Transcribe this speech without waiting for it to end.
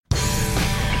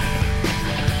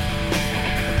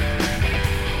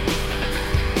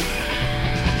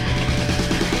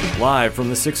Live from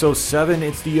the 607,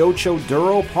 it's the Ocho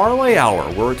Duro Parlay Hour,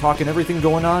 where we're talking everything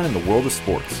going on in the world of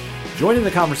sports. Join in the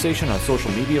conversation on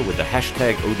social media with the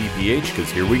hashtag ODPH,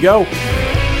 because here we go.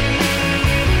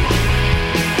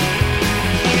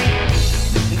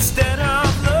 Instead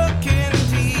of looking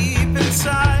deep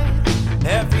inside,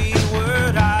 every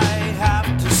word I have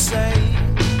to say,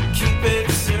 keep it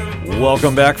simple.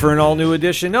 Welcome back for an all-new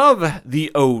edition of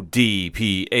the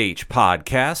ODPH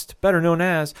podcast, better known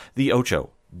as the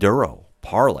Ocho Duro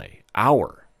Parlay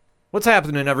Hour. What's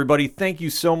happening, everybody? Thank you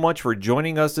so much for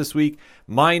joining us this week.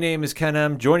 My name is Ken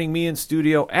M. Joining me in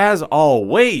studio, as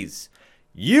always,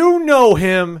 you know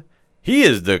him. He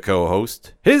is the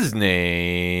co-host. His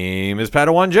name is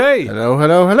Padawan J. Hello,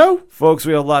 hello, hello. Folks,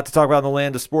 we have a lot to talk about in the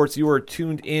land of sports. You are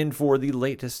tuned in for the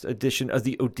latest edition of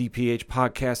the ODPH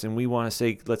podcast, and we want to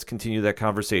say let's continue that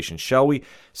conversation, shall we?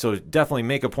 So definitely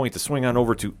make a point to swing on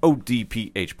over to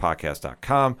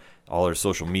odphpodcast.com. All our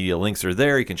social media links are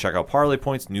there. You can check out Parlay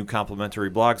Points, new complimentary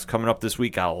blogs coming up this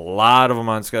week. Got a lot of them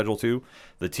on schedule, too.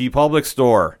 The TeePublic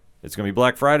store. It's going to be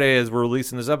Black Friday as we're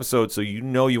releasing this episode, so you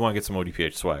know you want to get some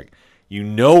ODPH swag. You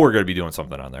know we're going to be doing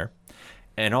something on there.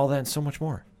 And all that and so much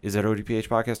more is at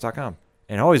odphpodcast.com.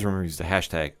 And always remember to use the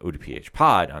hashtag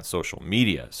ODPHpod on social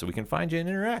media so we can find you and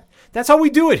interact. That's how we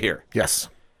do it here. Yes.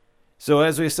 So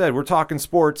as we said, we're talking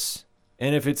sports.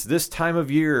 And if it's this time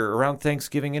of year around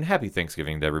Thanksgiving, and happy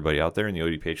Thanksgiving to everybody out there in the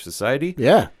ODPH Society.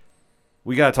 Yeah.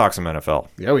 We got to talk some NFL.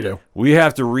 Yeah, we do. We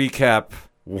have to recap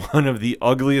one of the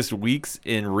ugliest weeks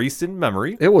in recent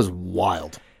memory. It was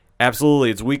wild. Absolutely.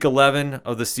 It's week 11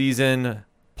 of the season.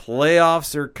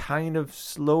 Playoffs are kind of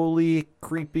slowly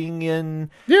creeping in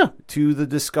to the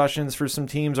discussions for some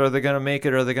teams. Are they going to make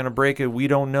it? Are they going to break it? We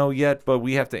don't know yet, but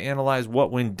we have to analyze what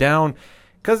went down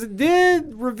because it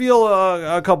did reveal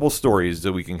a couple stories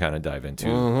that we can kind of dive into.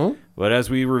 Mm-hmm. But as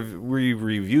we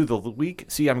review the week,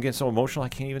 see, I'm getting so emotional I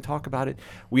can't even talk about it.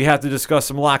 We have to discuss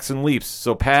some locks and leaps.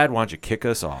 So, Pad, why don't you kick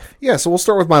us off? Yeah, so we'll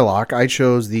start with my lock. I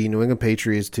chose the New England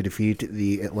Patriots to defeat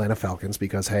the Atlanta Falcons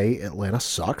because, hey, Atlanta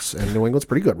sucks, and New England's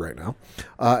pretty good right now.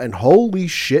 And holy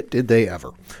shit, did they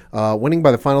ever. Winning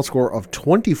by the final score of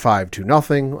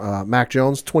 25-0. Mac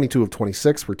Jones, 22 of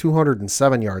 26 for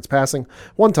 207 yards passing,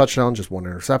 1 touchdown, just 1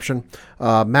 interception.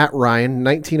 Matt Ryan,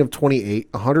 19 of 28,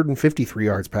 153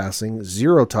 yards passing,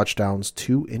 0 touchdowns,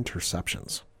 2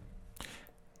 interceptions.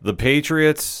 The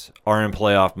Patriots are in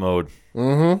playoff mode.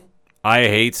 Mm-hmm. I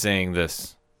hate saying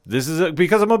this. This is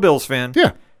because I'm a Bills fan.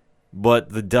 Yeah.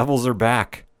 But the Devils are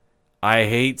back. I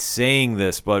hate saying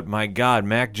this, but my God,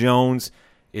 Mac Jones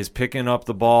is picking up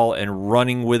the ball and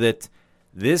running with it.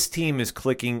 This team is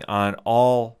clicking on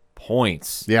all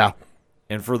points. Yeah.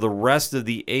 And for the rest of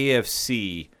the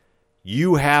AFC,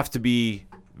 you have to be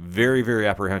very, very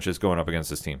apprehensive going up against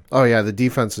this team. Oh, yeah, the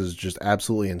defense is just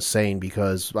absolutely insane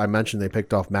because I mentioned they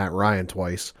picked off Matt Ryan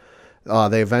twice.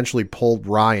 They eventually pulled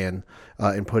Ryan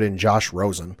and put in Josh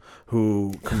Rosen,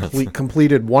 who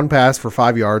completed 1 pass for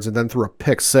 5 yards and then threw a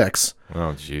pick 6.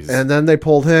 Oh, jeez. And then they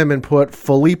pulled him and put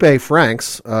Felipe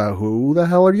Franks. Who the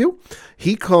hell are you?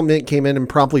 He came in and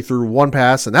promptly threw 1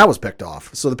 pass, and that was picked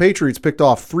off. So the Patriots picked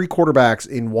off 3 quarterbacks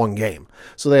in 1 game.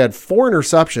 So they had 4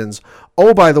 interceptions.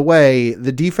 Oh, by the way,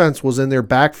 the defense was in their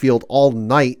backfield all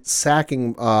night,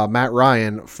 sacking Matt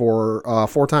Ryan for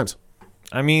 4 times.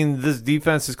 I mean, this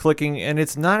defense is clicking, and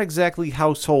it's not exactly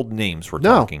household names we're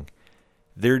talking.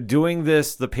 They're doing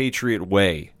this the Patriot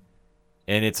way,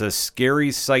 and it's a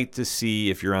scary sight to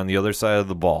see if you're on the other side of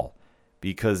the ball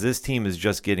because this team is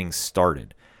just getting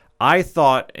started. I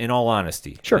thought, in all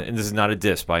honesty, sure, and this is not a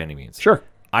diss by any means, sure,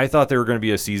 I thought they were going to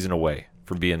be a season away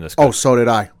from being this good. Oh, so did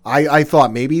I. I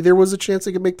thought maybe there was a chance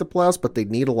they could make the playoffs, but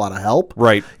they'd need a lot of help.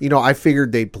 Right. You know, I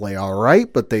figured they'd play all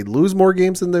right, but they'd lose more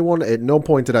games than they won. At no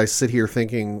point did I sit here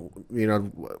thinking, you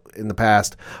know, in the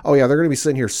past, oh yeah, they're going to be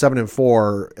sitting here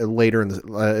 7-4 later in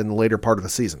the later part of the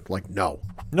season. Like, no,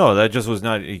 that just was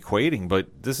not equating.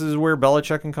 But this is where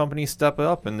Belichick and company step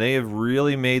up, and they have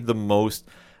really made the most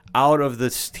out of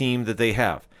this team that they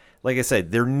have. Like I said,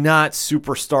 they're not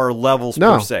superstar levels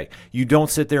per se. You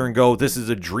don't sit there and go, this is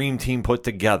a dream team put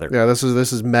together. Yeah, this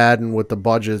is Madden with the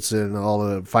budgets and all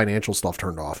the financial stuff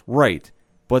turned off. Right.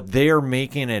 But they are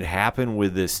making it happen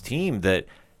with this team that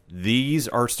these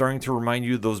are starting to remind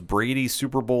you of those Brady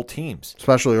Super Bowl teams.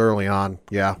 Especially early on,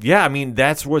 yeah. Yeah, I mean,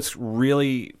 that's what's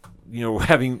really, you know,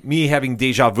 having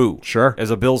deja vu. Sure.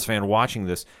 As a Bills fan watching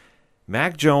this.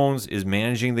 Mac Jones is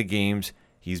managing the games.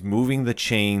 He's moving the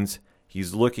chains.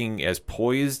 He's looking as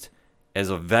poised as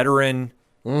a veteran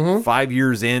 5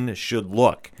 years in should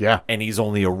look. Yeah. And he's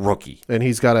only a rookie. And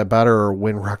he's got a better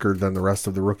win record than the rest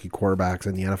of the rookie quarterbacks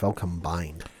in the NFL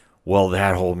combined. Well,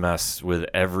 that whole mess with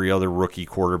every other rookie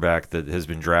quarterback that has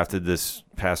been drafted this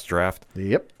past draft,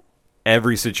 Yep.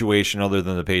 every situation other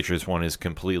than the Patriots one is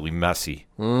completely messy,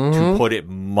 to put it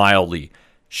mildly.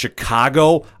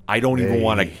 Chicago, I don't even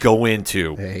want to go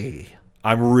into. Hey.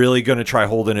 I'm really going to try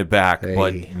holding it back, Hey.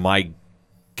 but my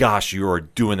gosh, you are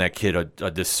doing that kid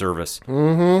a disservice.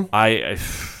 Mm-hmm.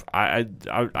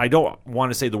 I don't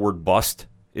want to say the word bust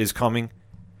is coming,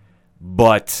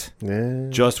 but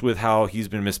just with how he's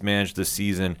been mismanaged this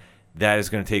season, that is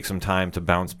going to take some time to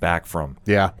bounce back from.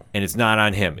 Yeah. And it's not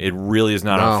on him. It really is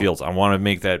not on Fields. I want to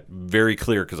make that very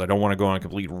clear because I don't want to go on a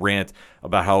complete rant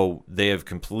about how they have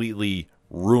completely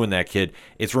ruined that kid.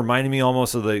 It's reminding me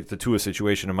almost of the Tua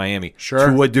situation in Miami.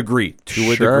 Sure. To a degree.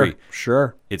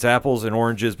 Sure. It's apples and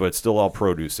oranges, but it's still all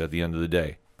produce at the end of the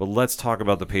day. But let's talk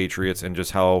about the Patriots and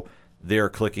just how they're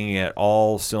clicking at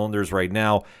all cylinders right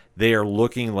now. They are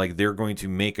looking like they're going to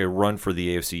make a run for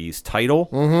the AFC East title.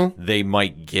 Mm-hmm. They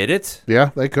might get it.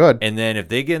 Yeah, they could. And then if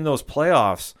they get in those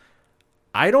playoffs,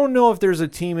 I don't know if there's a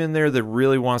team in there that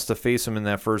really wants to face them in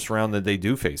that first round that they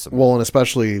do face them. Well, and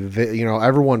especially,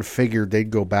 everyone figured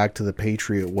they'd go back to the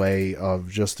Patriot way of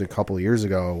just a couple of years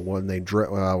ago when they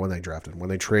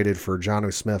traded for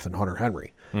Jonnu Smith and Hunter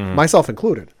Henry, myself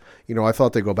included. I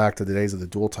thought they'd go back to the days of the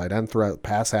dual tight end threat,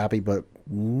 pass happy, but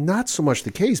not so much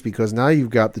the case because now you've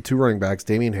got the two running backs,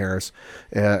 Damian Harris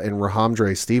and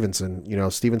Rahamdre Stevenson.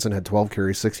 Stevenson had 12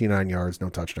 carries, 69 yards, no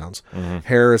touchdowns.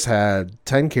 Harris had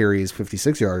 10 carries,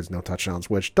 56 yards, no touchdowns,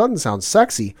 which doesn't sound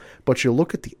sexy, but you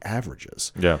look at the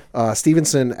averages. Yeah.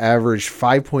 Stevenson averaged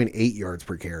 5.8 yards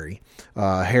per carry.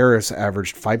 Harris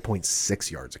averaged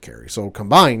 5.6 yards a carry. So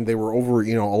combined, they were over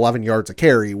 11 yards a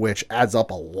carry, which adds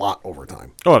up a lot over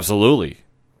time. Oh, absolutely.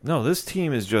 No, this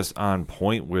team is just on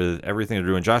point with everything they're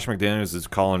doing. Josh McDaniels is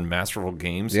calling masterful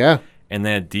games. Yeah. And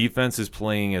that defense is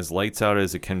playing as lights out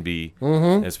as it can be,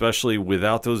 especially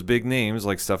without those big names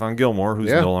like Stephon Gilmore,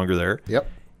 who's no longer there. Yep.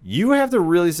 You have to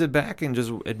really sit back and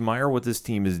just admire what this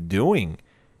team is doing.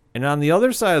 And on the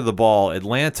other side of the ball,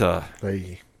 Atlanta,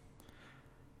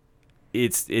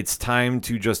 it's time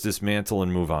to just dismantle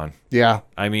and move on. Yeah.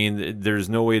 I mean, there's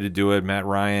no way to do it. Matt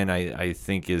Ryan, I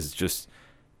think,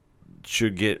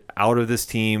 should get out of this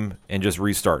team and just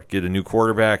restart. Get a new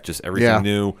quarterback, just everything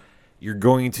new. You're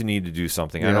going to need to do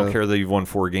something. I don't care that you've won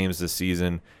 4 games this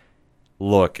season.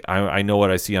 Look, I know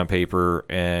what I see on paper,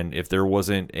 and if there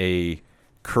wasn't a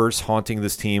curse haunting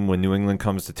this team when New England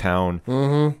comes to town,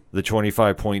 the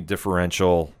 25-point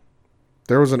differential.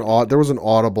 There was an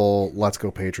audible "Let's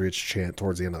go Patriots" chant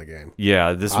towards the end of the game. Yeah,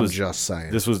 I'm just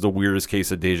saying. This was the weirdest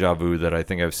case of deja vu that I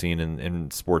think I've seen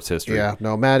in sports history. Yeah,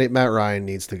 no, Matt Ryan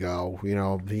needs to go.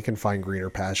 He can find greener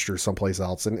pasture someplace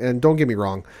else. And don't get me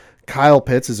wrong, Kyle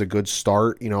Pitts is a good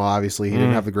start. Obviously he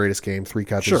didn't have the greatest game, 3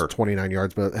 catches, 29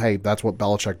 yards. But hey, that's what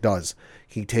Belichick does.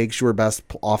 He takes your best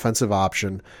offensive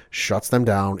option, shuts them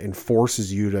down, and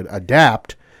forces you to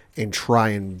adapt and try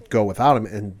and go without him,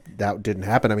 and that didn't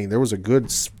happen. I mean, there was a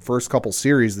good first couple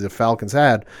series the Falcons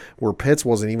had where Pitts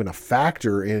wasn't even a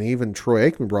factor, and even Troy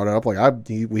Aikman brought it up.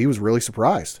 He was really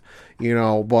surprised,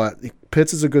 but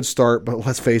Pitts is a good start, but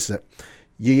let's face it,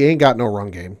 you ain't got no run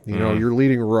game. Your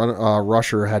leading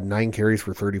rusher had 9 carries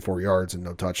for 34 yards and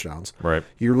no touchdowns. Right.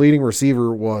 Your leading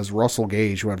receiver was Russell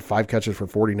Gage, who had 5 catches for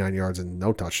 49 yards and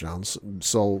no touchdowns.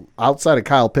 So outside of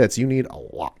Kyle Pitts, you need a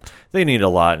lot. They need a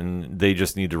lot, and they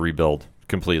just need to rebuild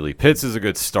completely. Pitts is a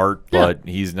good start, but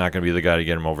he's not going to be the guy to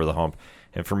get him over the hump.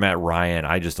 And for Matt Ryan,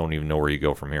 I just don't even know where you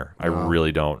go from here. I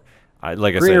really don't.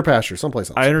 Greener pasture, someplace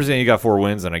else. I understand you got 4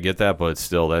 wins, and I get that, but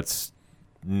still, that's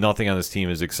nothing on this team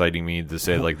is exciting me to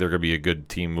say like they're going to be a good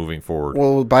team moving forward.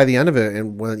 Well, by the end of it,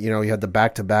 and when you had the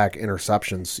back-to-back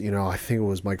interceptions, I think it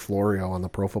was Mike Florio on the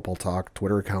Pro Football Talk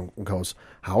Twitter account goes,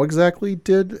 "How exactly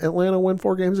did Atlanta win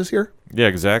 4 games this year?" Yeah,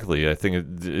 exactly. I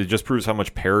think it just proves how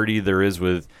much parity there is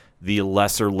with the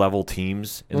lesser level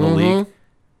teams in the league,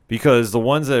 because the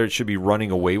ones that should be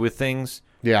running away with things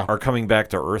are coming back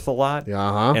to earth a lot.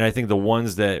 And I think the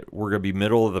ones that were going to be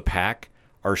middle of the pack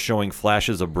are showing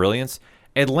flashes of brilliance.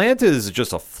 Atlanta is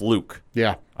just a fluke.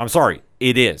 Yeah. I'm sorry.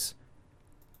 It is.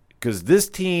 Because this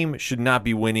team should not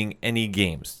be winning any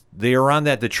games. They are on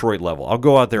that Detroit level. I'll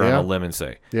go out there on a limb and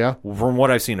say. Yeah. From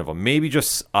what I've seen of them. Maybe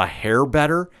just a hair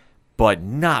better, but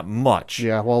not much.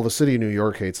 Yeah, well, the city of New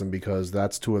York hates them because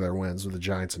that's 2 of their wins with the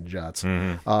Giants and Jets.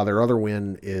 Their other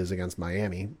win is against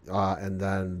Miami, and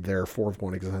then their 4th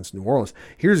one against New Orleans.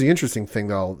 Here's the interesting thing,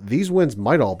 though. These wins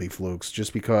might all be flukes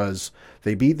just because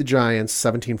they beat the Giants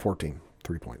 17-14.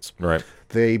 3 points. Right.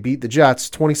 They beat the Jets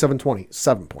 27-20,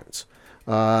 7 points.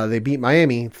 They beat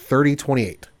Miami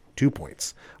 30-28, 2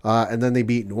 points. And then they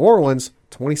beat New Orleans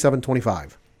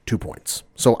 27-25, 2 points.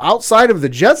 So outside of the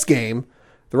Jets game,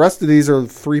 the rest of these are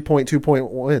 3-point, 2-point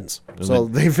wins. So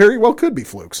they very well could be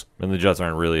flukes. And the Jets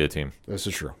aren't really a team. This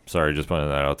is true. Sorry, just putting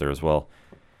that out there as well.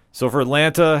 So for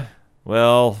Atlanta,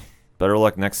 well, better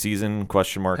luck next season,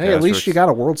 question mark. Hey, at least asterisk. you got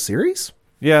a World Series.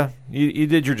 Yeah, you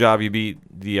did your job. You beat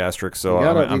the asterisk, so You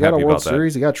got I'm a happy World about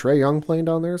Series. You got Trae Young playing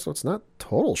down there, so it's not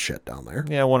total shit down there.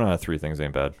 that. Yeah, 1 out of 3 things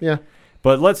ain't bad. Yeah.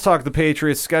 But let's talk the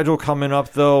Patriots schedule coming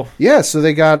up, though. Yeah, so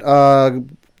they got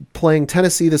playing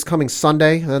Tennessee this coming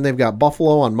Sunday. And then they've got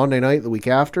Buffalo on Monday night the week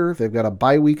after. They've got a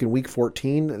bye week in week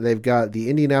 14. They've got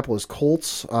the Indianapolis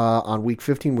Colts on week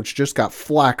 15, which just got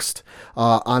flexed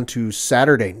onto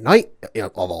Saturday night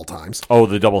of all times. Oh,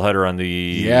 the doubleheader on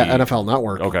the NFL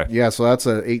Network. Okay. Yeah, so that's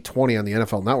at 8:20 on the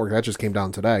NFL Network. That just came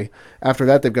down today. After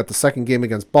that, they've got the second game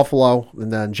against Buffalo,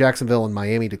 and then Jacksonville and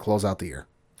Miami to close out the year.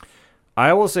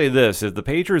 I will say this: if the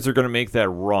Patriots are going to make that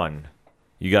run,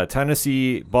 you got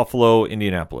Tennessee, Buffalo,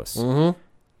 Indianapolis. Mm-hmm.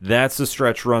 That's a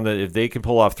stretch run that if they can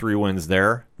pull off 3 wins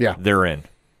there, Yeah. they're in.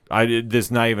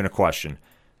 There's not even a question.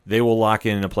 They will lock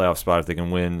in a playoff spot if they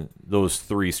can win those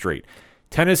 3 straight.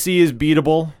 Tennessee is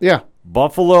beatable. Yeah.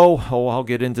 Buffalo, I'll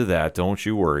get into that. Don't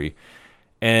you worry.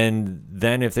 And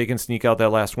then if they can sneak out that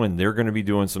last win, they're going to be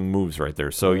doing some moves right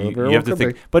there. So you very have to well think.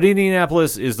 could be. But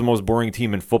Indianapolis is the most boring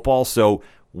team in football, so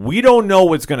we don't know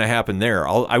what's going to happen there.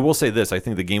 I will say this. I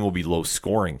think the game will be low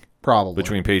scoring Probably.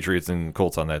 between Patriots and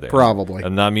Colts on that day. Probably.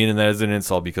 I'm not meaning that as an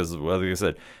insult because, well, like I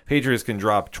said, Patriots can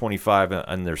drop 25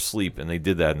 on their sleep, and they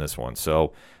did that in this one.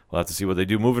 So we'll have to see what they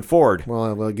do moving forward.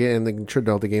 Well, again, they should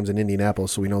know the game's in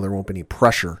Indianapolis, so we know there won't be any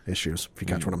pressure issues, if you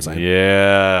catch what I'm saying.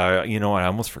 Yeah, you know what? I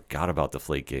almost forgot about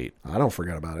Deflategate. I don't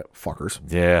forget about it, fuckers.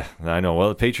 Yeah, I know. Well,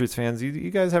 the Patriots fans, you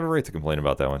guys have a right to complain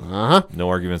about that one. Uh-huh. No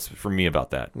arguments from me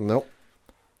about that. Nope.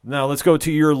 Now let's go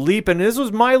to your leap, and this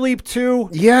was my leap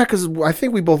too. Yeah, because I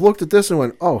think we both looked at this and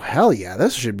went, oh, hell yeah,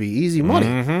 this should be easy money.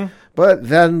 Mm-hmm. But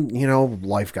then,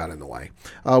 life got in the way.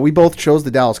 We both chose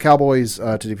the Dallas Cowboys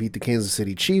to defeat the Kansas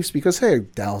City Chiefs because, hey,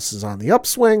 Dallas is on the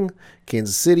upswing.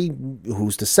 Kansas City,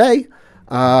 who's to say?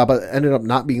 But ended up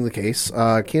not being the case.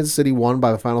 Kansas City won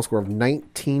by the final score of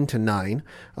 19-9.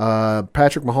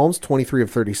 Patrick Mahomes, 23 of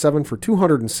 37 for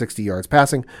 260 yards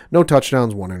passing, no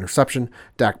touchdowns, 1 interception.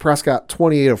 Dak Prescott,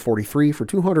 28 of 43 for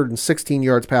 216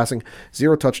 yards passing,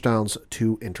 0 touchdowns,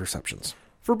 2 interceptions.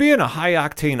 For being a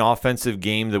high-octane offensive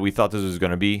game that we thought this was going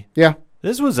to be, Yeah.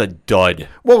 this was a dud.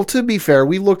 Well, to be fair,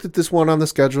 we looked at this one on the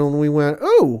schedule and we went,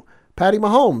 oh, Patty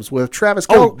Mahomes with Travis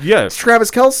Kelce. Oh, yes. Travis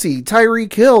Kelce,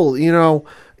 Tyreek Hill,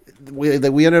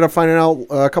 we ended up finding out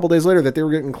a couple days later that they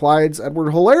were getting Clyde's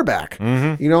Edward-Helaire back.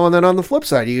 Mm-hmm. And then on the flip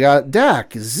side, you got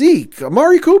Dak, Zeke,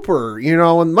 Amari Cooper,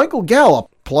 and Michael Gallup,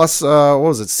 plus,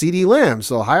 CeeDee Lamb.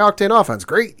 So high-octane offense.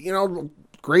 Great,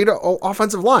 great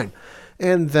offensive line.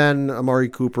 And then Amari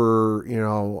Cooper,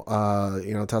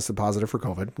 tested positive for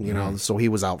COVID, so he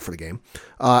was out for the game.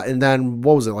 And then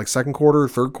what was it, like second quarter,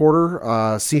 third quarter?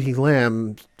 CeeDee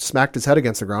Lamb smacked his head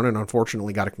against the ground and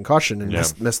unfortunately got a concussion and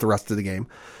missed the rest of the game.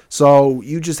 So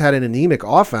you just had an anemic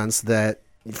offense that,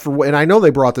 and I know they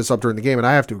brought this up during the game, and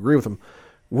I have to agree with them.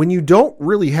 When you don't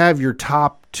really have your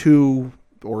top 2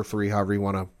 or 3, however you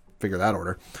want to figure that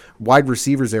order, wide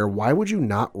receivers there, why would you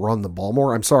not run the ball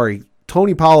more? I'm sorry.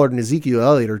 Tony Pollard and Ezekiel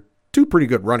Elliott are 2 pretty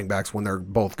good running backs when they're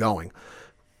both going.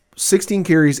 16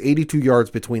 carries, 82 yards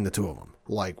between the 2 of them.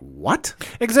 Like, what?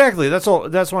 Exactly. That's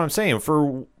what I'm saying.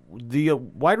 For the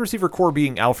wide receiver core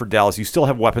being out for Dallas, you still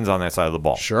have weapons on that side of the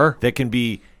ball. Sure. That can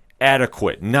be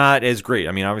adequate, not as great.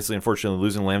 I mean, obviously, unfortunately,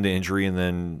 losing Lamb to injury and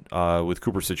then with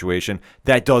Cooper's situation,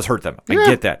 that does hurt them. I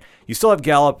get that. You still have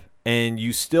Gallup and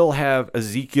you still have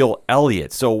Ezekiel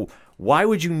Elliott. So why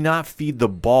would you not feed the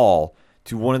ball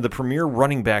to one of the premier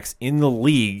running backs in the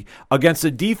league against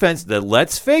a defense that,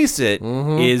 let's face it,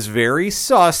 is very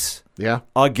sus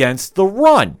against the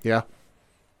run? Yeah.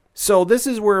 So this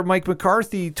is where Mike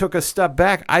McCarthy took a step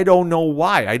back. I don't know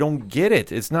why. I don't get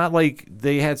it. It's not like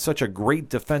they had such a great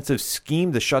defensive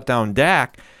scheme to shut down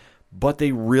Dak, but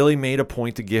they really made a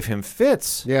point to give him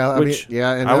fits. Yeah,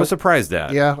 and I was surprised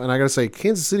at. Yeah, and I got to say,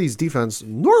 Kansas City's defense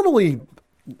normally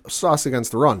sus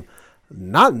against the run.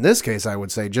 Not in this case, I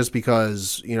would say, just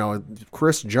because,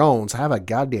 Chris Jones, have a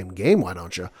goddamn game, why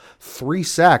don't you? 3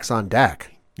 sacks on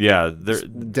Dak. Yeah.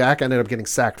 Dak ended up getting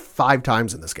sacked 5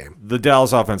 times in this game. The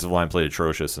Dallas offensive line played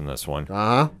atrocious in this one.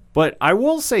 Uh-huh. But I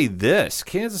will say this.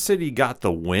 Kansas City got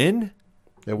the win.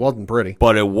 It wasn't pretty.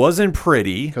 But it wasn't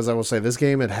pretty. Because I will say, this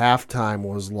game at halftime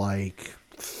was like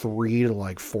 3 to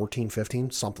like 14,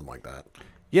 15, something like that.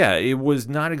 Yeah, it was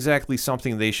not exactly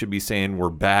something they should be saying we're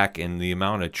back, and the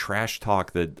amount of trash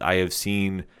talk that I have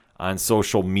seen on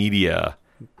social media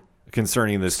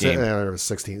concerning this game.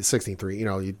 16-3. You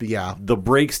know, yeah. The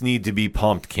brakes need to be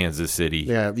pumped, Kansas City.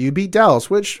 Yeah, you beat Dallas,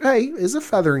 which, hey, is a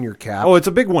feather in your cap. Oh, it's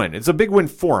a big win. It's a big win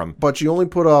for them. But you only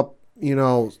put up,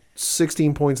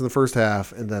 16 points in the first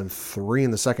half and then 3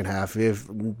 in the second half. If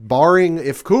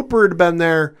Cooper had been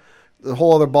there, the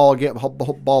whole other ball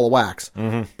of wax.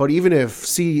 Mm-hmm. But even if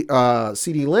CD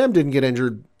Lamb didn't get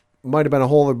injured, might have been a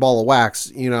whole other ball of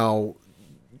wax.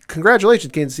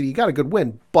 Congratulations, Kansas City. You got a good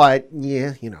win. But,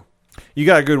 yeah, You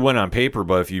got a good win on paper,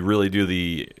 but if you really do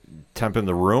the temp in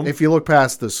the room, if you look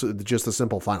past just the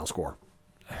simple final score.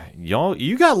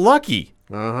 you got lucky.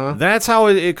 Uh-huh. That's how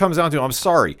it comes down to. I'm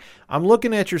sorry. I'm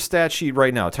looking at your stat sheet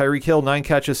right now. Tyreek Hill, 9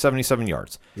 catches, 77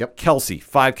 yards. Yep. Kelsey,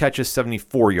 5 catches,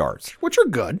 74 yards. Which are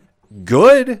good.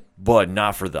 Good, but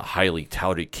not for the highly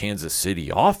touted Kansas City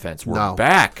offense. We're No.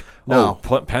 back. No.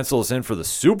 Pencil us in for the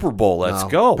Super Bowl. Let's No.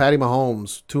 go. Patty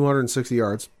Mahomes, 260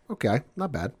 yards. Okay,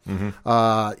 not bad.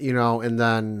 Mm-hmm. And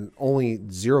then only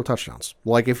 0 touchdowns.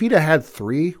 Like if he'd have had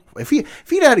 3, if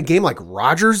he'd had a game like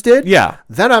Rodgers did, Yeah.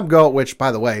 then I'm which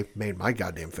by the way made my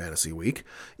goddamn fantasy week.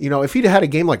 If he'd have had a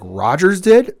game like Rodgers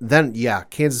did, then yeah,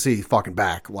 Kansas City fucking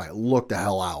back. Like look the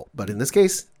hell out. But in this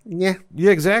case, yeah,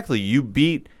 Yeah, exactly. You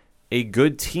beat a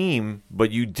good team,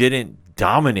 but you didn't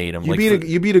dominate them.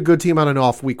 you beat a good team on an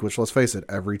off week. Which let's face it,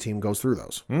 every team goes through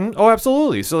those. Oh,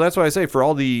 absolutely. So that's why I say for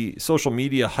all the social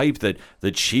media hype that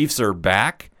the Chiefs are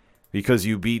back because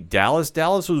you beat Dallas.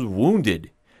 Dallas was wounded.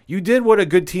 You did what a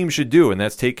good team should do, and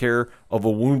that's take care of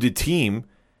a wounded team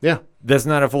Yeah, that's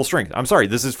not at full strength. I'm sorry.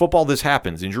 This is football. This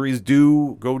happens. Injuries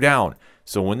do go down.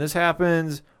 So when this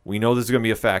happens, we know this is going to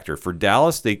be a factor. For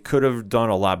Dallas, they could have done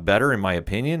a lot better, in my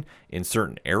opinion, in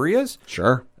certain areas,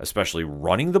 sure. especially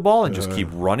running the ball and just keep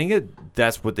running it.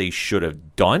 That's what they should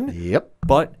have done. Yep.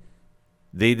 But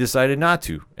they decided not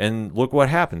to. And look what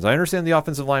happens. I understand the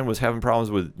offensive line was having problems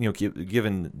with,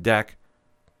 giving Dak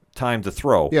time to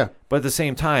throw. Yeah. But at the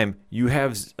same time, you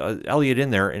have Elliott in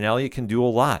there, and Elliott can do a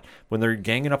lot. When they're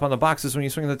ganging up on the boxes, when you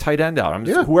swing the tight end out.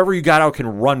 Yeah. Whoever you got out can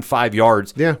run 5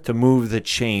 yards Yeah. to move the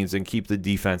chains and keep the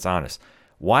defense honest.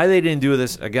 Why they didn't do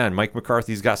this, again, Mike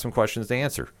McCarthy's got some questions to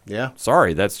answer. Yeah.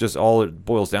 Sorry, that's just all it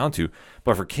boils down to.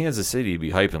 But for Kansas City to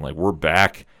be hyping like, we're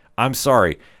back, I'm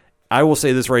sorry. I will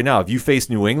say this right now. If you face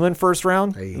New England first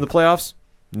round in the playoffs,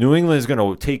 New England is going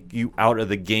to take you out of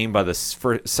the game by the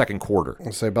second quarter.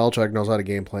 I'll say Belichick knows how to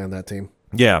game plan that team.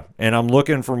 Yeah, and I'm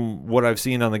looking from what I've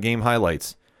seen on the game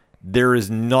highlights. There is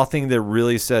nothing that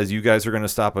really says you guys are going to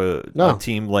stop a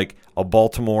team like a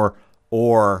Baltimore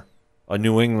or a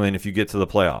New England if you get to the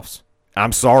playoffs.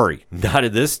 I'm sorry, not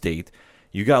at this state.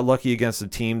 You got lucky against a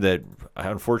team that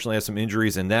unfortunately has some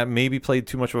injuries, and that maybe played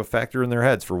too much of a factor in their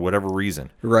heads for whatever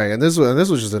reason. Right, and this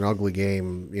was just an ugly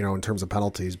game, in terms of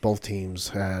penalties. Both teams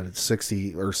had 6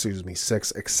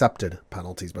 accepted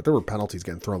penalties, but there were penalties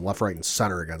getting thrown left, right, and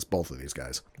center against both of these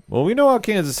guys. Well, we know how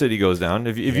Kansas City goes down.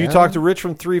 If you talk to Rich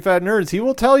from 3 Fat Nerds, he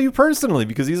will tell you personally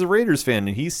because he's a Raiders fan,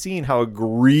 and he's seen how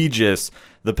egregious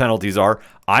the penalties are.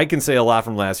 I can say a lot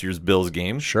from last year's Bills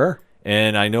game. Sure.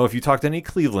 And I know if you talk to any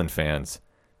Cleveland fans,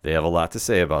 they have a lot to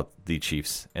say about the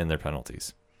Chiefs and their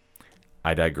penalties.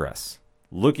 I digress.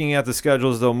 Looking at the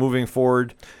schedules, though, moving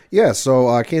forward. Yeah,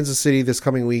 so Kansas City this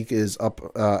coming week is up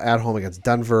at home against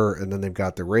Denver, and then they've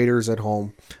got the Raiders at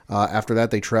home. After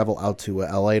that, they travel out to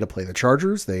L.A. to play the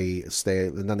Chargers. They stay,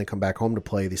 and then they come back home to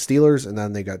play the Steelers, and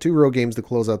then they got 2 road games to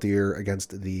close out the year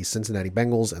against the Cincinnati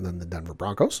Bengals and then the Denver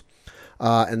Broncos.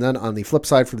 And then on the flip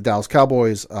side for the Dallas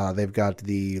Cowboys, they've got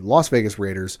the Las Vegas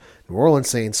Raiders, New Orleans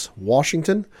Saints,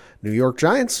 Washington, New York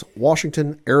Giants,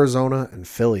 Washington, Arizona, and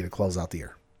Philly to close out the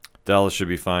year. Dallas should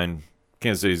be fine.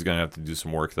 Kansas City's going to have to do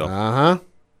some work, though.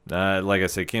 Like I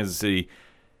said, Kansas City,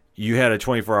 you had a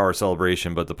 24-hour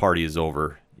celebration, but the party is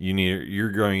over. You're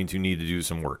going to need to do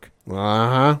some work.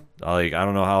 I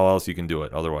don't know how else you can do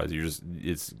it. Otherwise,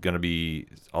 it's going to be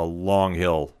a long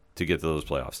hill to get to those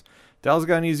playoffs. Dallas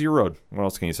got an easier road. What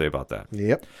else can you say about that?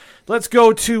 Yep. Let's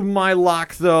go to my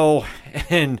lock, though.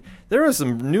 And there was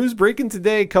some news breaking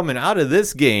today coming out of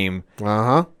this game.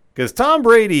 Because Tom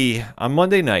Brady on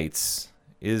Monday nights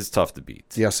is tough to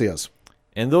beat. Yes, he is.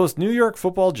 And those New York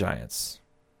Football Giants,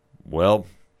 well,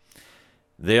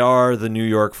 they are the New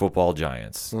York Football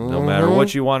Giants. No matter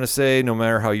what you want to say, no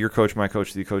matter how your coach, my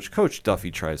coach, the Coach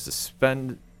Duffy tries to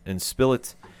spend and spill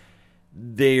it,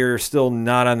 they are still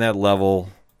not on that level.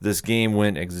 This game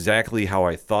went exactly how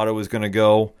I thought it was going to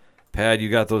go. Pad, you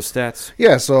got those stats?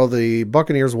 Yeah, so the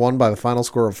Buccaneers won by the final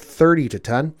score of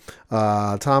 30-10.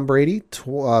 Tom Brady,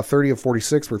 30 of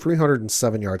 46 for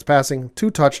 307 yards passing, 2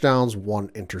 touchdowns,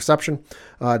 1 interception.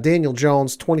 Daniel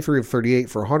Jones, 23 of 38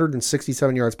 for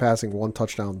 167 yards passing, 1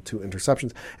 touchdown, 2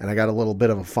 interceptions. And I got a little bit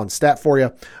of a fun stat for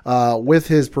you. With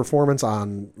his performance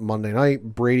on Monday night,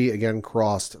 Brady again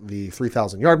crossed the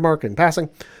 3,000-yard mark in passing,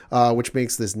 which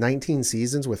makes this 19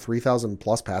 seasons with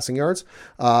 3,000-plus passing yards.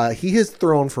 He has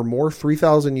thrown for more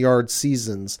 3,000-yard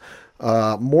seasons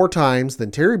more times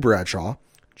than Terry Bradshaw,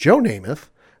 Joe Namath,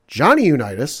 Johnny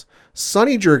Unitas,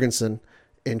 Sonny Jurgensen,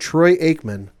 and Troy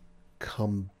Aikman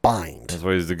combined. That's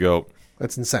why he's the GOAT.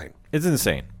 That's insane. It's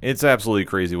insane. It's absolutely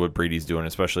crazy what Brady's doing,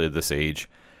 especially at this age.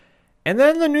 And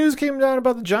then the news came down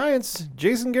about the Giants.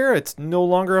 Jason Garrett's no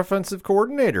longer offensive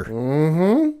coordinator.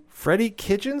 Mm-hmm. Freddie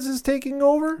Kitchens is taking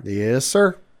over? Yes,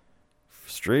 sir.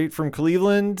 Straight from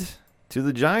Cleveland to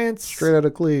the Giants. Straight out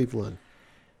of Cleveland.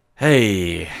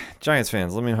 Hey, Giants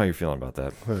fans, let me know how you're feeling about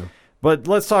that. Yeah. But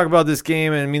let's talk about this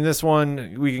game. I mean, this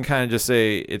one, we can kind of just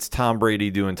say it's Tom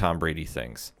Brady doing Tom Brady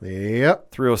things.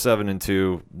 Yep.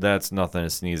 307-2, that's nothing to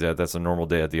sneeze at. That's a normal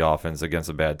day at the offense against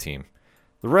a bad team.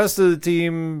 The rest of the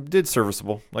team did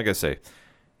serviceable, like I say.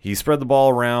 He spread the ball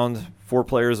around, 4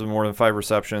 players with more than 5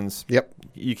 receptions. Yep.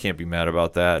 You can't be mad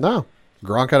about that. No.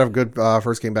 Gronk had a good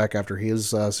first game back after his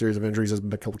series of injuries has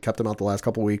kept him out the last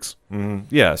couple weeks.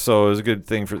 Yeah, so it was a good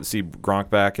thing to see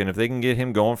Gronk back, and if they can get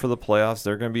him going for the playoffs,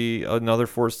 they're going to be another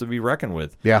force to be reckoned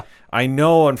with. Yeah. I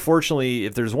know, unfortunately,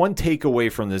 if there's one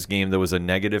takeaway from this game that was a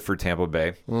negative for Tampa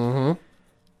Bay,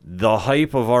 the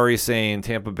hype of already saying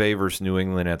Tampa Bay versus New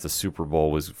England at the Super Bowl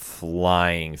was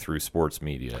flying through sports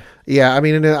media. Yeah, I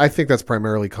mean, and I think that's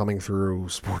primarily coming through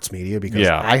sports media because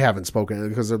Yeah. I haven't spoken,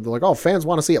 because they're like, oh, fans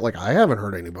want to see it. Like, I haven't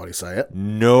heard anybody say it.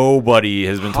 Nobody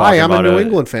has been talking Hi, I'm about a New it.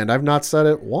 England fan. I've not said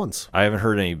it once. I haven't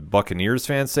heard any Buccaneers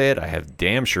fans say it. I have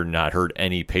damn sure not heard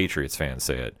any Patriots fans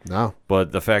say it. No.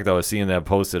 But the fact that I was seeing that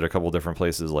posted a couple different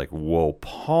places, like, whoa,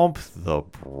 pump the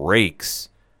brakes.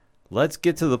 Let's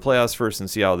get to the playoffs first and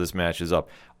see how this matches up.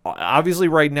 Obviously,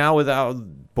 right now, without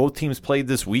both teams played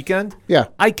this weekend, Yeah.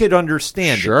 I could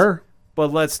understand it. Sure.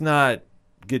 But let's not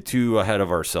get too ahead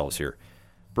of ourselves here.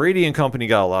 Brady and company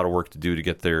got a lot of work to do to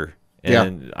get there.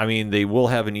 And, I mean, they will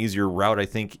have an easier route, I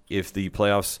think, if the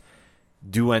playoffs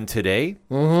do end today.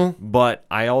 But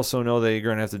I also know that you're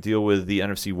going to have to deal with the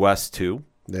NFC West, too.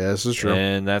 Yeah, this is true.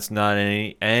 And that's not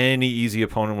any easy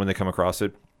opponent when they come across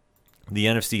it. The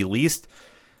NFC least,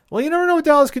 well, you never know what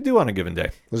Dallas could do on a given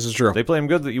day. This is true. They play them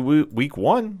good week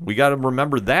 1. We got to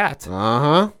remember that.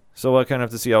 Uh-huh. So I kind of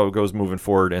have to see how it goes moving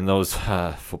forward. And those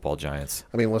football Giants.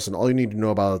 I mean, listen, all you need to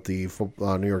know about the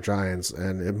New York Giants,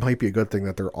 and it might be a good thing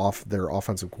that their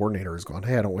offensive coordinator is gone,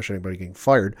 hey, I don't wish anybody getting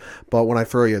fired. But when I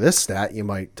throw you this stat, you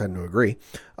might tend to agree.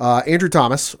 Andrew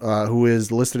Thomas, who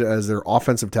is listed as their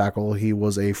offensive tackle, he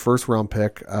was a first-round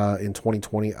pick in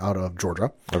 2020 out of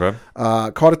Georgia. Okay.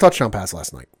 Caught a touchdown pass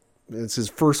last night. It's his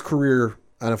first career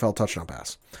NFL touchdown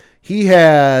pass. He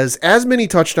has as many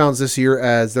touchdowns this year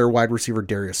as their wide receiver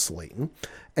Darius Slayton,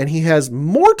 and he has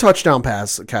more touchdown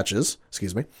catches,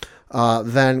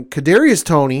 than Kadarius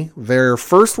Toney, their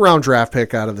first-round draft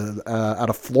pick out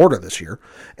of Florida this year,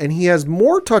 and he has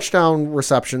more touchdown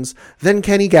receptions than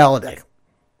Kenny Galladay.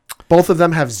 Both of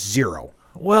them have 0.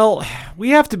 Well,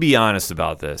 we have to be honest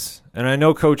about this. And I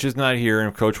know Coach is not here, and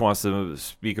if Coach wants to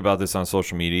speak about this on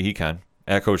social media, he can.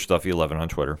 At Coach Duffy11 on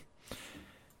Twitter.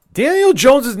 Daniel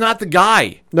Jones is not the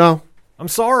guy. No. I'm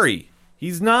sorry.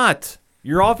 He's not.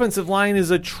 Your offensive line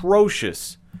is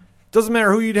atrocious. Doesn't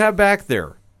matter who you'd have back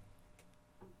there.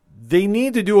 They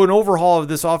need to do an overhaul of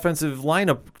this offensive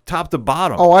lineup top to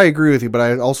bottom. Oh, I agree with you, but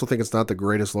I also think it's not the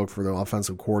greatest look for the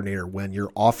offensive coordinator when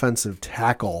your offensive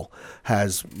tackle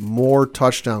has more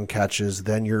touchdown catches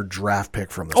than your draft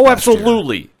pick from this past year.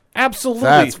 Absolutely. Absolutely.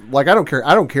 That's like, I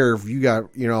don't care if you got,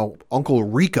 Uncle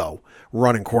Rico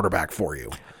running quarterback for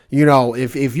you.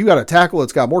 If you got a tackle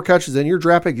that's got more catches than your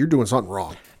draft pick, you're doing something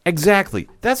wrong. Exactly.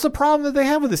 That's the problem that they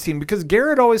have with this team because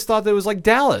Garrett always thought that it was like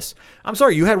Dallas. I'm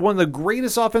sorry, you had one of the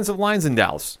greatest offensive lines in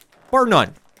Dallas. Bar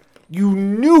none. You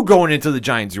knew going into the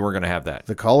Giants you weren't going to have that.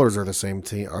 The colors are the same,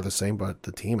 but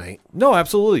the team ain't. No,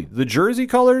 absolutely. The jersey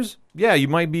colors, yeah, you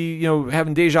might be,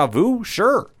 having deja vu,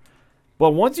 sure.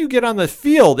 But once you get on the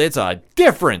field, it's a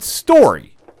different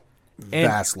story.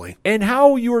 Vastly. And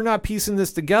how you are not piecing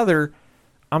this together,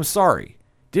 I'm sorry.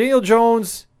 Daniel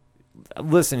Jones,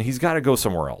 listen, he's got to go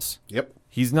somewhere else. Yep.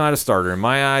 He's not a starter. In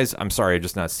my eyes, I'm sorry, I'm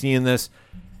just not seeing this.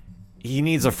 He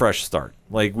needs a fresh start.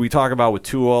 Like we talk about with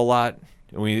Tua a lot.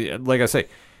 Like I say,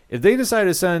 if they decide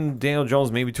to send Daniel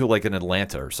Jones maybe to like an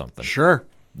Atlanta or something. Sure.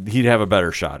 he'd have a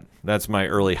better shot. That's my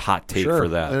early hot take for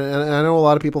that. And I know a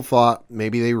lot of people thought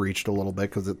maybe they reached a little bit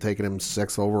because it taken him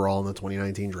 6th overall in the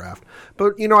 2019 draft.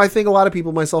 But, I think a lot of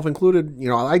people, myself included,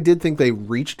 I did think they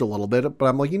reached a little bit. But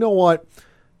I'm like, you know what?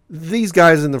 These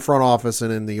guys in the front office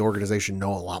and in the organization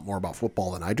know a lot more about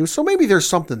football than I do. So maybe there's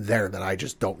something there that I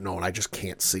just don't know and I just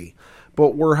can't see.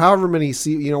 But we're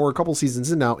we're a couple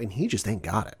seasons in now, and he just ain't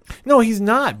got it. No, he's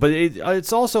not. But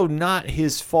it's also not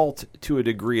his fault to a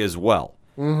degree as well.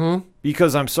 Mm-hmm.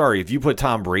 Because I'm sorry, if you put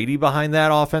Tom Brady behind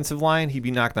that offensive line, he'd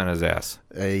be knocked on his ass.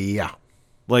 Yeah.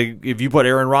 Like, if you put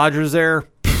Aaron Rodgers there,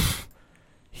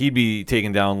 he'd be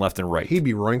taken down left and right. He'd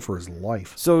be running for his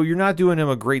life. So you're not doing him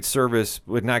a great service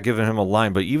with not giving him a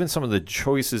line, but even some of the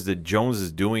choices that Jones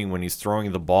is doing when he's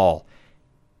throwing the ball,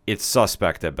 it's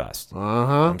suspect at best.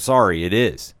 I'm sorry, it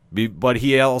is. But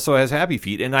he also has happy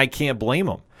feet, and I can't blame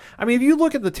him. I mean, if you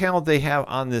look at the talent they have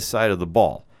on this side of the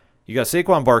ball, you got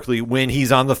Saquon Barkley when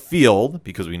he's on the field,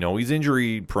 because we know he's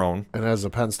injury prone. And as a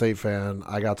Penn State fan,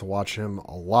 I got to watch him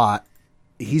a lot.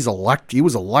 He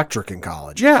was electric in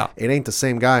college. Yeah. It ain't the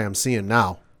same guy I'm seeing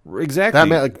now. Exactly. That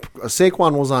man,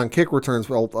 Saquon was on kick returns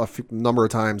a number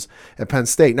of times at Penn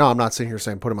State. No, I'm not sitting here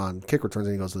saying put him on kick returns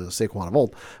and he goes to the Saquon of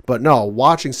old. But no,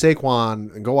 watching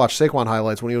Saquon, and go watch Saquon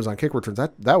highlights when he was on kick returns,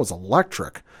 that was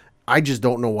electric. I just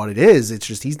don't know what it is. It's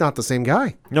just he's not the same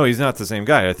guy. No, he's not the same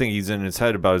guy. I think he's in his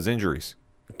head about his injuries.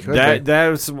 That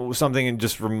was something,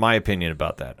 just from my opinion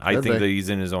about that. I think that he's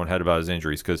in his own head about his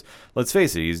injuries because, let's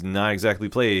face it, he's not exactly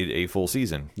played a full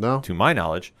season, to my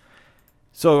knowledge.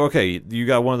 So, okay, you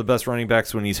got one of the best running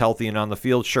backs when he's healthy and on the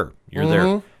field. Sure, you're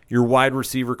there. Your wide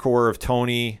receiver core of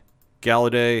Tony,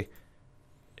 Galladay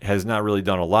has not really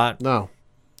done a lot. No.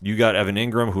 You got Evan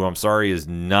Ingram, who I'm sorry is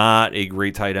not a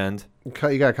great tight end.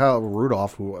 You got Kyle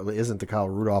Rudolph, who isn't the Kyle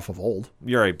Rudolph of old.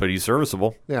 You're right, but he's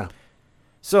serviceable. Yeah.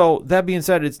 So, that being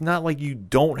said, it's not like you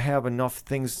don't have enough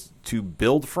things to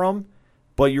build from,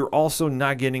 but you're also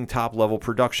not getting top-level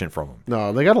production from them.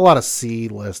 No, they got a lot of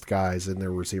C-list guys in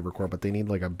their receiver core, but they need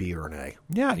like a B or an A.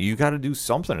 Yeah, you got to do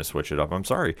something to switch it up. I'm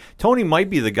sorry. Tony might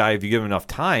be the guy if you give him enough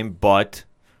time, but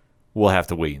we'll have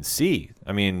to wait and see.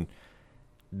 I mean,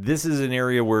 this is an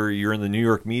area where you're in the New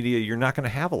York media, you're not going to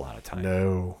have a lot of time.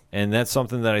 No. And that's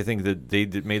something that I think that they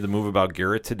made the move about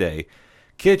Garrett today.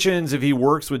 Kitchens, if he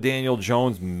works with Daniel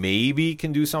Jones, maybe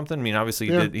can do something. I mean,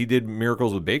 obviously he did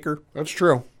miracles with Baker. That's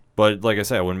true. But like I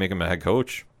said, I wouldn't make him a head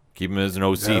coach. Keep him as an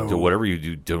OC. To whatever you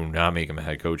do, do not make him a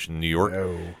head coach in New York.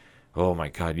 No. Oh, my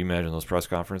God. You imagine those press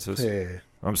conferences? Hey.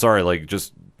 I'm sorry. Like,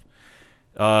 just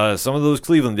some of those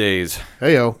Cleveland days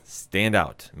stand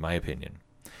out, in my opinion.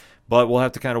 But we'll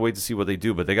have to kind of wait to see what they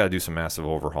do. But they got to do some massive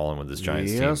overhauling with this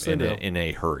Giants team in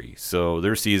a hurry. So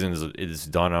their season is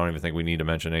done. I don't even think we need to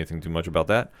mention anything too much about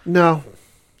that. No.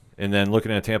 And then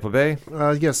looking at Tampa Bay.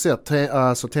 Yes,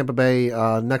 yeah. So Tampa Bay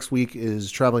next week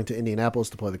is traveling to Indianapolis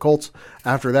to play the Colts.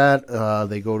 After that,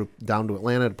 they go down to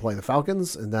Atlanta to play the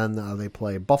Falcons, and then they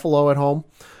play Buffalo at home,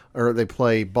 or they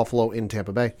play Buffalo in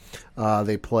Tampa Bay.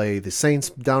 They play the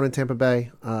Saints down in Tampa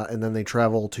Bay, and then they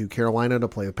travel to Carolina to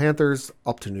play the Panthers,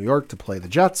 up to New York to play the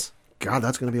Jets. God,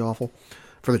 that's going to be awful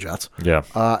for the Jets. Yeah.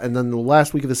 And then the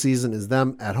last week of the season is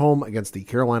them at home against the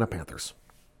Carolina Panthers.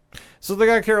 So they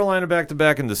got Carolina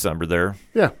back-to-back in December there.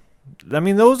 Yeah. I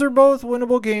mean, those are both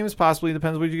winnable games. Possibly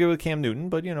depends what you get with Cam Newton,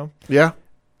 but, Yeah.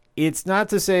 It's not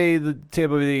to say that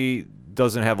Tampa Bay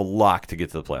doesn't have a lock to get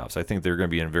to the playoffs. I think they're going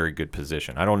to be in a very good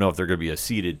position. I don't know if they're going to be a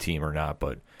seeded team or not,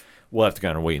 but we'll have to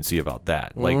kind of wait and see about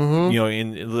that. Like,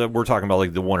 we're talking about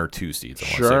like the 1 or 2 seeds. I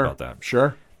want to say about that.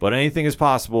 Sure. But anything is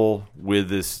possible with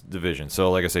this division.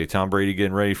 So, like I say, Tom Brady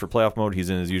getting ready for playoff mode.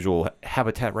 He's in his usual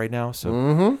habitat right now.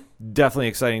 So, definitely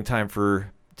exciting time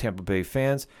for Tampa Bay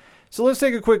fans. So, let's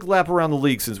take a quick lap around the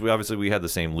league since we had the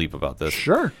same leap about this.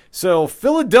 Sure. So,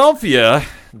 Philadelphia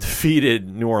defeated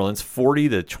New Orleans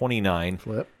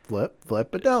 40-29.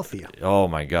 Philadelphia. Oh,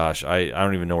 my gosh. I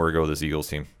don't even know where to go with this Eagles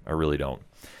team. I really don't.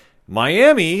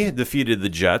 Miami defeated the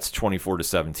Jets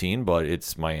 24-17, but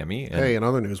it's Miami. And hey, in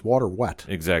other news, water wet.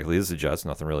 Exactly, this is the Jets.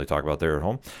 Nothing really to talk about there at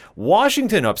home.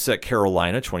 Washington upset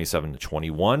Carolina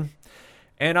 27-21.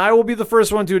 And I will be the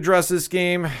first one to address this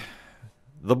game.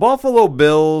 The Buffalo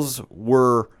Bills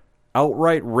were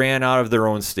outright ran out of their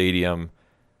own stadium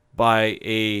by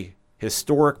a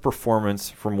historic performance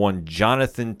from one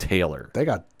Jonathan Taylor. They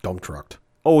got dump trucked.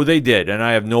 Oh, they did, and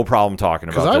I have no problem talking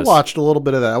about this. Because I watched a little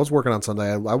bit of that. I was working on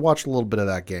Sunday. I watched a little bit of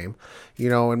that game,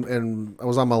 and I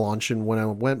was on my lunch, and when I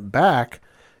went back,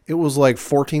 it was like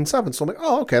 14-7. So I'm like,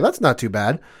 oh, okay, that's not too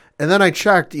bad. And then I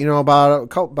checked,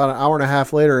 about an hour and a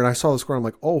half later, and I saw the score. I'm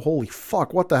like, oh, holy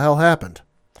fuck, what the hell happened?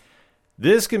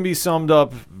 This can be summed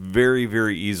up very,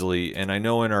 very easily, and I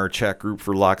know in our chat group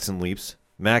for Locks and Leaps,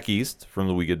 Mac East from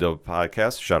the We Get Dub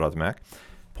podcast, shout out to Mac,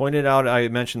 pointed out I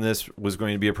mentioned this was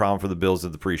going to be a problem for the Bills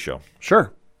at the pre-show.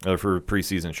 Sure. For a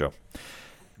preseason show.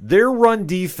 Their run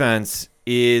defense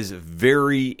is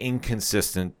very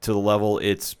inconsistent to the level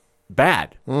it's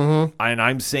bad. Mm-hmm. And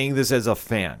I'm saying this as a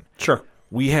fan. Sure.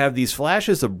 We have these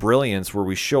flashes of brilliance where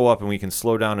we show up and we can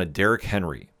slow down a Derrick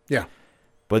Henry. Yeah.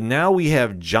 But now we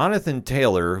have Jonathan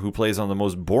Taylor, who plays on the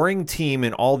most boring team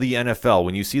in all the NFL.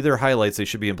 When you see their highlights, they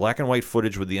should be in black and white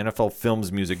footage with the NFL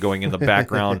Films music going in the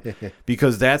background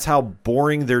because that's how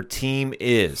boring their team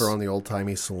is. Throw on the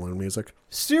old-timey saloon music.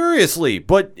 Seriously,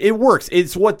 but it works.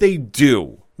 It's what they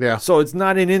do. Yeah. So it's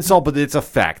not an insult, but it's a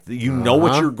fact. You know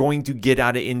what you're going to get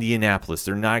out of Indianapolis.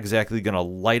 They're not exactly going to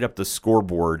light up the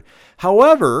scoreboard.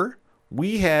 However,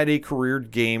 we had a career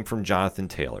game from Jonathan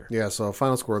Taylor. Yeah, so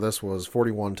final score of this was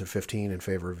 41-15 in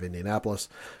favor of Indianapolis.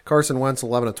 Carson Wentz,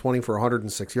 11 of 20 for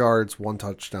 106 yards, 1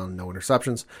 touchdown, no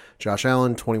interceptions. Josh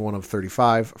Allen, 21 of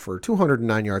 35 for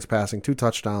 209 yards passing, 2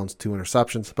 touchdowns, 2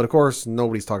 interceptions. But of course,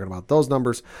 nobody's talking about those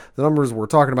numbers. The numbers we're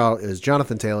talking about is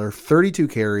Jonathan Taylor, 32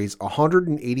 carries,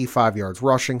 185 yards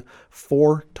rushing,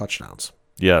 4 touchdowns.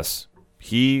 Yes,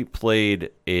 he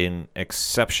played an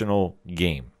exceptional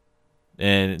game.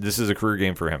 And this is a career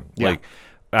game for him. Yeah. Like,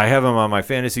 I have him on my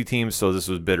fantasy team, so this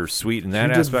was bittersweet in that You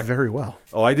did aspect. very well.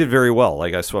 Oh, I did very well.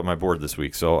 Like, I swept my board this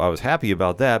week, so I was happy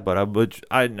about that. But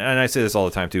I say this all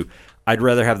the time too. I'd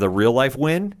rather have the real life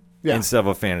win instead of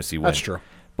a fantasy win. That's true.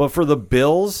 But for the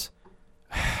Bills,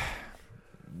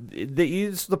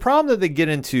 the problem that they get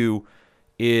into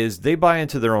is they buy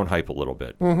into their own hype a little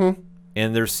bit,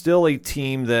 and they're still a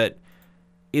team that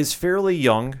is fairly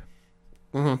young.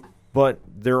 But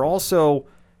they're also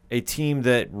a team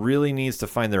that really needs to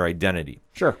find their identity.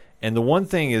 Sure. And the one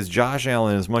thing is Josh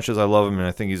Allen, as much as I love him and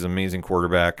I think he's an amazing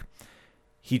quarterback,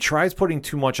 he tries putting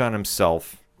too much on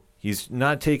himself. He's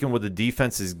not taking what the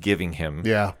defense is giving him.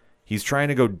 Yeah. He's trying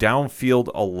to go downfield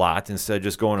a lot instead of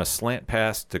just going a slant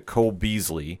pass to Cole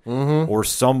Beasley or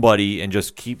somebody and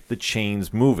just keep the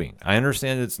chains moving. I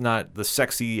understand it's not the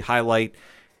sexy highlight,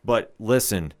 but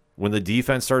listen, when the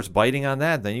defense starts biting on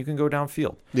that, then you can go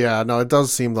downfield. Yeah, no, it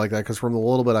does seem like that because from the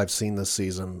little bit I've seen this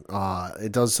season,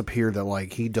 it does appear that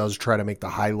like he does try to make the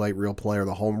highlight reel play or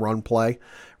the home run play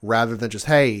rather than just,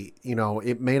 hey, you know,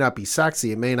 it may not be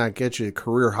sexy, it may not get you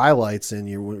career highlights in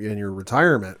your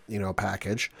retirement, you know,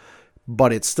 package,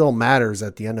 but it still matters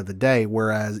at the end of the day.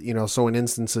 Whereas, you know, so in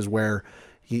instances where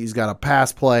he's got a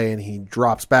pass play and he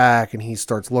drops back and he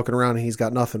starts looking around and he's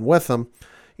got nothing with him,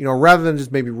 you know, rather than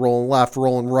just maybe rolling left,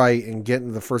 rolling right, and getting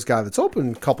to the first guy that's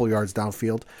open a couple yards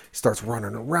downfield, he starts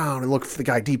running around and looking for the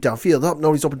guy deep downfield. Oh,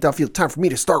 nobody's open downfield. Time for me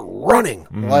to start running.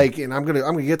 Like, and I'm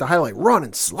gonna get the highlight, run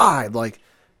and slide. Like,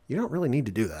 you don't really need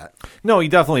to do that. No, he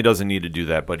definitely doesn't need to do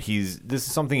that, but this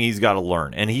is something he's got to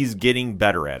learn, and he's getting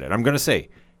better at it. I'm going to say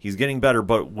he's getting better,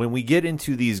 but when we get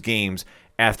into these games,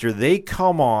 after they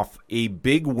come off a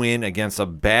big win against a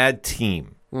bad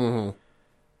team,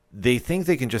 they think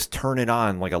they can just turn it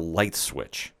on like a light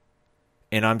switch.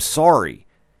 And I'm sorry,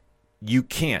 you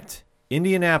can't.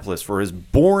 Indianapolis, for as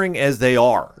boring as they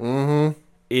are,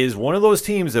 is one of those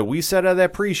teams that we said at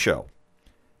that pre-show.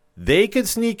 They could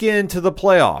sneak into the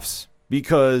playoffs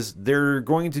because they're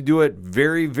going to do it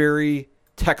very, very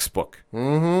textbook.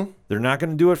 They're not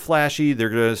going to do it flashy. They're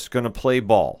just going to play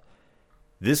ball.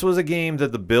 This was a game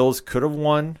that the Bills could have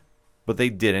won, but they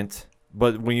didn't.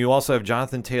 But when you also have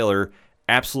Jonathan Taylor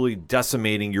absolutely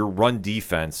decimating your run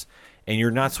defense, and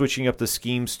you're not switching up the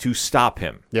schemes to stop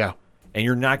him. Yeah. And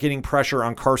you're not getting pressure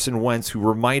on Carson Wentz, who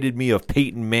reminded me of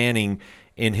Peyton Manning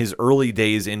in his early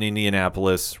days in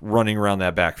Indianapolis running around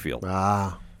that backfield.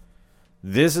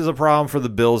 This is a problem for the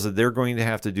Bills that they're going to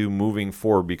have to do moving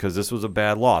forward because this was a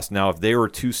bad loss. Now, if they were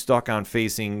too stuck on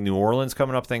facing New Orleans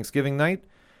coming up Thanksgiving night,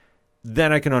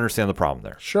 then I can understand the problem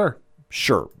there.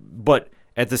 Sure. But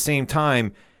at the same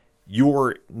time,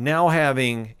 you're now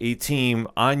having a team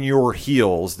on your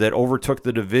heels that overtook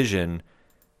the division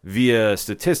via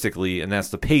statistically, and that's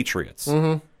the Patriots.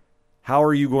 How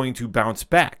are you going to bounce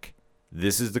back?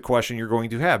 This is the question you're going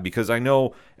to have, because I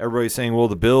know everybody's saying, well,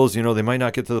 the Bills, you know, they might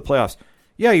not get to the playoffs.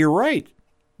 Yeah, you're right.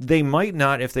 They might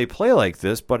not if they play like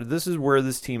this, but this is where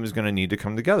this team is going to need to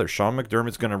come together. Sean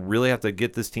McDermott's going to really have to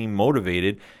get this team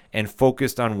motivated and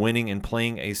focused on winning and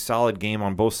playing a solid game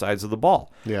on both sides of the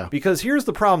ball. Yeah. Because here's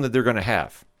the problem that they're going to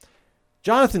have.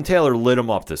 Jonathan Taylor lit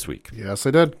them up this week. Yes,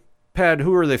 they did. Pad,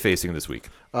 who are they facing this week?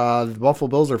 The Buffalo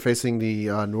Bills are facing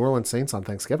the New Orleans Saints on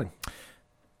Thanksgiving.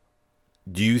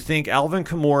 Do you think Alvin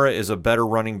Kamara is a better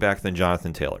running back than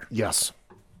Jonathan Taylor? Yes.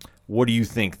 What do you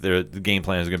think the game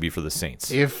plan is going to be for the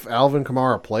Saints? If Alvin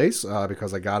Kamara plays,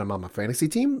 because I got him on my fantasy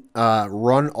team,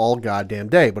 run all goddamn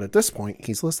day. But at this point,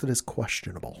 he's listed as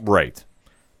questionable. Right.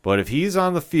 But if he's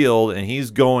on the field and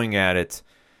he's going at it,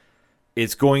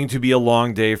 it's going to be a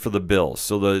long day for the Bills.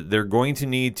 So they're going to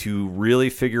need to really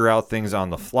figure out things on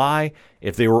the fly.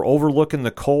 If they were overlooking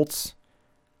the Colts,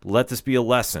 let this be a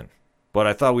lesson. But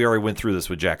I thought we already went through this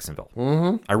with Jacksonville.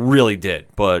 Mm-hmm. I really did.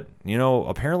 But,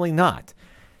 apparently not.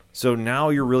 So now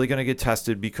you're really going to get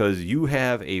tested because you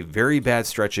have a very bad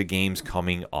stretch of games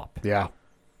coming up. Yeah.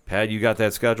 Pat, you got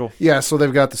that schedule? Yeah, so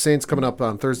they've got the Saints coming up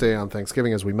on Thursday on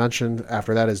Thanksgiving, as we mentioned.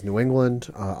 After that is New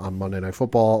England on Monday Night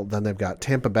Football. Then they've got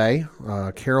Tampa Bay,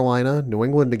 Carolina, New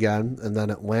England again, and then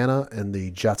Atlanta and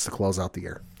the Jets to close out the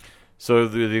year. So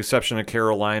the exception of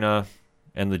Carolina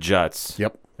and the Jets.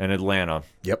 Yep. And Atlanta.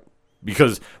 Yep.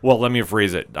 Because, let me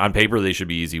rephrase it. On paper, they should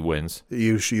be easy wins.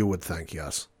 You would think,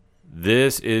 yes.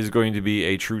 This is going to be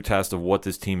a true test of what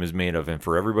this team is made of. And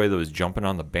for everybody that was jumping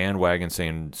on the bandwagon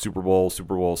saying Super Bowl,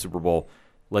 Super Bowl, Super Bowl,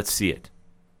 let's see it.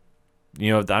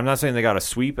 I'm not saying they got to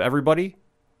sweep everybody,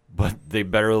 but they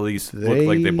better at least look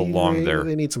like they belong there.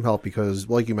 They need some help because,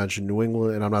 like you mentioned, New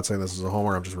England, and I'm not saying this is a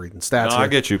homer, I'm just reading stats. No, I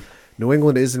get you. New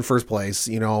England is in first place,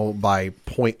 by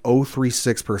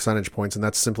 0.036 percentage points, and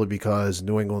that's simply because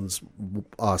New England's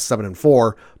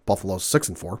 7-4, Buffalo's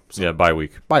 6-4. So yeah, bye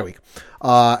week.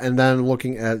 And then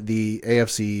looking at the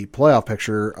AFC playoff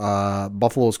picture,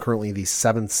 Buffalo is currently the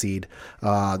 7th seed.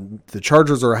 The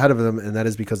Chargers are ahead of them, and that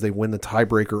is because they win the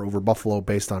tiebreaker over Buffalo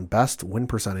based on best win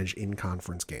percentage in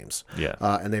conference games. Yeah.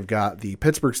 And they've got the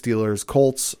Pittsburgh Steelers,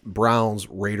 Colts, Browns,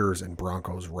 Raiders, and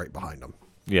Broncos right behind them.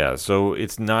 Yeah, so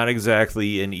it's not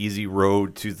exactly an easy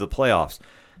road to the playoffs.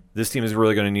 This team is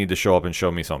really going to need to show up and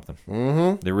show me something.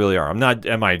 Mm-hmm. They really are.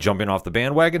 Am I jumping off the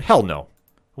bandwagon? Hell no.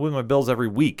 I win my Bills every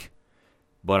week.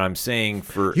 But I'm saying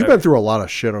You've been through a lot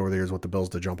of shit over the years with the Bills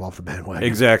to jump off the bandwagon.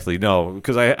 Exactly. No,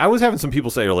 because I was having some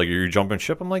people say, are you jumping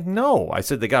ship? I'm like, no. I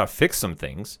said they got to fix some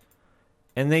things.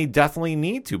 And they definitely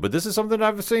need to. But this is something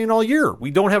I've been saying all year.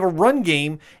 We don't have a run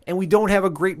game, and we don't have a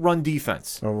great run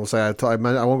defense. I will say, I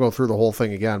won't go through the whole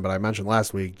thing again, but I mentioned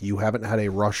last week, you haven't had a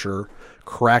rusher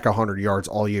crack 100 yards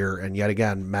all year. And yet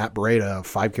again, Matt Breida,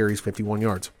 5 carries, 51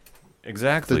 yards.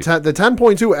 Exactly. The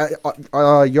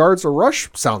 10.2 yards a rush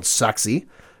sounds sexy.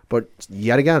 But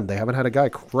yet again, they haven't had a guy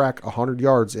crack 100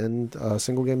 yards in a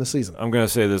single game this season. I'm going to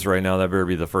say this right now. That better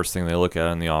be the first thing they look at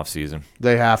in the offseason.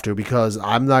 They have to, because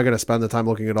I'm not going to spend the time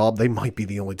looking at all. They might be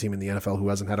the only team in the NFL who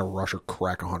hasn't had a rusher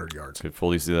crack 100 yards. Could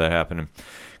fully see that happening.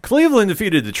 Cleveland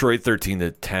defeated Detroit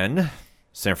 13-10.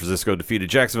 San Francisco defeated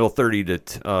Jacksonville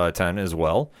 30-10 as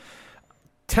well.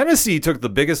 Tennessee took the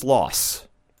biggest loss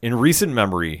in recent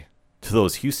memory to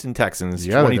those Houston Texans,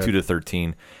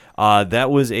 22-13. That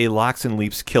was a locks and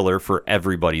leaps killer for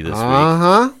everybody this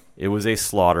week. It was a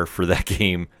slaughter for that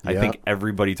game. I think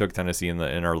everybody took Tennessee in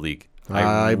our league.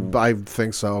 I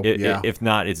think so. If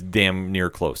not, it's damn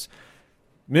near close.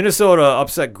 Minnesota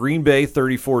upset Green Bay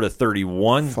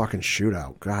 34-31. Fucking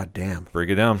shootout. God damn. Break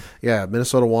it down. Yeah,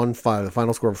 Minnesota won the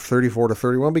final score of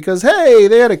 34-31 because, hey,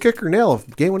 they had a kicker nail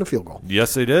a game-winning field goal.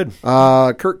 Yes, they did.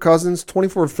 Kirk Cousins,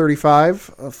 24 of 35,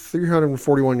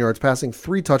 341 yards passing,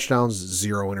 3 touchdowns,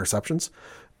 0 interceptions.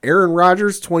 Aaron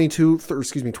Rodgers, 23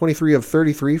 of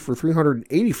 33 for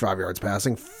 385 yards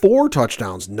passing, 4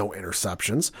 touchdowns, no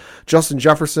interceptions. Justin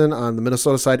Jefferson on the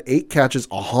Minnesota side, 8 catches,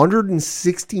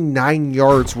 169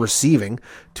 yards receiving,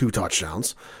 2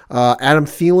 touchdowns. Adam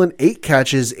Thielen, 8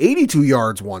 catches, 82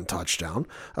 yards, 1 touchdown.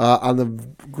 On the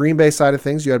Green Bay side of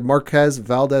things, you had Marquez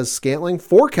Valdez-Scantling,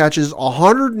 4 catches,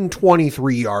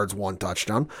 123 yards, 1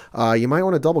 touchdown. You might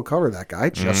want to double cover that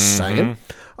guy, just saying.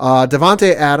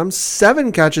 Devontae Adams,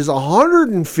 7 catches,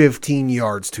 115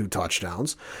 yards, 2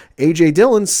 touchdowns. A.J.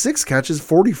 Dillon, 6 catches,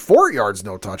 44 yards,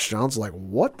 no touchdowns. Like,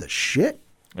 what the shit?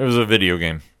 It was a video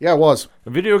game. Yeah, it was. A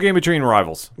video game between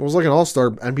rivals. It was like an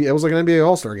all-star. It was like an NBA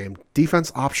all-star game.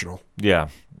 Defense optional. Yeah.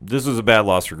 This was a bad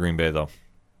loss for Green Bay, though.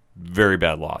 Very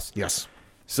bad loss. Yes.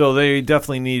 So they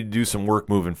definitely need to do some work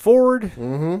moving forward.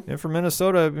 Mm-hmm. And for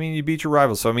Minnesota, you beat your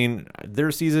rivals. So, their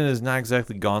season has not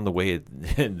exactly gone the way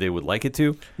they would like it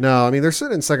to. No, they're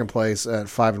sitting in second place at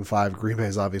 5-5. Green Bay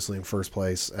is obviously in first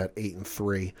place at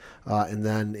 8-3. And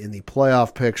then in the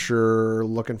playoff picture,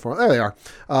 there they are.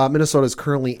 Minnesota is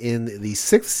currently in the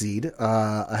 6th seed,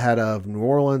 ahead of New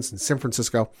Orleans and San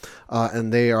Francisco.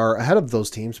 And they are ahead of those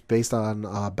teams based on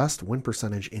best win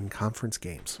percentage in conference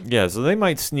games. Yeah, so they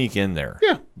might sneak in there.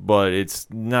 Yeah. But it's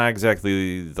not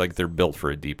exactly like they're built for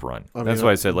a deep run. That's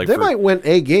why I said they might win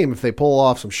a game if they pull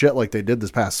off some shit like they did this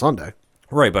past Sunday.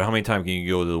 Right, but how many times can you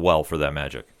go to the well for that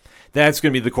magic? That's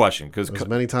going to be the question because as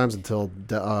many times until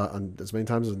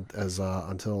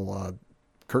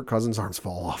Kirk Cousins' arms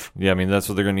fall off. yeah, I mean that's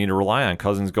what they're going to need to rely on.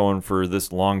 Cousins going for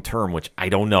this long term, which I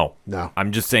don't know. No.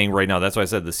 I'm just saying right now. That's why I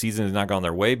said the season has not gone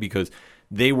their way because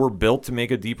they were built to make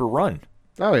a deeper run.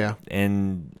 Oh yeah.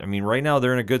 And I mean, right now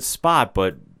they're in a good spot,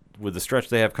 but with the stretch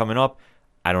they have coming up,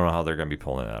 I don't know how they're going to be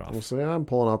pulling that off. We'll see. I'm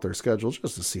pulling out their schedule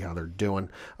just to see how they're doing.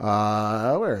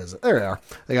 Where is it? There they are.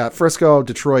 They got Frisco,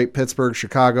 Detroit, Pittsburgh,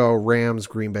 Chicago, Rams,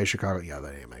 Green Bay, Chicago. Yeah,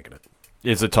 they ain't making it.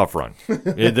 It's a tough run.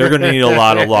 They're going to need a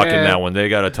lot of luck in that one. They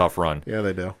got a tough run. Yeah,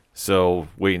 they do. So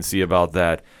wait and see about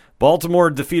that.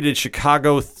 Baltimore defeated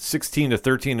Chicago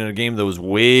 16-13 in a game that was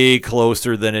way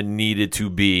closer than it needed to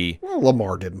be. Well,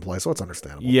 Lamar didn't play, so it's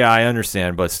understandable. Yeah, I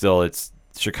understand, but still, it's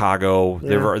Chicago. Yeah.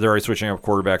 They're already switching up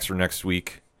quarterbacks for next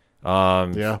week.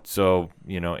 Yeah. So,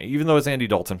 even though it's Andy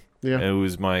Dalton, Yeah.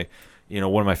 who's my,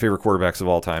 one of my favorite quarterbacks of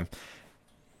all time,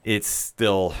 it's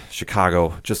still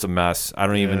Chicago, just a mess. I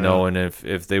don't even know, and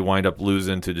if they wind up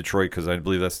losing to Detroit, because I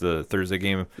believe that's the Thursday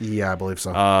game. Yeah, I believe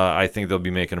so. I think they'll be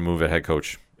making a move at head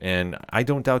coach. And I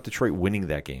don't doubt Detroit winning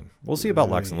that game. We'll see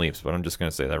about Lux and Leafs, but I'm just going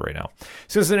to say that right now.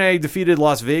 Cincinnati defeated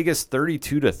Las Vegas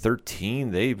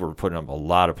 32-13. They were putting up a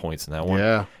lot of points in that one.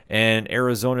 Yeah. And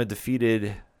Arizona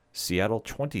defeated Seattle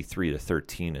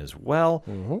 23-13 as well.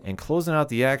 Mm-hmm. And closing out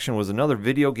the action was another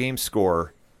video game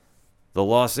score. The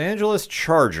Los Angeles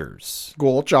Chargers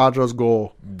Goal, Chargers,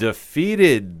 goal.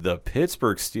 defeated the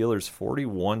Pittsburgh Steelers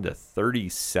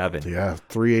 41-37. Yeah,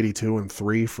 382 and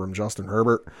 3 from Justin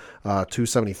Herbert,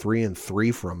 273 and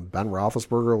 3 from Ben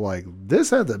Roethlisberger. Like,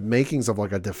 this had the makings of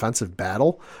like a defensive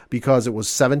battle because it was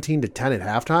 17-10 at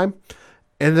halftime.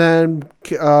 And then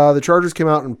the Chargers came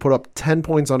out and put up 10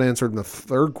 points unanswered in the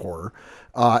third quarter.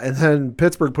 And then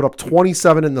Pittsburgh put up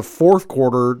 27 in the fourth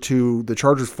quarter to the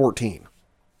Chargers 14.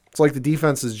 It's like the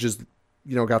defense is just,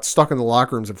 got stuck in the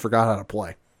locker rooms and forgot how to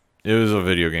play. It was a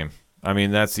video game. I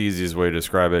mean, that's the easiest way to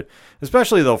describe it,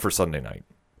 especially, though, for Sunday night.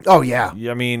 Oh, yeah.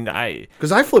 I mean,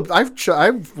 Because I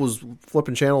was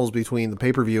flipping channels between the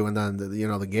pay-per-view and then,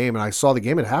 the game, and I saw the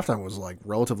game at halftime was, like,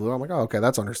 relatively low. I'm like, oh, okay,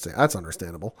 that's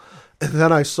understandable. And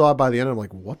then I saw it by the end, and I'm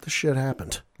like, what the shit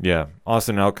happened? Yeah.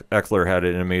 Austin Eckler had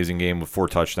an amazing game with 4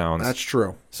 touchdowns. That's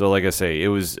true. So, like I say, it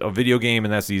was a video game,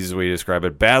 and that's the easiest way to describe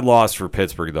it. Bad loss for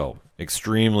Pittsburgh, though.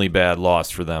 Extremely bad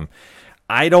loss for them.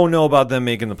 I don't know about them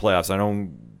making the playoffs. I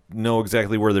don't know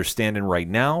exactly where they're standing right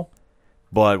now.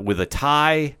 But with a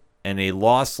tie and a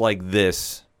loss like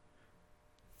this,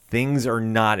 things are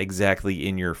not exactly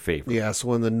in your favor. Yeah,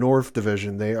 so in the North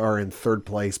Division, they are in third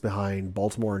place behind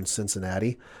Baltimore and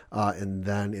Cincinnati. And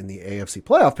then in the AFC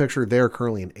playoff picture, they're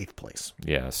currently in 8th place.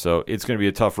 Yeah, so it's going to be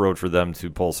a tough road for them to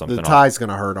pull something The off. tie's going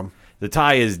to hurt them. The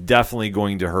tie is definitely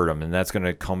going to hurt them, and that's going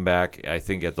to come back, I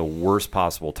think, at the worst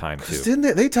possible time, too.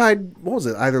 Didn't they tied, what was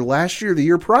it, either last year or the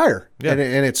year prior? Yeah. And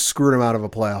it screwed them out of a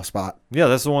playoff spot. Yeah,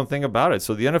 that's the one thing about it.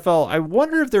 So the NFL, I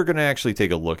wonder if they're going to actually take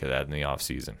a look at that in the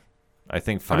offseason. I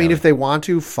think finally. I mean, if they want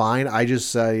to, fine. I just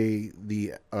say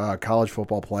the college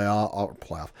football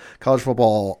college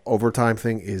football overtime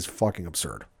thing is fucking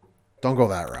absurd. Don't go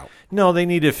that route. No, they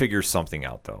need to figure something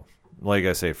out, though. Like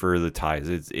I say, for the ties,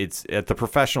 it's at the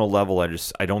professional level.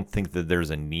 I don't think that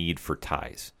there's a need for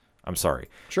ties. I'm sorry.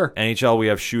 Sure. NHL, we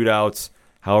have shootouts.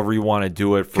 However you want to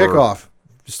do it. For Kickoff.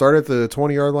 Start at the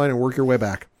 20-yard line and work your way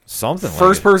back. Something.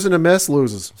 First person to miss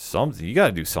loses. Something. You got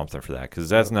to do something for that because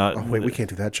that's not. Oh, wait, we can't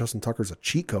do that. Justin Tucker's a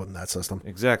cheat code in that system.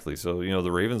 Exactly. So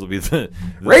the Ravens will be the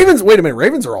Ravens. Wait a minute.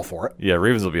 Ravens are all for it. Yeah,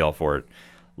 Ravens will be all for it.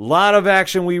 A lot of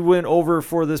action we went over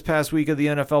for this past week of the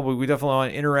NFL, but we definitely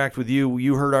want to interact with you.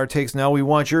 You heard our takes. Now we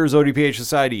want yours, ODPH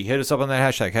Society. Hit us up on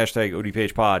that hashtag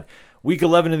ODPHpod. Week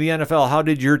 11 of the NFL. How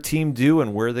did your team do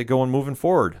and where are they going moving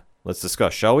forward? Let's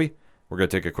discuss, shall we? We're going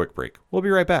to take a quick break. We'll be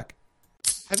right back.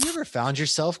 Have you ever found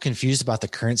yourself confused about the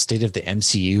current state of the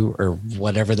MCU or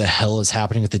whatever the hell is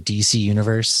happening with the DC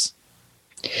universe?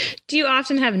 Do you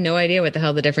often have no idea what the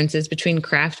hell the difference is between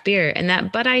craft beer and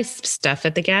that Bud Ice stuff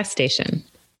at the gas station?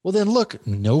 Well, then look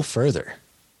no further.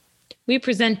 We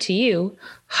present to you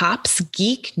Hops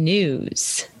Geek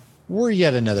News. We're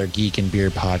yet another geek and beer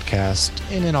podcast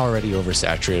in an already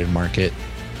oversaturated market.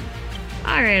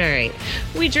 All right.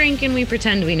 We drink and we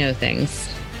pretend we know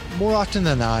things. More often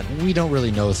than not, we don't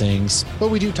really know things, but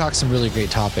we do talk some really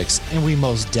great topics, and we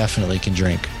most definitely can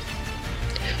drink.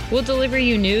 We'll deliver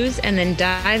you news and then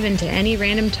dive into any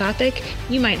random topic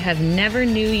you might have never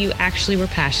knew you actually were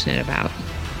passionate about.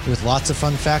 With lots of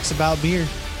fun facts about beer.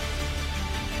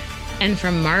 And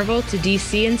from Marvel to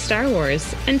DC and Star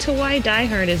Wars, and to why Die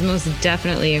Hard is most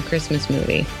definitely a Christmas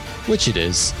movie. Which it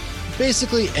is.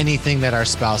 Basically anything that our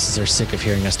spouses are sick of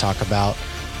hearing us talk about.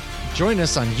 Join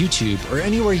us on YouTube or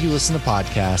anywhere you listen to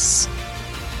podcasts.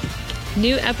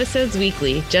 New episodes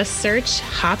weekly. Just search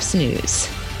Hops News.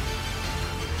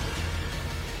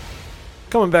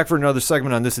 Coming back for another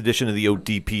segment on this edition of the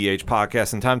ODPH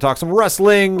podcast, and time to talk some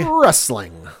wrestling.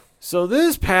 Wrestling. So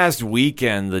this past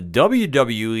weekend, the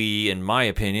WWE, in my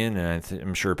opinion, and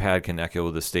I'm sure Pat can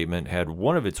echo the statement, had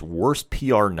one of its worst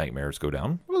PR nightmares go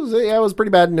down. It was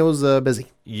pretty bad, and it was busy.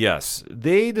 Yes.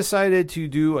 They decided to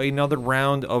do another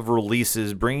round of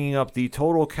releases, bringing up the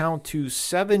total count to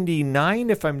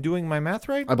 79, if I'm doing my math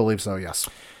right. I believe so, yes.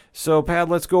 So, Pat,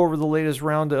 let's go over the latest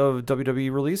round of WWE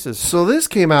releases. So this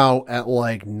came out at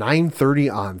like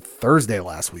 9:30 on Thursday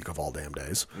last week, of all damn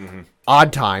days.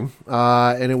 Odd time.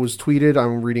 And it was tweeted.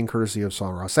 I'm reading courtesy of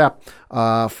Son Ross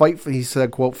Sapp. He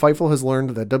said, quote, Fightful has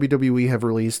learned that WWE have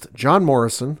released John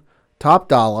Morrison, Top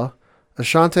Dollar,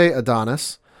 Ashante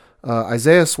Adonis,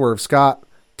 Isaiah Swerve Scott,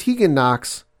 Tegan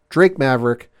Knox, Drake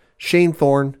Maverick, Shane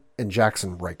Thorne, and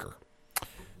Jackson Riker.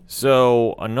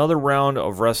 So another round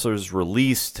of wrestlers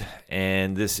released,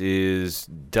 and this is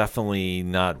definitely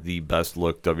not the best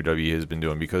look WWE has been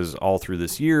doing, because all through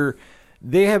this year,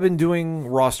 they have been doing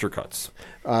roster cuts.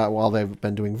 While they've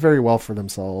been doing very well for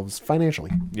themselves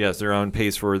financially. Yes, they're on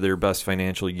pace for their best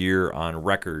financial year on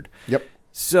record. Yep.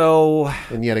 So,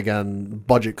 and yet again,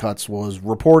 budget cuts was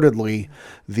reportedly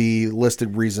the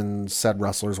listed reason said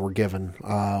wrestlers were given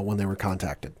when they were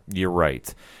contacted. You're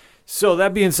right. So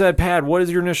that being said, Pat, what is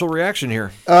your initial reaction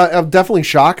here? I'm definitely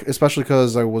shocked, especially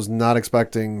because I was not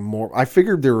expecting more. I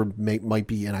figured there might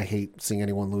be, and I hate seeing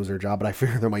anyone lose their job, but I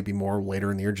figured there might be more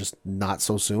later in the year, just not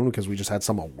so soon, because we just had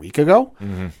some a week ago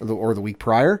or the week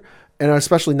prior, and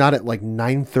especially not at like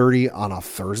 9:30 on a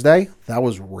Thursday. That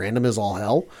was random as all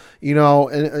hell,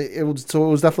 and it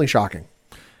was definitely shocking.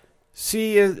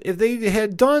 See, if they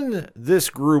had done this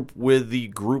group with the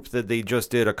group that they just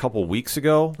did a couple weeks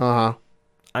ago,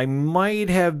 I might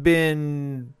have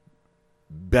been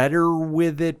better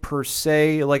with it per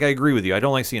se. Like, I agree with you. I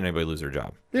don't like seeing anybody lose their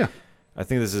job. Yeah. I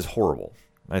think this is horrible.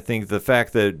 I think the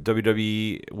fact that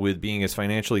WWE, with being as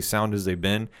financially sound as they've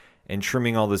been and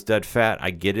trimming all this dead fat,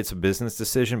 I get it's a business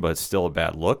decision, but it's still a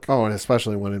bad look. Oh, and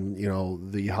especially when,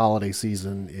 the holiday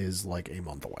season is like a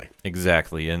month away.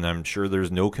 Exactly. And I'm sure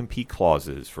there's no compete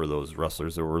clauses for those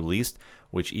wrestlers that were released,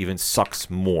 which even sucks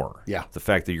more. Yeah. The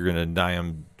fact that you're going to die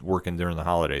them working during the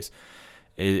holidays.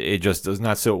 It just does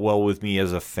not sit well with me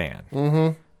as a fan.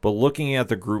 Mm-hmm. But looking at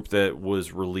the group that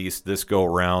was released this go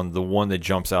around, the one that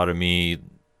jumps out at me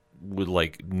with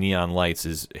like neon lights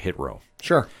is Hit Row.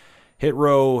 Sure. Hit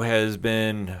Row has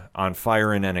been on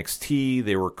fire in NXT.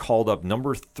 They were called up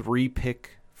number 3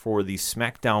 pick for the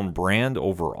SmackDown brand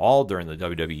overall during the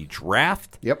WWE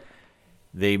draft. Yep.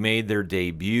 They made their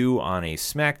debut on a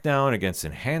SmackDown against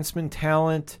Enhancement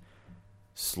Talent,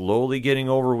 slowly getting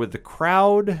over with the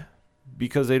crowd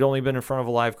because they'd only been in front of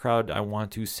a live crowd, I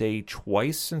want to say,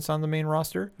 twice since on the main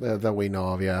roster. That we know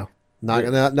of, yeah.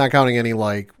 Not counting any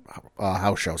like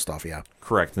house show stuff, yeah.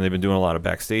 Correct, and they've been doing a lot of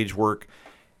backstage work.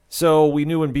 So we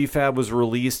knew when BFAB was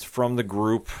released from the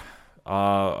group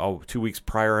 2 weeks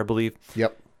prior, I believe.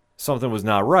 Yep. Something was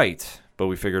not right. But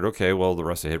we figured, okay, well, the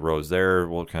rest of Hit Row is there.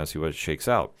 We'll kind of see what it shakes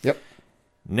out. Yep.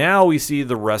 Now we see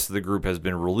the rest of the group has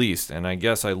been released. And I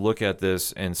guess I look at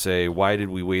this and say, why did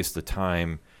we waste the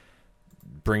time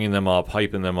bringing them up,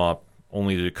 hyping them up,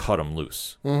 only to cut them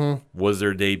loose? Mm-hmm. Was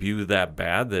their debut that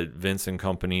bad that Vince and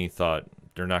company thought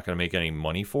they're not going to make any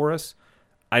money for us?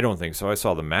 I don't think so. I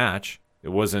saw the match. It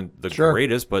wasn't the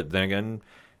greatest, but then again,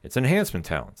 it's Enhancement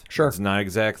Talent. Sure. It's not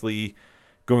exactly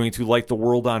going to light the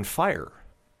world on fire.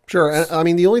 Sure. And, I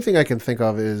mean, the only thing I can think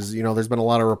of is, there's been a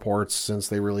lot of reports since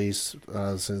they released,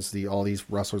 all these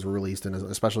wrestlers were released, and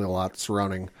especially a lot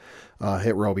surrounding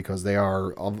Hit Row, because they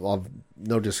are, of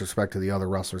no disrespect to the other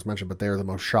wrestlers mentioned, but they are the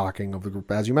most shocking of the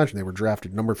group. As you mentioned, they were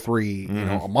drafted number 3,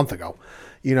 a month ago.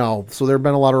 So there have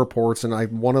been a lot of reports,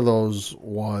 and one of those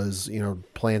was,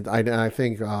 planned. I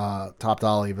think Top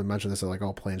Dollar even mentioned this, like,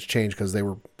 plans changed because they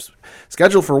were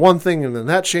scheduled for one thing, and then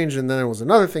that changed, and then it was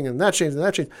another thing, and that changed, and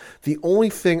that changed. The only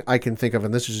thing I can think of,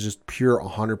 and this is just pure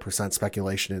 100%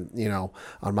 speculation, and,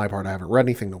 on my part, I haven't read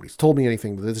anything, nobody's told me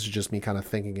anything, but this is just me kind of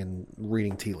thinking and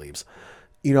reading tea leaves.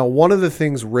 One of the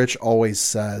things Rich always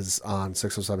says on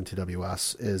 607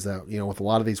 TWS is that, with a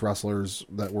lot of these wrestlers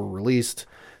that were released,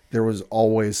 there was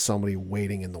always somebody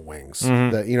waiting in the wings.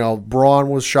 Mm-hmm. That, Braun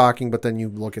was shocking, but then you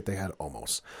look at, they had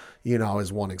Omos,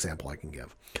 is one example I can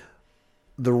give.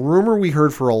 The rumor we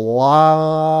heard for a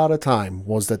lot of time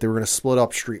was that they were going to split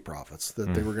up Street Profits,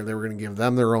 that they were going to give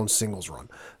them their own singles run.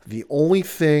 The only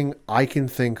thing I can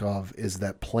think of is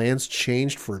that plans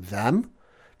changed for them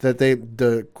that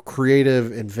the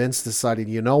creative and Vince decided,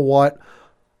 you know what?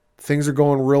 Things are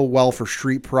going real well for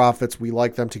Street Profits. We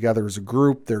like them together as a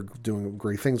group. They're doing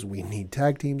great things. We need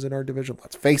tag teams in our division.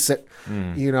 Let's face it.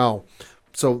 You know,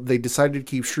 so they decided to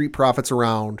keep Street Profits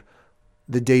around.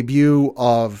 The debut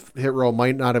of Hit Row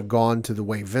might not have gone to the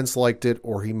way Vince liked it,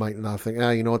 or he might not think,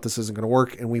 you know what, this isn't going to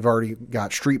work. And we've already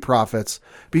got Street Profits,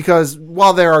 because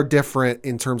while they are different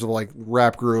in terms of like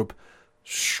rap group,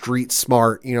 street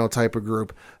smart, you know, type of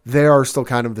group, they are still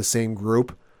kind of the same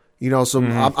group. You know, so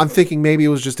I'm thinking maybe it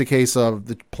was just a case of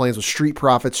the plans with Street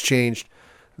Profits changed.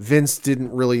 Vince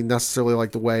didn't really necessarily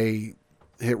like the way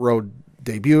Hit Row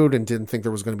debuted and didn't think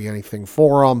there was going to be anything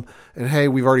for them. And hey,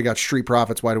 we've already got Street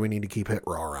Profits. Why do we need to keep Hit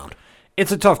Row around?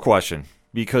 It's a tough question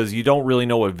because you don't really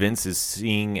know what Vince is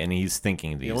seeing and he's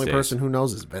thinking these days. The only person who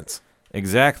knows is Vince.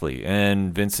 Exactly.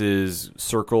 And Vince's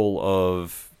circle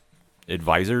of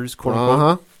advisors, quote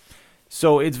unquote.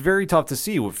 So it's very tough to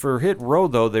see. For Hit Row,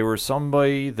 though, they were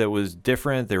somebody that was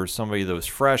different. They were somebody that was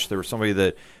fresh. They were somebody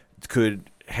that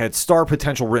had star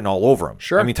potential written all over them.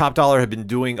 Sure. I mean, Top Dollar had been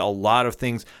doing a lot of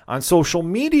things on social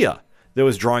media that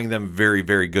was drawing them very,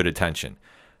 very good attention.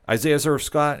 Isaiah Surf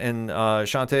Scott and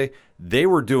Shante, they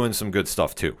were doing some good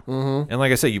stuff, too. And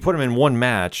like I said, you put them in one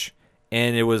match,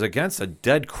 and it was against a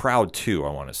dead crowd, too,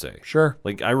 I want to say. Sure.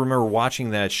 Like, I remember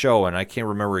watching that show, and I can't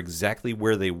remember exactly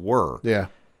where they were. Yeah.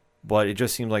 But it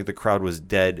just seemed like the crowd was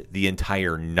dead the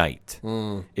entire night.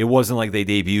 It wasn't like they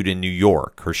debuted in New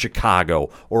York or Chicago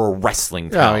or a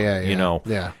wrestling town. You know,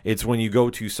 it's when you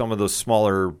go to some of those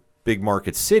smaller, big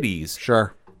market cities.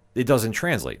 Sure, it doesn't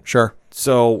translate. Sure.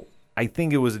 So I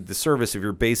think it was a disservice if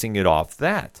you're basing it off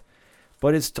that.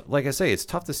 But it's like I say, it's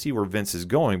tough to see where Vince is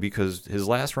going because his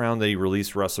last round that he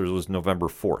released wrestlers was November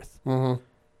 4th.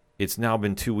 It's now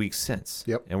been 2 weeks since.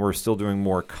 And we're still doing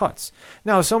more cuts.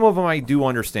 Now, some of them I do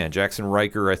understand. Jackson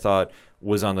Riker, I thought,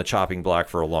 was on the chopping block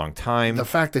for a long time. The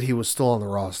fact that he was still on the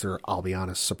roster, I'll be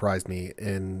honest, surprised me.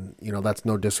 And, you know, that's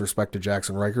no disrespect to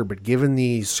Jackson Riker, but given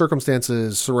the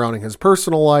circumstances surrounding his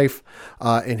personal life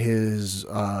and his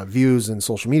views and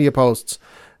social media posts,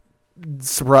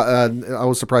 I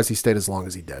was surprised he stayed as long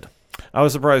as he did. I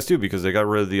was surprised, too, because they got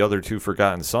rid of the other two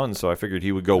Forgotten Sons, so I figured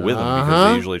he would go with them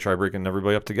because they usually try breaking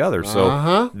everybody up together.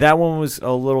 So that one was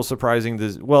a little surprising.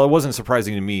 Well, it wasn't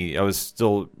surprising to me. I was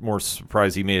still more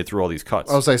surprised he made it through all these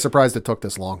cuts. I was surprised it took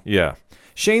this long. Yeah.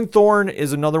 Shane Thorne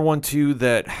is another one, too,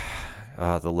 that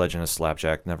the legend of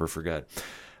Slapjack, never forget.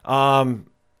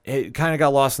 It kind of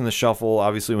got lost in the shuffle,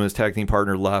 obviously, when his tag team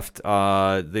partner left.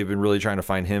 They've been really trying to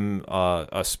find him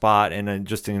a spot, and it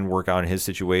just didn't work out in his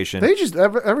situation. They just,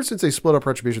 ever since they split up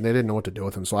Retribution, they didn't know what to do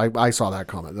with him, so I saw that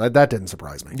comment. That didn't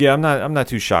surprise me. Yeah, I'm not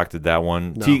too shocked at that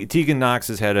one. No. Tegan Knox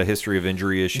has had a history of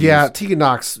injury issues. Yeah, Tegan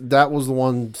Knox, that was the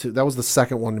one. That was the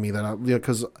second one to me that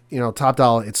because Top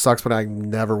Dollar, it sucks, but I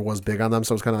never was big on them,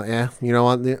 so it was kind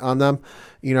of on them.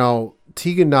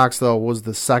 Tegan Knox, though, was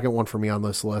the second one for me on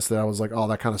this list that I was like, oh,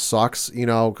 that kind of sucks,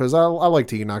 because I like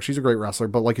Tegan Knox. She's a great wrestler,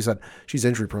 but like you said, she's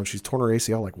injury prone. She's torn her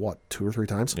ACL like, 2 or 3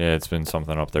 times? Yeah, it's been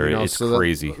something up there. It's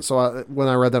crazy. When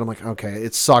I read that, I'm like, okay,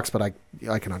 it sucks, but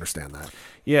I can understand that.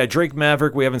 Yeah, Drake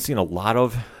Maverick, we haven't seen a lot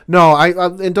of. No, and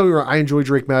don't get me wrong, I enjoy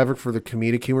Drake Maverick for the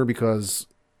comedic humor because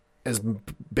as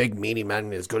big, meaty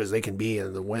men, as good as they can be,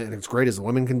 and as great as the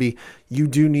women can be, you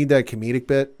do need that comedic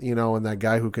bit, and that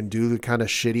guy who can do the kind of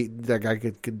shitty, that guy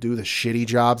could do the shitty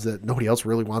jobs that nobody else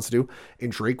really wants to do.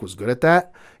 And Drake was good at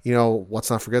that.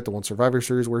 Let's not forget the one Survivor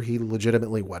Series where he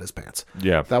legitimately wet his pants.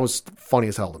 Yeah. That was funny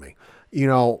as hell to me.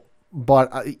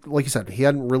 But like you said, he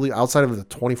hadn't really, outside of the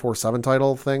 24/7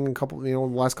 title thing, the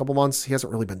last couple months, he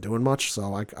hasn't really been doing much.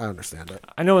 So I understand it.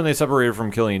 I know when they separated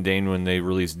from Killian Dane, when they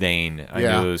released Dane, I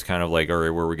knew it was kind of like, all right,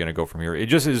 where are we going to go from here? It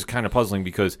just is kind of puzzling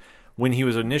because when he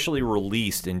was initially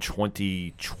released in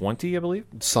 2020, I believe,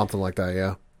 something like that,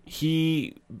 yeah,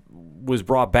 he was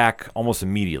brought back almost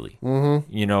immediately.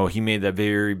 He made that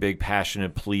very big,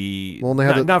 passionate plea. Well,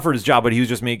 not for his job, but he was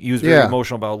just very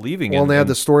emotional about leaving. Well, and they had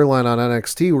the storyline on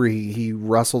NXT where he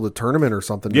wrestled a tournament or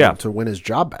something to win his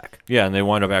job back. Yeah, and they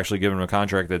wound up actually giving him a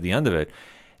contract at the end of it.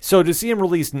 So to see him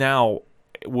released now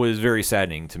was very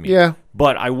saddening to me. Yeah.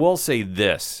 But I will say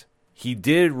this. He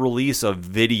did release a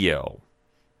video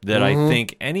that I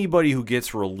think anybody who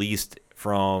gets released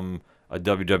from a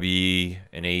WWE,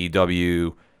 an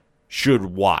AEW, should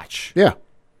watch. Yeah.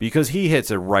 Because he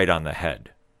hits it right on the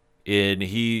head. And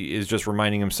he is just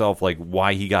reminding himself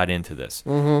why he got into this.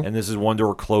 And this is one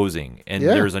door closing. And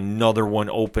there's another one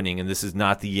opening. And this is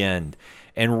not the end.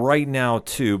 And right now,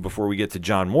 too, before we get to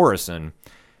John Morrison,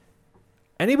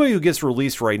 anybody who gets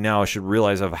released right now should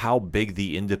realize of how big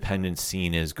the independent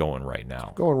scene is going right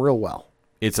now. Going real well.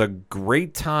 It's a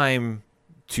great time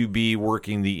to be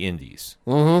working the indies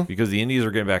because the indies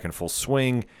are getting back in full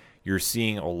swing. You're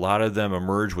seeing a lot of them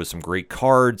emerge with some great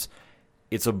cards.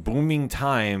 It's a booming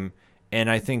time, and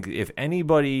I think if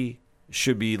anybody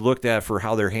should be looked at for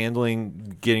how they're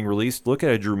handling getting released, look at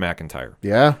a Drew McIntyre.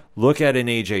 Yeah. Look at an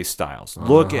AJ Styles.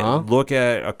 Look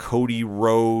at a Cody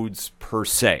Rhodes per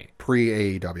se.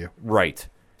 Pre-AEW. Right.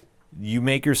 You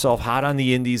make yourself hot on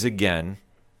the indies again.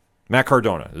 Matt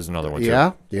Cardona is another one,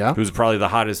 too. Yeah. Who's probably the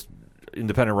hottest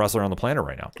independent wrestler on the planet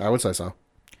right now. I would say so.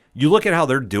 You look at how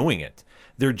they're doing it.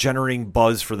 They're generating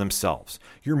buzz for themselves.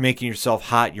 You're making yourself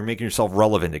hot. You're making yourself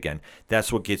relevant again.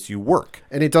 That's what gets you work.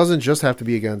 And it doesn't just have to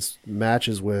be against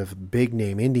matches with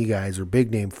big-name indie guys or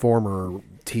big-name former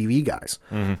TV guys.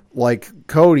 Like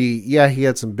Cody, yeah, he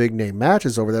had some big-name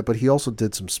matches over that, but he also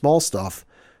did some small stuff.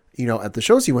 You know, at the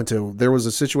shows he went to, there was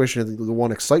a situation at the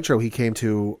one Excite show he came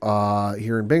to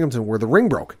here in Binghamton where the ring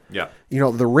broke. Yeah. You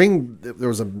know, the ring, there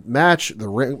was a match, the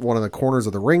ring, one of the corners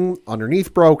of the ring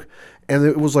underneath broke, and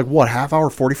it was like, what, half hour,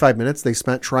 45 minutes they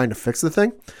spent trying to fix the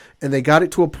thing? And they got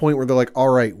it to a point where they're like, all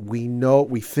right,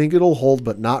 we think it'll hold,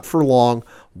 but not for long.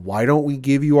 Why don't we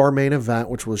give you our main event,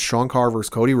 which was Sean Carr versus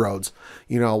Cody Rhodes?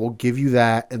 You know, we'll give you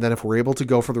that, and then if we're able to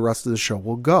go for the rest of the show,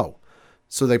 we'll go.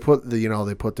 So they put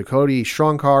the Cody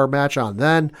Sean Carr match on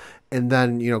then, and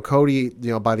then, you know, Cody,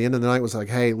 you know, by the end of the night was like,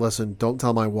 hey, listen, don't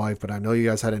tell my wife, but I know you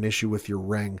guys had an issue with your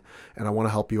ring, and I want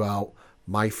to help you out.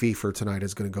 My fee for tonight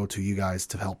is going to go to you guys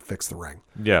to help fix the ring.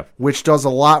 Yeah. Which does a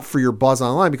lot for your buzz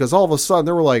online, because all of a sudden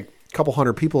there were like a couple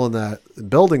hundred people in that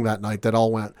building that night that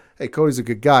all went, hey, Cody's a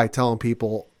good guy, telling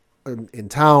people in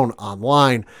town,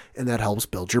 online, and that helps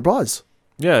build your buzz.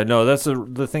 Yeah, no, that's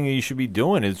the thing that you should be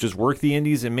doing is just work the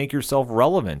indies and make yourself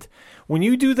relevant. When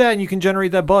you do that and you can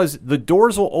generate that buzz, the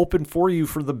doors will open for you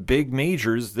for the big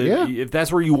majors if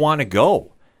that's where you want to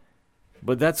go.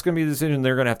 But that's going to be a decision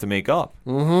they're going to have to make up.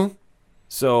 Mm-hmm.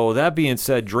 So that being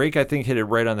said, Drake, I think, hit it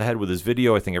right on the head with his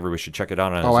video. I think everybody should check it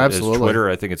out on his Twitter.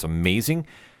 I think it's amazing.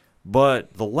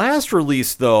 But the last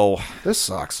release, though... This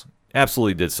sucks.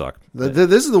 Absolutely did suck.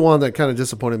 This is the one that kind of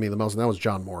disappointed me the most, and that was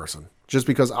John Morrison. Just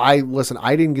because I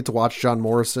didn't get to watch John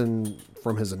Morrison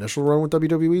from his initial run with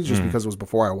WWE, just because it was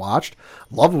before I watched.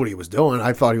 Loved what he was doing.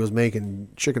 I thought he was making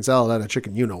chicken salad out of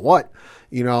chicken you-know-what.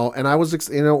 You know, and I was,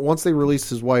 once they released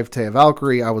his wife, Taya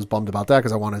Valkyrie, I was bummed about that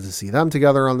because I wanted to see them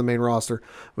together on the main roster.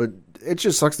 But it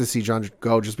just sucks to see John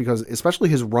go just because, especially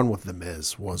his run with The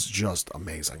Miz was just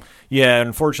amazing. Yeah,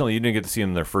 unfortunately, you didn't get to see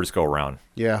him their first go-around.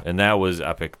 Yeah. And that was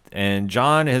epic. And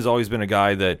John has always been a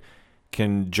guy that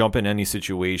can jump in any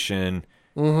situation.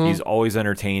 Mm-hmm. He's always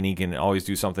entertaining. He can always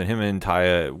do something. Him and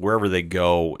Taya, wherever they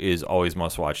go, is always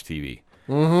must-watch TV.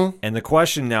 Mm-hmm. And the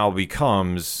question now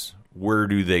becomes, where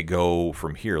do they go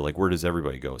from here? Like, where does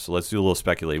everybody go? So let's do a little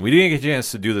speculating. We didn't get a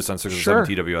chance to do this on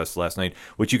 607 TWS last night,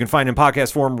 which you can find in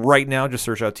podcast form right now. Just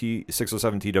search out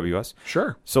 607 TWS.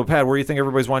 Sure. So, Pat, where do you think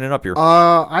everybody's winding up here?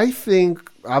 I think,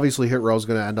 obviously, Hit Row is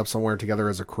going to end up somewhere together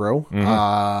as a crew. Mm-hmm.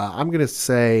 I'm going to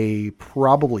say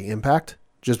probably Impact,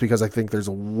 just because I think there's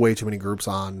way too many groups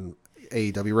on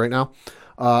AEW right now.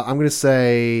 I'm going to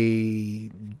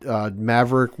say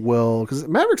Maverick will, because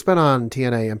Maverick's been on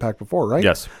TNA Impact before, right?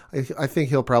 Yes. I think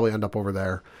he'll probably end up over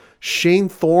there. Shane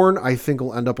Thorne, I think,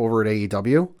 will end up over at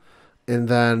AEW. And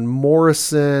then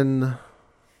Morrison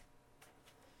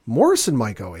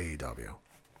might go AEW.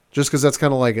 Just because that's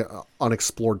kind of like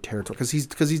unexplored territory. Because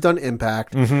he's done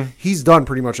Impact. Mm-hmm. He's done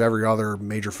pretty much every other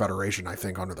major federation, I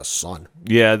think, under the sun.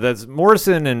 Yeah, that's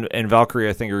Morrison and Valkyrie,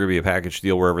 I think, are going to be a package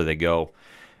deal wherever they go.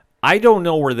 I don't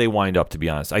know where they wind up, to be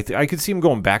honest. I could see them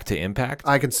going back to Impact.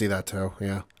 I can see that, too,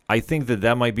 yeah. I think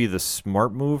that might be the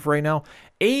smart move right now.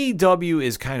 AEW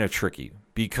is kind of tricky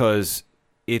because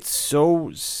it's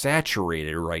so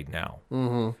saturated right now.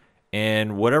 Mm-hmm.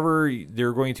 And whatever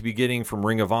they're going to be getting from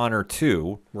Ring of Honor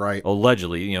 2, right,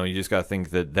 allegedly, you just got to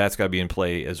think that that's got to be in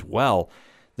play as well.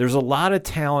 There's a lot of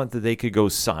talent that they could go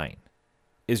sign.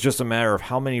 It's just a matter of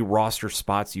how many roster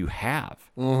spots you have.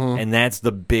 Mm-hmm. And that's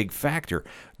the big factor.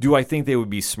 Do I think they would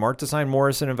be smart to sign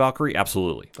Morrison and Valkyrie?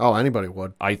 Absolutely. Oh, anybody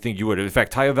would. I think you would. In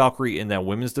fact, Taya Valkyrie in that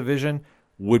women's division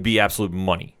would be absolute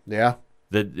money. Yeah.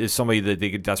 That is somebody that they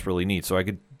could desperately need. So I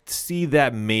could see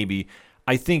that maybe.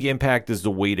 I think Impact is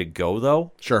the way to go,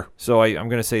 though. Sure. So I'm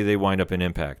going to say they wind up in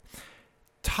Impact.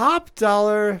 Top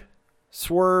Dollar,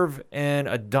 Swerve, and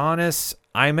Adonis,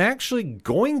 I'm actually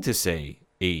going to say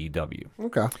AEW.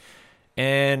 Okay.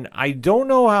 And I don't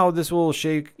know how this will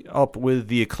shake up with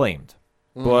the Acclaimed,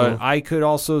 but I could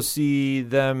also see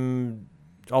them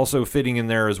also fitting in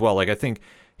there as well. Like, I think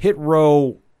Hit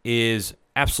Row is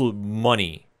absolute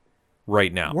money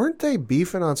right now. Weren't they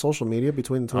beefing on social media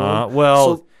between the two of them?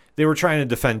 Well, they were trying to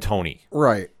defend Tony.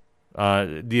 Right.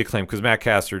 The Acclaim, because Matt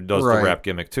Caster does Right. the rap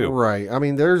gimmick too. Right. I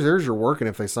mean, there's your work, and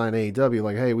if they sign AEW,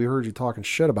 like, hey, we heard you talking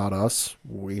shit about us,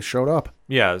 we showed up.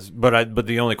 Yeah, but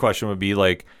the only question would be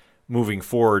like moving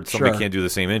forward, somebody Sure. can't do the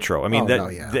same intro. I mean, Oh,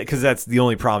 because that's the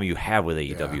only problem you have with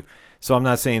AEW. So I'm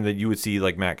not saying that you would see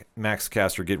like Max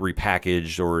Caster get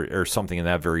repackaged or something in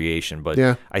that variation, but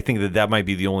Yeah. I think that might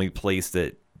be the only place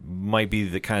that might be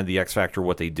the kind of the X factor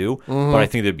what they do. But I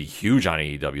think that'd be huge on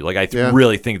AEW. Like I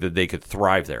really think that they could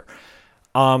thrive there.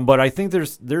 But I think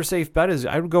their safe bet is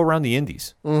I would go around the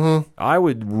indies. I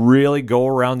would really go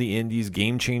around the indies,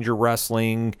 Game Changer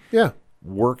Wrestling. Yeah.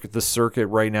 Work the circuit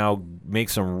right now, make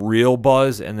some real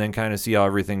buzz, and then kind of see how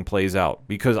everything plays out.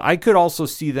 Because I could also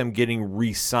see them getting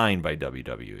re-signed by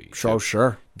WWE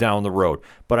Sure. down the road.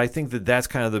 But I think that that's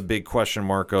kind of the big question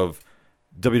mark of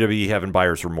WWE having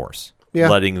buyer's remorse,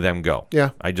 letting them go. Yeah.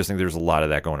 I just think there's a lot of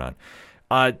that going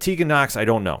on. Tegan Knox, I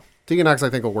don't know. Tegan Knox, I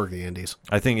think, will work the indies.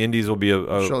 I think indies will be a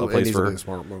place Indies for will her. be a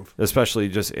smart move. Especially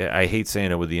just, I hate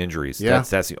saying it with the injuries. Yeah.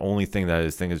 That's the only thing that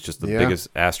is just the Yeah. biggest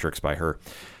asterisk by her.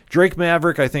 Drake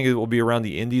Maverick, I think it will be around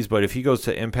the indies, but if he goes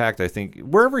to Impact, I think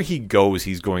wherever he goes,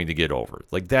 he's going to get over.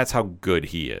 Like, that's how good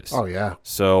he is. Oh, yeah.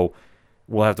 So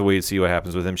we'll have to wait and see what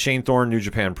happens with him. Shane Thorne, New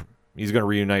Japan, he's going to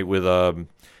reunite with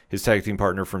his tag team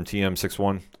partner from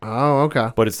TM61. Oh, okay.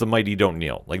 But it's the Mighty Don't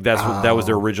Kneel. Like, that was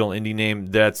their original indie name.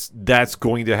 That's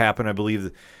going to happen, I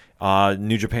believe.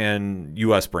 New Japan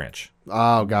US branch.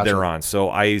 Oh, gotcha. They're on. So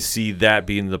I see that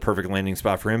being the perfect landing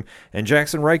spot for him. And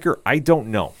Jackson Riker, I don't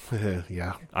know.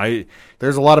 Yeah. I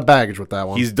There's a lot of baggage with that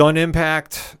one. He's done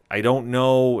Impact. I don't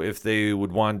know if they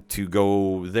would want to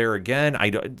go there again. I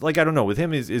don't know. With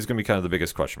him is going to be kind of the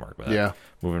biggest question mark with that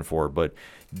moving forward. But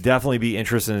definitely be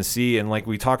interested to see. And like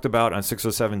we talked about on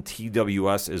 607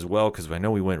 TWS as well, because I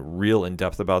know we went real in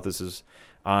depth about this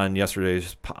on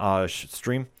yesterday's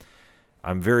stream.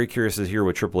 I'm very curious to hear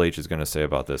what Triple H is going to say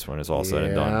about this when it's all said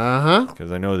and done.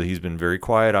 Because I know that he's been very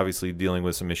quiet, obviously dealing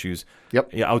with some issues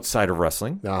outside of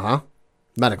wrestling.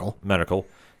 Medical.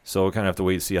 So we'll kind of have to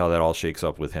wait to see how that all shakes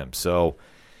up with him. So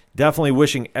definitely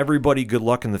wishing everybody good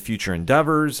luck in the future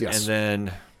endeavors. Yes. And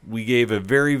then we gave a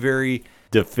very, very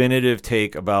definitive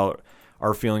take about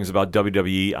our feelings about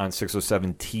WWE on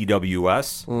 607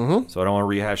 TWS. So I don't want to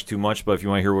rehash too much, but if you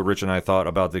want to hear what Rich and I thought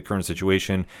about the current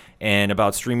situation and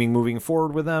about streaming moving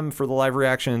forward with them for the live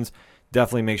reactions,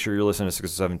 definitely make sure you're listening to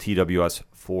 607 TWS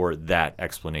for that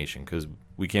explanation, because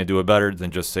we can't do it better than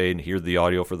just say and hear the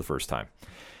audio for the first time.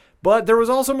 But there was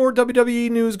also more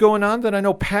WWE news going on that I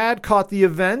know Pad caught the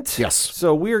event. Yes.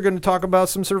 So we are going to talk about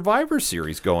some Survivor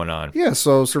Series going on. Yeah,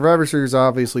 so Survivor Series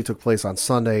obviously took place on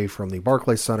Sunday from the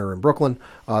Barclays Center in Brooklyn.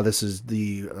 This is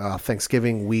the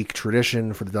Thanksgiving week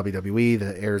tradition for the WWE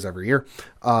that airs every year.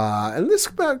 And this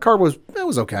card was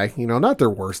okay. You know, not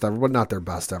their worst ever, but not their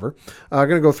best ever. I'm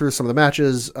going to go through some of the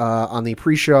matches. On the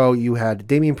pre-show, you had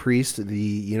Damian Priest, the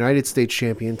United States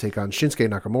champion, take on Shinsuke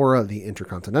Nakamura, the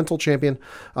Intercontinental champion.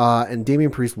 And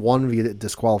Damian Priest won via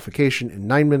disqualification in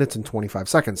 9 minutes and 25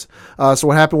 seconds. So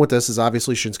what happened with this is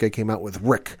obviously Shinsuke came out with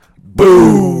Rick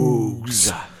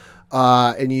Boogs.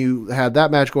 And you had that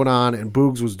match going on, and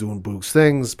Boogs was doing Boogs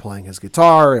things, playing his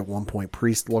guitar. At one point,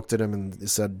 Priest looked at him and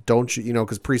said, don't you,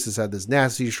 because Priest has had this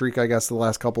nasty streak, I guess, the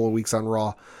last couple of weeks on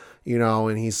Raw,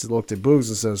 and he looked at Boogs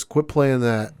and says, quit playing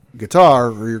that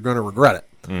guitar or you're going to regret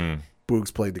it.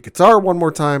 Boogs played the guitar one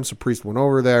more time, so Priest went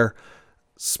over there,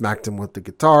 smacked him with the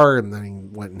guitar, and then he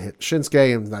went and hit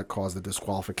Shinsuke, and that caused the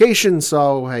disqualification.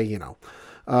 So, hey,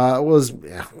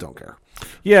 don't care.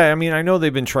 Yeah, I mean, I know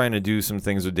they've been trying to do some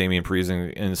things with Damian Priest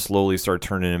and slowly start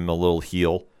turning him a little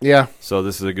heel. Yeah. So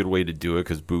this is a good way to do it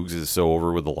because Boogs is so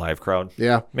over with the live crowd.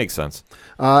 Yeah. Makes sense.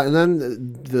 And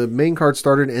then the main card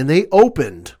started, and they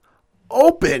opened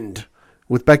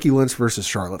with Becky Lynch versus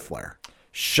Charlotte Flair.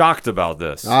 Shocked about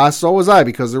this. So was I,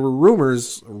 because there were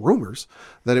rumors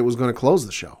that it was going to close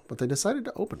the show, but they decided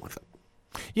to open with it.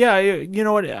 Yeah, you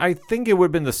know what? I think it would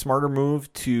have been the smarter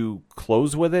move to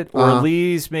close with it, or at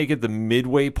least make it the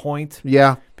midway point.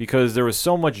 Yeah. Because there was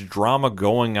so much drama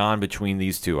going on between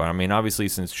these two. I mean, obviously,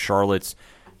 since Charlotte's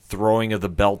throwing of the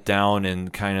belt down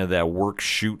and kind of that work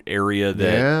shoot area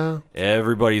that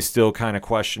everybody's still kind of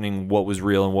questioning what was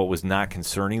real and what was not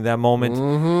concerning that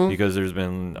moment, because there's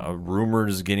been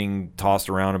rumors getting tossed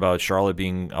around about Charlotte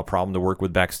being a problem to work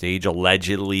with backstage,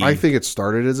 allegedly. I think it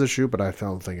started as a shoot, but I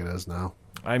don't think it is now.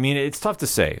 I mean, it's tough to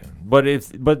say, but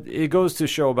it goes to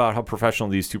show about how professional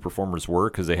these two performers were,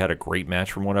 because they had a great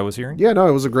match from what I was hearing. Yeah, no,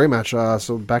 it was a great match.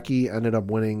 So Becky ended up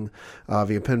winning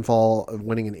via pinfall,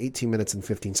 winning in 18 minutes and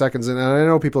 15 seconds. And I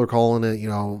know people are calling it,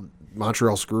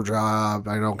 Montreal Screwjob.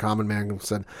 I know Common Man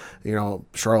said,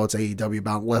 Charlotte's AEW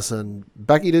bound. Listen,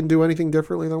 Becky didn't do anything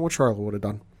differently than what Charlotte would have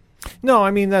done. No, I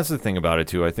mean, that's the thing about it,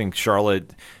 too. I think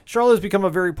Charlotte has become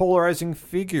a very polarizing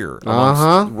figure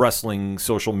amongst wrestling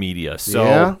social media.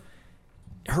 So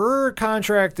her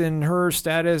contract and her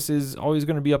status is always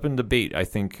going to be up in debate, I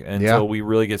think, until we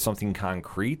really get something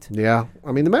concrete. Yeah.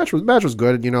 I mean, the match was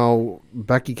good.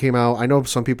 Becky came out. I know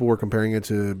some people were comparing it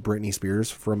to Britney Spears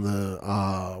from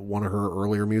the one of her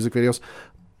earlier music videos.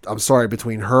 I'm sorry,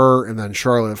 between her and then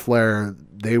Charlotte Flair,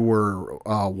 they were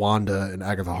Wanda and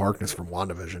Agatha Harkness from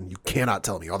WandaVision. You cannot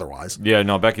tell me otherwise. Yeah,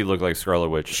 no, Becky looked like Scarlet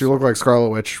Witch. She looked like Scarlet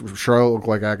Witch. Charlotte looked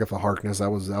like Agatha Harkness. That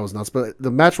was nuts. But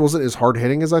the match wasn't as hard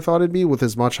hitting as I thought it'd be, with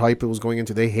as much hype it was going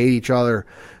into. They hate each other.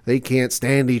 They can't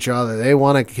stand each other. They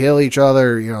want to kill each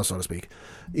other, so to speak.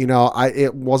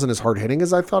 It wasn't as hard hitting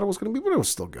as I thought it was going to be, but it was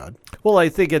still good. Well, I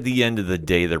think at the end of the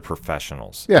day, they're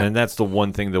professionals. Yeah. And that's the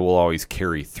one thing that will always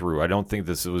carry through. I don't think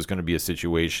this was going to be a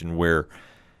situation where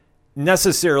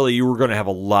necessarily you were going to have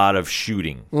a lot of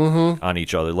shooting on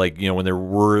each other, like when they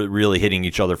were really hitting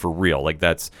each other for real, like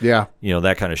that's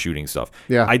that kind of shooting stuff.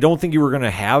 I don't think you were going to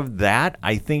have that.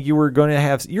 I think you were going to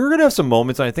have some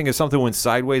moments, and I think if something went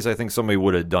sideways, I think somebody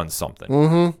would have done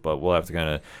something. But we'll have to kind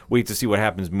of wait to see what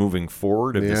happens moving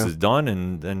forward if this is done,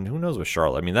 and then who knows with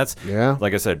Charlotte. I mean, that's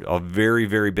like I said, a very,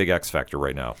 very big X factor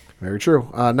right now. Very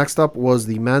true. Next up was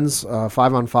the men's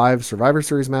 5-on-5 Survivor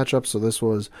Series matchup. So this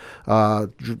was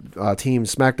Team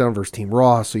SmackDown versus Team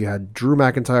Raw. So you had Drew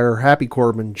McIntyre, Happy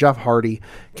Corbin, Jeff Hardy,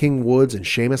 King Woods, and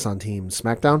Sheamus on Team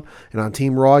SmackDown. And on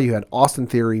Team Raw, you had Austin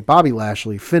Theory, Bobby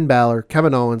Lashley, Finn Balor,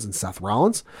 Kevin Owens, and Seth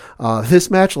Rollins. This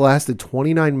match lasted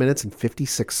 29 minutes and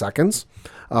 56 seconds.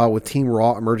 With Team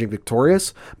Raw emerging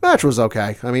victorious. Match was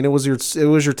okay. I mean, it was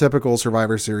your typical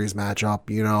Survivor Series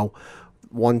matchup.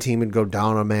 One team would go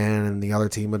down a man and the other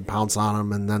team would pounce on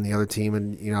him, and then the other team,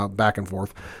 and back and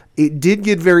forth. It did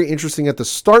get very interesting at the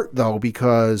start, though,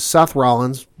 because Seth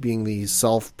Rollins, being the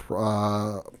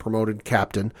self-promoted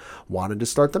captain, wanted to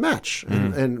start the match,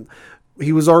 and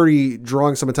he was already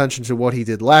drawing some attention to what he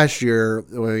did last year,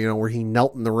 where he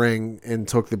knelt in the ring and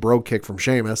took the bro kick from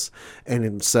Sheamus,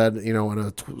 and said, in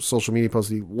a social media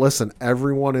post, listen,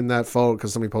 everyone in that photo,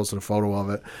 because somebody posted a photo of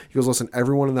it, he goes, listen,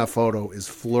 everyone in that photo is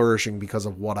flourishing because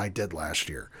of what I did last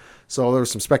year. So there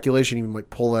was some speculation he might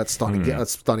pull that stunt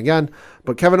again.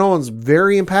 But Kevin Owens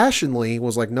very impassionedly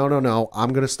was like, no,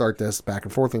 I'm going to start this back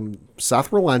and forth. And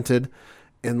Seth relented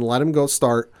and let him go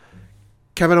start.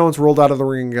 Kevin Owens rolled out of the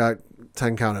ring and got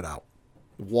 10 counted out.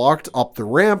 Walked up the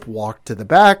ramp, walked to the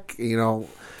back,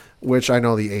 which I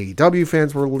know the AEW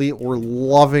fans were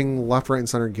loving left, right, and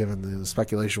center, given the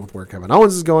speculation with where Kevin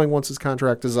Owens is going once his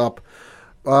contract is up.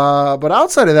 But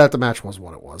outside of that, the match was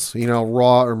what it was.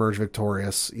 Raw emerged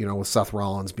victorious, with Seth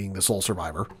Rollins being the sole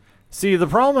survivor. See, the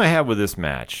problem I have with this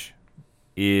match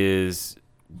is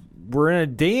we're in a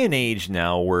day and age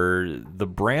now where the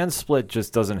brand split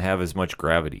just doesn't have as much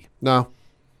gravity. No.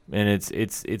 And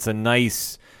it's a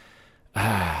nice,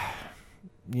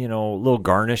 little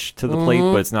garnish to the plate,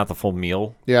 but it's not the full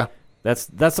meal. Yeah. That's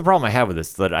the problem I have with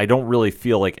this, that I don't really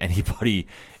feel like anybody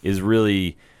is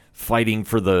really fighting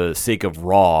for the sake of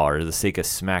Raw or the sake of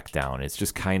SmackDown. It's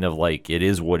just kind of like, it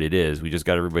is what it is. We just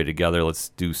got everybody together. Let's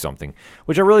do something,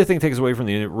 which I really think takes away from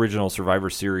the original Survivor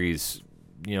Series,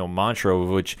 mantra,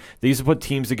 which they used to put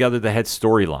teams together that had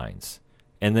storylines.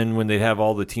 And then when they'd have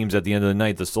all the teams at the end of the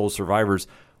night, the sole survivors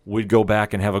would go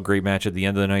back and have a great match at the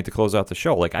end of the night to close out the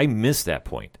show. Like, I miss that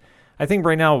point. I think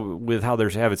right now with how they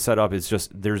have it set up, it's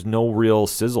just there's no real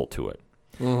sizzle to it.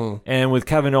 And with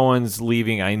Kevin Owens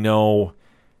leaving, I know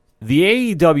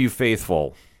the AEW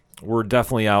faithful were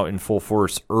definitely out in full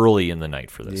force early in the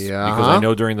night for this. Yeah. Because I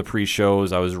know during the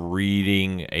pre-shows I was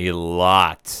reading a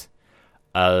lot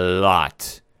of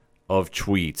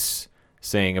tweets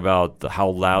saying about how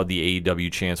loud the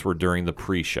AEW chants were during the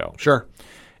pre-show. Sure.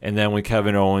 And then with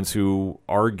Kevin Owens, who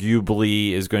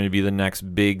arguably is going to be the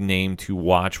next big name to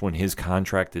watch when his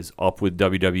contract is up with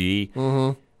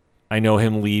WWE, I know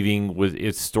him leaving with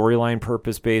its storyline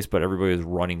purpose-based, but everybody was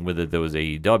running with it that was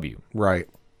AEW. Right.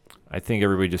 I think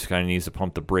everybody just kind of needs to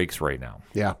pump the brakes right now.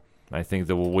 Yeah. I think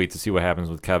that we'll wait to see what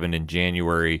happens with Kevin in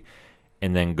January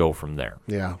and then go from there.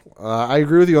 Yeah. I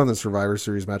agree with you on the Survivor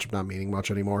Series matchup not meaning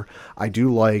much anymore. I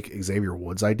do like Xavier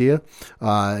Woods' idea.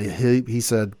 He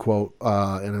said, quote,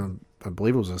 I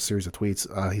believe it was a series of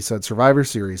tweets. He said, Survivor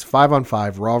Series,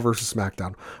 5-on-5, Raw versus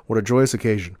SmackDown. What a joyous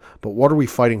occasion. But what are we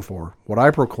fighting for? What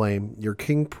I proclaim, your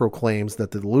king proclaims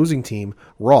that the losing team,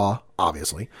 Raw,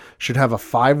 obviously, should have a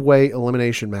 5-way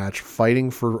elimination match fighting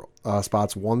for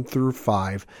spots 1 through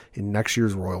 5 in next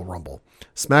year's Royal Rumble.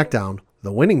 SmackDown,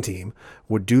 The winning team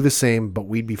would do the same, but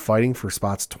we'd be fighting for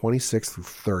spots 26 through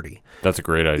 30. That's a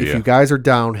great idea. If you guys are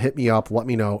down, hit me up. Let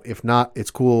me know. If not, it's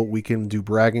cool. We can do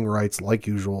bragging rights like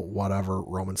usual. Whatever.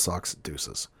 Roman sucks.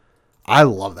 Deuces. I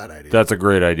love that idea. That's a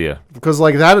great idea. Because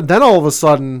like that, then all of a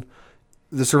sudden,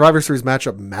 the Survivor Series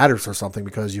matchup matters for something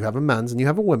because you have a men's and you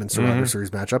have a women's Survivor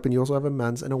Series matchup, and you also have a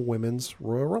men's and a women's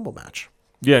Royal Rumble match.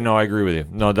 Yeah, no, I agree with you.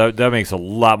 No, that makes a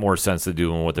lot more sense to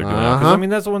do than what they're doing. 'Cause, I mean,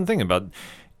 that's the one thing about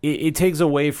it takes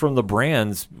away from the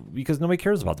brands because nobody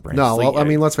cares about the brands. No, It's like, well, I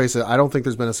mean, let's face it. I don't think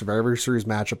there's been a Survivor Series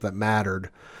matchup that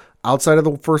mattered outside of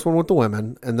the first one with the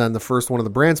women and then the first one of the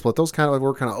brand split. Those kind of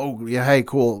were kind of, oh, yeah, hey,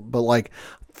 cool. But like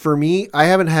for me, I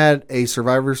haven't had a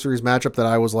Survivor Series matchup that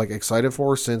I was like excited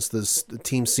for since this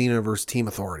Team Cena versus Team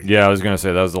Authority. yeah, I was gonna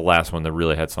say that was the last one that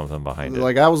really had something behind it.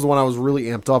 Like that was the one I was really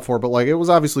amped up for, but like it was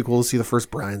obviously cool to see the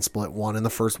first brand split one and the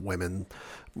first women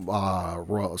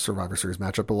Royal Survivor Series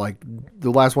matchup, but like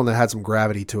the last one that had some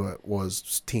gravity to it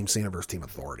was Team Cena versus Team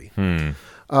Authority.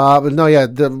 But no, yeah,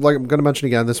 like I'm going to mention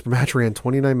again, this match ran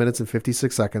 29 minutes and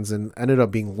 56 seconds and ended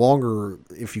up being longer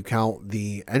if you count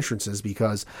the entrances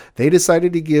because they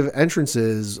decided to give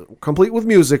entrances complete with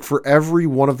music for every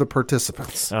one of the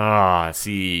participants.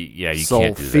 See, yeah, you So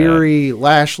can't do Theory,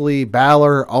 Lashley,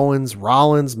 Balor, Owens,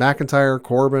 Rollins, McIntyre,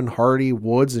 Corbin, Hardy,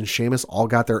 Woods, and Sheamus all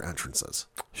got their entrances.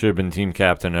 that. Should have been team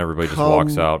captain. Everybody just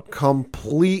walks out.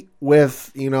 Complete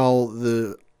with,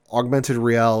 the augmented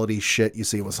reality shit you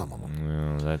see with some of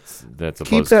them. That's a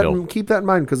Keep buzzkill. keep that in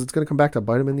mind because it's going to come back to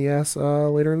bite him in the ass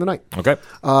later in the night. Okay.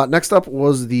 Next up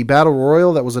was the Battle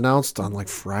Royal that was announced on like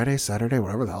Friday, Saturday,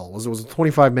 whatever the hell it was. It was a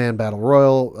 25-man Battle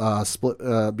Royal split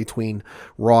between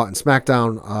Raw and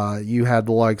SmackDown. You had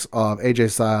the likes of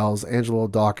AJ Styles, Angelo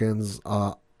Dawkins,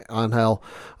 Angel,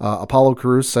 Apollo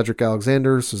Crews, Cedric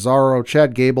Alexander, Cesaro,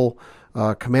 Chad Gable,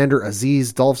 Commander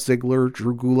Aziz, Dolph Ziggler,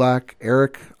 Drew Gulak,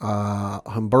 Eric,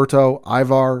 Humberto,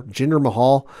 Ivar, Jinder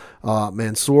Mahal,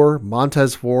 Mansoor,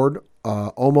 Montez Ford,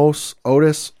 Omos,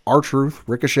 Otis, R-Truth,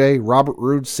 Ricochet, Robert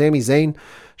Roode, Sami Zayn,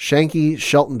 Shanky,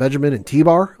 Shelton Benjamin, and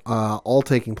T-Bar, all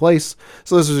taking place.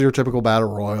 So this is your typical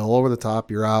battle royal. Over the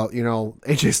top, you're out.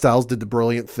 AJ Styles did the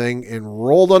brilliant thing and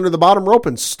rolled under the bottom rope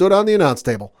and stood on the announce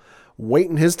table,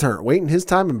 waiting his turn, waiting his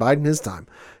time and biding his time.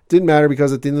 Didn't matter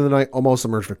because at the end of the night, Omos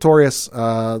emerged victorious.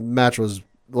 Match was,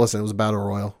 it was a battle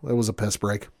royal. It was a piss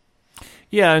break.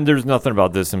 Yeah, and there's nothing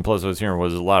about this. And plus, I was hearing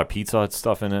was a lot of Pizza Hut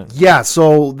stuff in it. Yeah,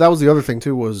 so that was the other thing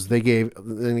too, was they gave,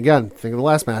 and again, think of the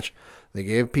last match, they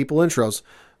gave people intros.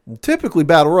 Typically,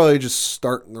 Battle Royale, you just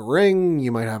start in the ring.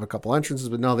 You might have a couple entrances,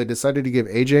 but no, they decided to give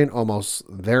AJ and Omos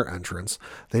their entrance.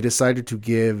 They decided to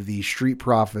give the Street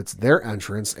Profits their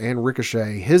entrance and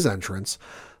Ricochet his entrance.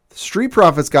 The Street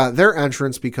Profits got their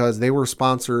entrance because they were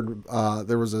sponsored.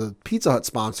 There was a Pizza Hut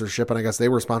sponsorship, and I guess they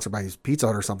were sponsored by Pizza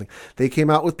Hut or something. They came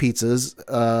out with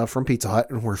pizzas from Pizza Hut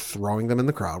and were throwing them in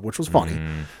the crowd, which was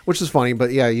funny.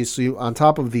 But yeah, you see on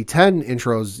top of the 10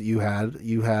 intros you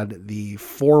had the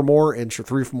 4 more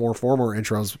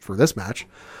intros for this match.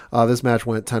 This match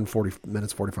went 40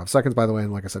 minutes 45 seconds, by the way,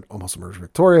 and like I said, almost emerged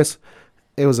victorious.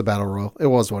 It was a battle royal. It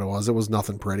was what it was. It was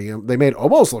nothing pretty. They made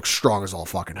Omos look strong as all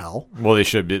fucking hell. Well, they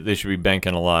should be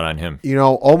banking a lot on him.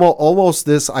 Almost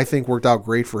this, I think, worked out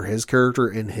great for his character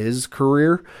in his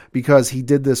career because he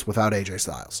did this without AJ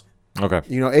Styles. Okay.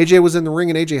 AJ was in the ring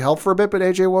and AJ helped for a bit, but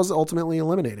AJ was ultimately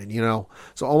eliminated,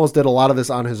 So almost did a lot of this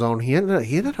on his own. He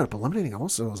ended up eliminating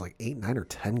almost, it was like 8, 9, or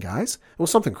 10 guys. It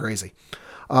was something crazy.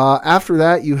 After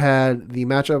that, you had the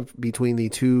matchup between the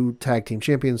 2 tag team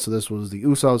champions. So this was the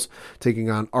Usos taking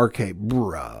on RK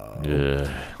Bro.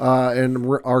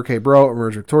 And RK Bro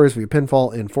emerged victorious via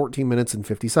pinfall in 14 minutes and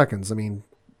 50 seconds. I mean,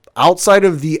 outside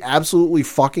of the absolutely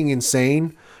fucking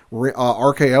insane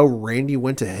RKO Randy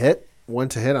went to hit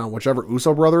on whichever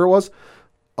Uso brother it was,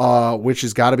 which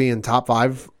has got to be in top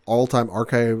 5 all-time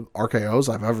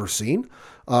RKOs I've ever seen.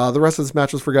 The rest of this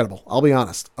match was forgettable. I'll be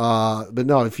honest. But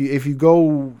no, if you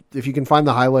can find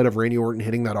the highlight of Randy Orton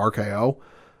hitting that RKO,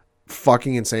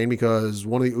 fucking insane because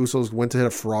one of the Usos went to hit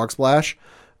a frog splash,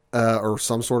 or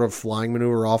some sort of flying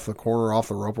maneuver off the corner, off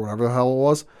the rope, or whatever the hell it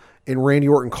was, and Randy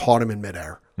Orton caught him in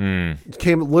midair. It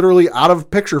came literally out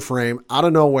of picture frame, out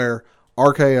of nowhere,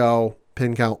 RKO,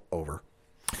 pin count, over.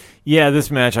 Yeah, this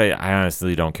match, I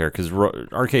honestly don't care because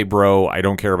RK Bro, I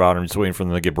don't care about him. I'm just waiting for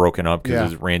them to get broken up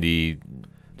because Randy.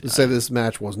 To say this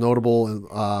match was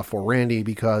notable for Randy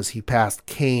because he passed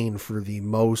Kane for the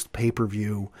most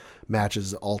pay-per-view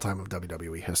matches all time of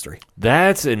WWE history.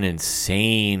 That's an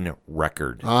insane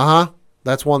record.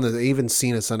 That's one that even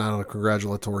Cena sent out a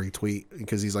congratulatory tweet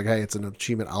because he's like, hey, it's an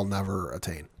achievement I'll never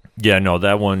attain. Yeah, no,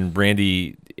 that one,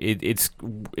 Randy, it's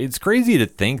crazy to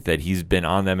think that he's been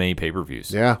on that many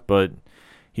pay-per-views. Yeah. But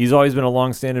he's always been a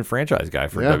long-standing franchise guy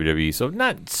for Yeah. WWE. So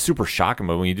not super shocking,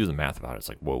 but when you do the math about it, it's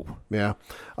like, whoa. Yeah.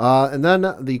 And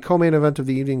then the co-main event of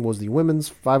the evening was the women's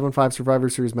 5-on-5 Survivor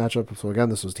Series matchup. So again,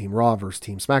 this was Team Raw versus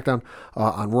Team SmackDown.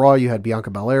 On Raw, you had Bianca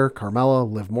Belair, Carmella,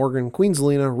 Liv Morgan, Queen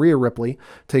Zelina, Rhea Ripley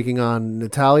taking on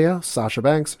Natalya, Sasha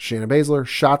Banks, Shayna Baszler,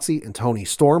 Shotzi, and Toni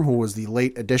Storm, who was the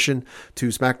late addition to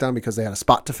SmackDown because they had a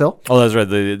spot to fill. Oh, that's right.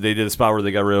 They did a spot where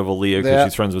they got rid of Aaliyah because Yeah.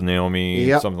 she's friends with Naomi,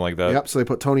 Yep. something like that. Yep. So they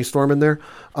put Toni Storm in there,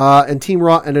 and Team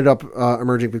Raw ended up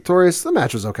emerging victorious. The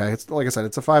match was okay. It's like I said,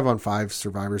 it's a 5-on-5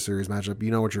 Survivor Series matchup. You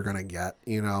know what you're gonna get.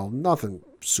 You know, nothing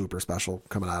super special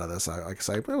coming out of this. Like I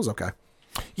say, but it was okay.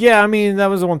 Yeah, I mean, that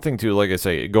was the one thing, too. Like I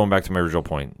say, going back to my original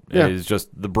point, Yeah. it's just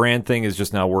the brand thing is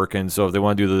just now working. So if they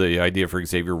want to do the idea for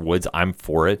Xavier Woods, I'm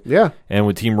for it. Yeah. And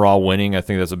with Team Raw winning, I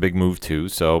think that's a big move, too.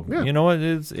 So, Yeah. you know what?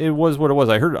 It was what it was.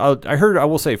 I heard, I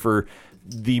will say, for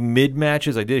the mid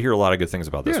matches, I did hear a lot of good things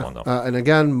about this one, though. And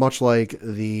again, much like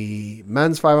the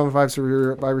men's 5-on-5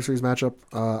 Survivor Series matchup,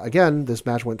 again, this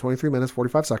match went 23 minutes,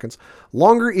 45 seconds.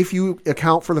 Longer if you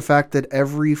account for the fact that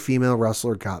every female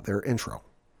wrestler got their intro.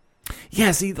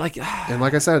 Yeah, see, like, And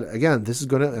like I said, again, this is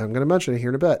I'm gonna mention it here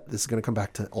in a bit. This is gonna come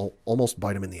back to almost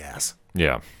bite him in the ass.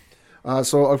 yeah.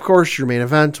 So, of course, your main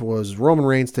event was Roman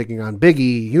Reigns taking on Big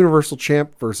E, Universal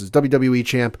Champ versus WWE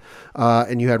Champ.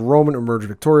 And you had Roman emerge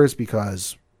victorious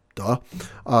because,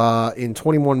 in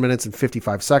 21 minutes and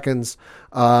 55 seconds.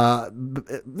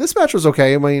 This match was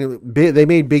okay. I mean, they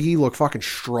made Big E look fucking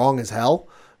strong as hell.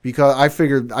 Because I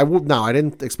figured I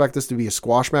didn't expect this to be a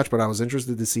squash match, but I was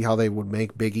interested to see how they would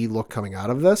make Big E look coming out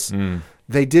of this.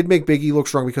 They did make Big E look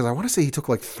strong because I want to say he took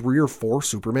like 3 or 4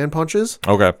 Superman punches.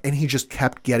 Okay. And he just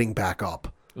kept getting back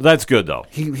up. That's good, though.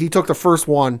 He took the first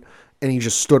one and he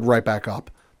just stood right back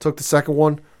up. Took the second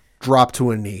one, dropped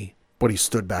to a knee, but he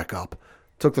stood back up.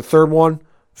 Took the third one,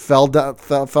 fell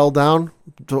down,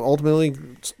 to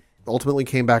ultimately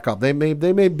came back up. They made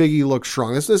Big E look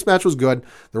strong. This match was good.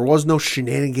 There was no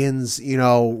shenanigans,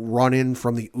 run in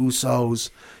from the Usos,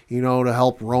 to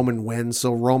help Roman win.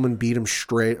 So Roman beat him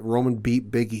straight. Roman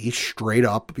beat Big E straight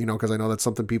up, because I know that's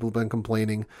something people have been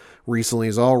complaining recently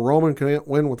is, Roman can't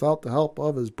win without the help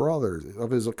of his brothers, of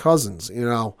his cousins,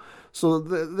 So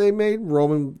they made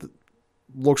Roman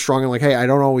look strong and like, hey, I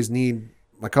don't always need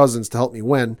my cousins to help me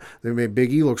win. They made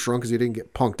Big E look strong because he didn't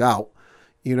get punked out.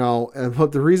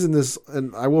 But the reason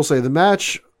and I will say the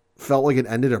match felt like it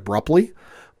ended abruptly,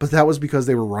 but that was because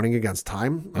they were running against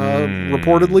time.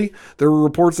 Reportedly, there were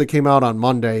reports that came out on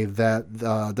Monday that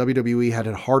WWE had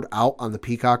a hard out on the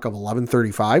Peacock of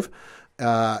 11:35,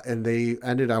 and they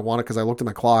ended. Because I looked at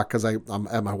my clock because I'm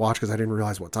at my watch because I didn't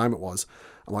realize what time it was.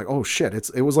 I'm like, oh shit!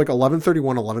 It was like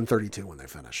 11:31, 11:32 when they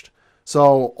finished.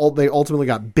 So they ultimately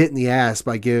got bit in the ass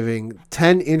by giving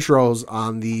 10 intros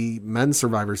on the men's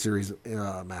Survivor Series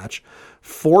match,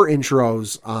 4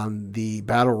 intros on the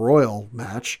Battle Royal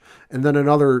match, and then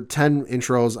another 10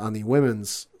 intros on the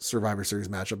women's Survivor Series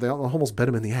matchup. They almost bit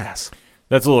him in the ass.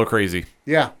 That's a little crazy.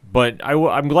 Yeah. But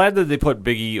I'm glad that they put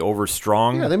Big E over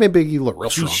strong. Yeah, they made Big E look real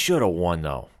He strong. should have won,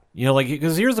 though.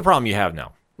 Because here's the problem you have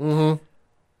now. Mm-hmm.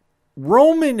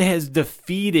 Roman has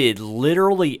defeated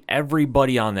literally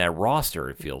everybody on that roster,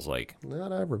 it feels like.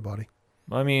 Not everybody.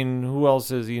 I mean, who else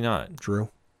is he not? Drew.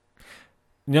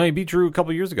 He beat Drew a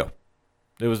couple years ago.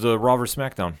 It was the Raw vs.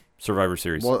 SmackDown Survivor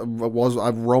Series.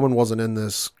 Roman wasn't in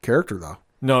this character, though.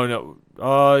 No.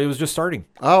 It was just starting.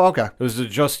 Oh, okay. It was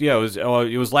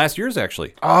it was last year's,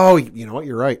 actually. Oh, you know what?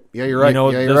 You're right. Yeah, you're right.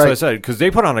 That's yeah, you're what I right. said. Because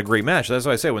they put on a great match. That's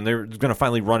what I say. When they're going to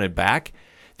finally run it back,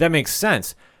 that makes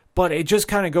sense. But it just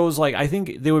kind of goes like, I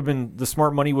think they would have been, the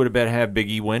smart money would have been to have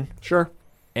Big E win. Sure.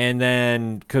 And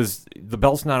then, because the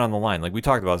belt's not on the line. Like, we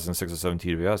talked about this in 6 or 7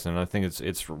 TWS, and I think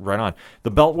it's right on. The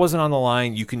belt wasn't on the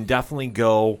line. You can definitely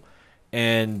go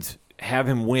and have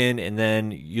him win, and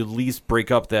then you at least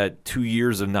break up that 2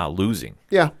 years of not losing.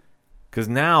 Yeah. Because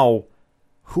now,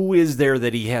 who is there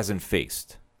that he hasn't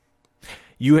faced?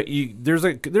 There's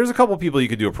a couple people you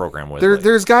could do a program with.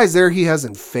 There's guys there he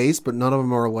hasn't faced, but none of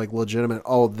them are like legitimate.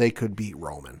 Oh, they could beat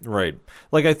Roman. Right.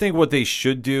 Like, I think what they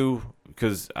should do,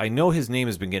 because I know his name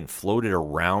has been getting floated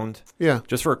around. Yeah.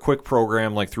 Just for a quick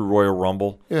program, like through Royal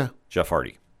Rumble. Yeah. Jeff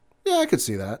Hardy. Yeah, I could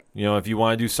see that. If you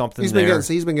want to do something He's there.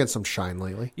 been getting some shine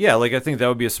lately. Yeah, like I think that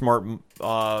would be a smart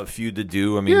feud to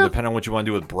do. I mean, Yeah. depending on what you want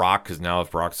to do with Brock, because now if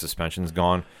Brock's suspension's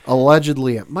gone.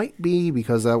 Allegedly, it might be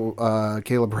because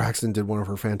Kayla Braxton did one of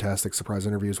her fantastic surprise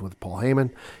interviews with Paul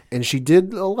Heyman, and she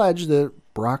did allege that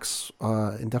Brock's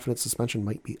indefinite suspension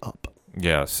might be up.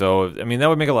 Yeah, so, I mean, that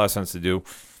would make a lot of sense to do.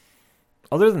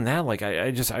 other than that, like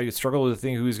I struggle to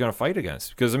think who he's going to fight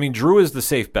against, because I mean Drew is the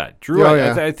safe bet. Drew, Oh,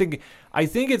 yeah. I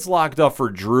think it's locked up for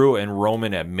Drew and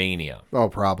Roman at Mania. Oh,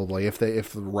 probably. If the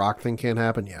Rock thing can't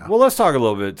happen, yeah. Well, let's talk a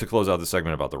little bit to close out the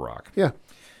segment about The Rock. Yeah.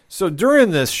 So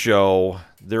during this show,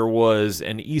 there was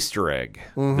an Easter egg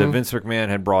that Vince McMahon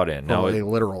had brought in. Now, a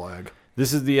literal egg.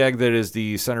 this is the egg that is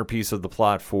the centerpiece of the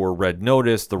plot for Red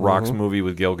Notice, The Rock's movie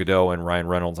with Gal Gadot and Ryan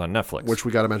Reynolds on Netflix. Which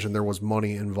we got to mention, there was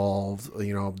money involved.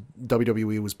 You know,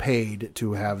 WWE was paid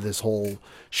to have this whole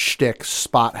shtick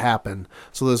spot happen.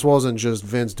 So this wasn't just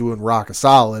Vince doing Rock a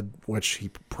solid, which he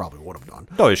probably would have done.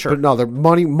 Oh, yeah, sure. But no, the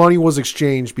money was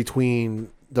exchanged between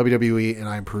WWE and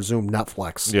I presume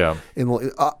Netflix. Yeah. In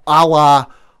a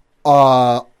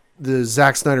la the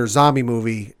Zack Snyder zombie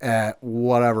movie at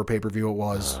whatever pay-per-view it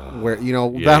was, where, you know,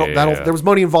 there was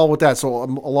money involved with that. So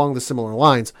along the similar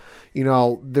lines, you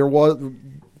know, there was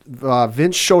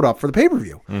Vince showed up for the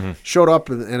pay-per-view, showed up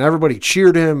and everybody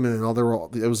cheered him, and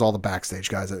it was all the backstage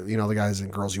guys, you know, the guys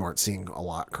and girls you aren't seeing a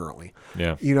lot currently.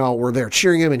 Yeah. You know, were there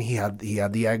cheering him, and he had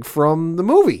the egg from the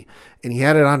movie, and he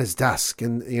had it on his desk,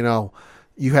 and you know,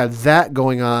 you had that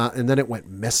going on, and then it went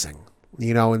missing.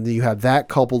 You know, and you had that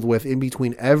coupled with, in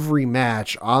between every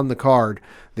match on the card,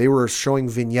 they were showing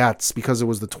vignettes because it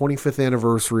was the 25th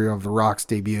anniversary of The Rock's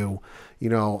debut, you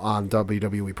know, on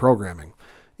WWE programming.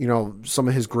 You know, some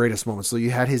of his greatest moments. So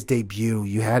you had his debut,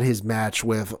 you had his match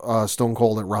with Stone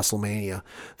Cold at WrestleMania,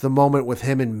 the moment with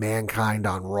him and Mankind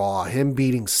on Raw, him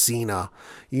beating Cena,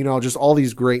 you know, just all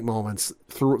these great moments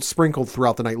sprinkled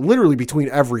throughout the night, literally between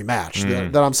every match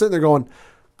that I'm sitting there going,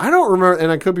 I don't remember,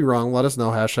 and I could be wrong. Let us know.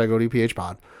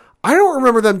 #ODPHpod. I don't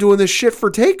remember them doing this shit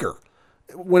for Taker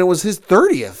when it was his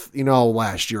 30th, you know,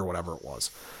 last year, whatever it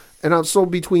was. And so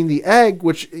between the egg,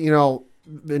 which, you know,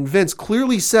 and Vince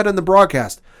clearly said in the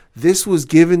broadcast, this was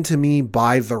given to me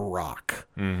by The Rock.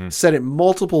 Said it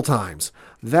multiple times.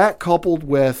 That coupled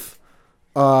with,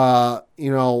 you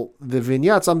know, the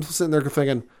vignettes, I'm sitting there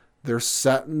thinking, they're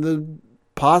setting the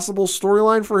possible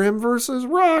storyline for him versus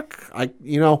Rock.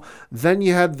 You know, then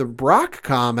you had the Brock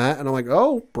comment, and I'm like,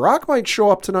 oh, Brock might show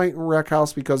up tonight in Wreck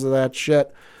House because of that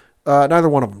shit. Neither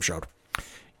one of them showed.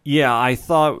 Yeah, I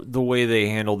thought the way they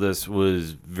handled this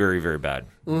was very, very bad.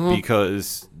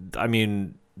 Because, I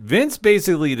mean, Vince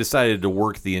basically decided to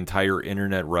work the entire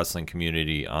internet wrestling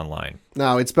community online.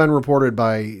 Now, it's been reported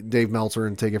by Dave Meltzer,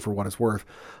 and take it for what it's worth,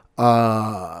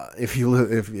 if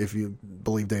you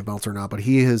believe Dave Meltzer or not, but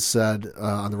he has said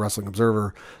on the Wrestling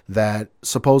Observer that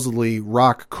supposedly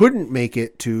Rock couldn't make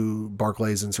it to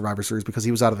Barclays and Survivor Series because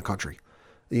he was out of the country.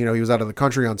 You know, he was out of the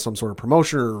country on some sort of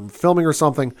promotion or filming or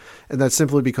something, and that's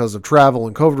simply because of travel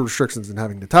and COVID restrictions and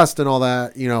having to test and all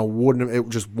that. You know, it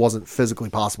just wasn't physically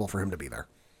possible for him to be there.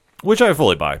 Which I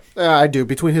fully buy. I do.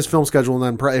 Between his film schedule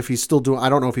and then if he's still doing, I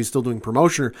don't know if he's still doing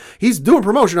promotion. He's doing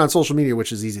promotion on social media,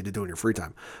 which is easy to do in your free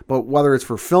time. But whether it's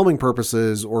for filming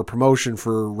purposes or promotion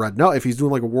for Red Notice, if he's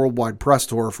doing like a worldwide press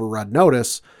tour for Red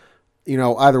Notice, you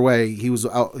know, either way, he was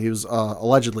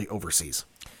allegedly overseas.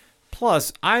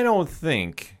 Plus, I don't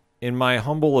think, in my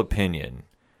humble opinion,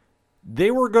 they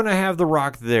were going to have The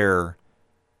Rock there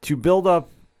to build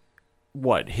up,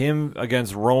 him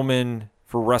against Roman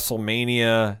for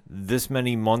WrestleMania this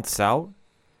many months out.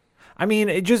 I mean,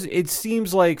 it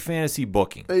seems like fantasy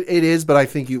booking. It is, but I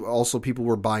think people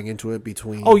were buying into it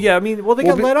between. Oh yeah, I mean, they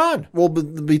got let on. Well,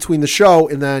 between the show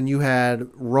and then you had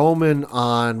Roman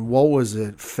on, what was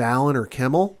it, Fallon or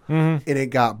Kimmel, and it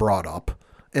got brought up.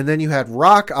 And then you had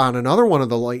Rock on another one of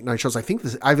the late night shows. I think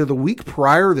either the week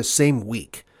prior or the same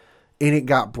week, and it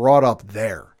got brought up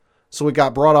there. So it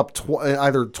got brought up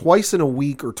either twice in a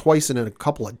week or twice in a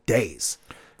couple of days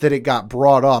that it got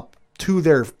brought up to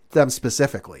them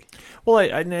specifically. Well,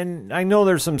 I know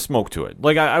there's some smoke to it.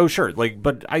 Like, I was sure. Like,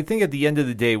 but I think at the end of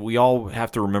the day, we all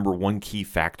have to remember one key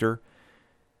factor.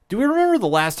 Do we remember the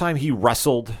last time he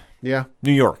wrestled? Yeah.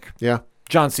 New York. Yeah.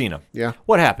 John Cena. Yeah.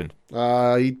 What happened?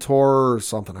 He tore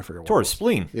something. I forget what. Tore his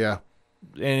spleen. Yeah.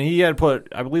 And he had put,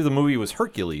 I believe the movie was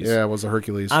Hercules. Yeah, it was a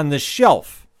Hercules. On the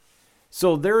shelf.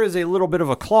 So there is a little bit of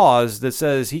a clause that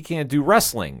says he can't do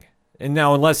wrestling. And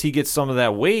now, unless he gets some of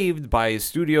that waived by his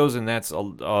studios, and that's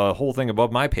a whole thing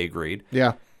above my pay grade.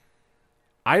 Yeah.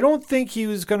 I don't think he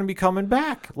was going to be coming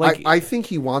back. Like, I think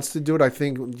he wants to do it. I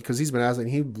think because he's been asking,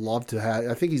 he'd love to have.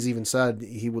 I think he's even said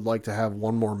he would like to have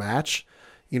one more match.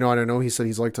 You know, and I know he said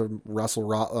he's like to wrestle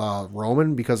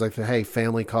Roman because I think, hey,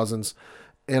 family, cousins,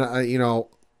 and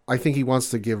I think he wants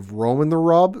to give Roman the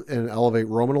rub and elevate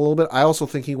Roman a little bit. I also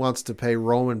think he wants to pay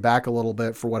Roman back a little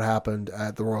bit for what happened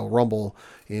at the Royal Rumble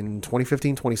in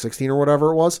 2015, 2016 or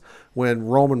whatever it was, when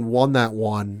Roman won that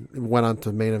one and went on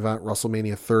to main event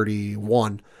WrestleMania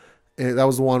 31. And that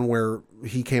was the one where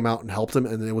he came out and helped him,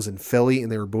 and it was in Philly,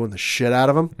 and they were booing the shit out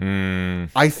of him.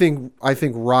 I think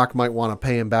Rock might want to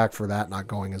pay him back for that not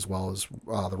going as well as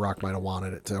The Rock might have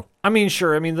wanted it to. I mean,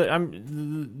 sure. I mean,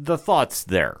 the thought's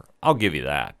there. I'll give you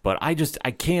that. But I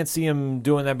can't see him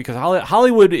doing that because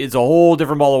Hollywood is a whole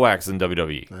different ball of wax than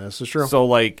WWE. This is true. So,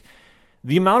 like,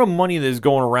 the amount of money that is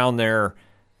going around there,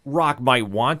 Rock might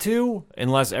want to,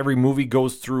 unless every movie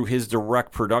goes through his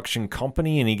direct production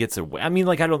company and he gets it. I mean,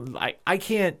 like, I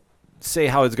can't say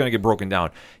how it's going to get broken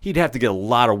down. He'd have to get a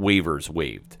lot of waivers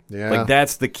waived. Yeah. Like,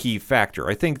 that's the key factor.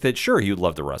 I think that, sure, he would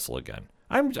love to wrestle again.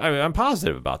 I'm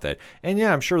positive about that. And,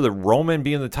 yeah, I'm sure that Roman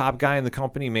being the top guy in the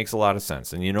company makes a lot of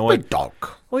sense. And you know what? Big dog.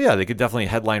 Well, yeah, they could definitely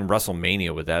headline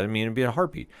WrestleMania with that. I mean, it'd be a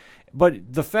heartbeat.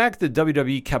 But the fact that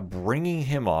WWE kept bringing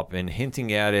him up and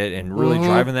hinting at it and really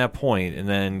driving that point and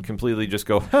then completely just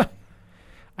go,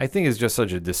 I think is just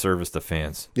such a disservice to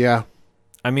fans. Yeah.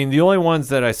 I mean, the only ones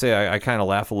that I say I kind of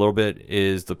laugh a little bit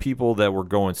is the people that were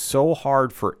going so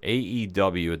hard for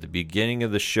AEW at the beginning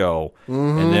of the show.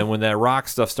 And then when that Rock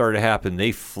stuff started to happen,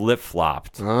 they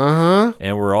flip-flopped.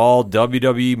 And we're all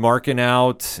WWE marking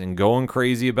out and going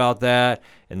crazy about that.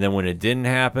 And then when it didn't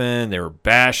happen, they were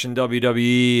bashing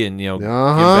WWE and, get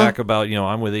back about,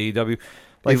 I'm with AEW.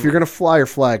 Like, if you're going to fly your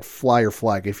flag, fly your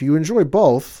flag. If you enjoy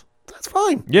both, that's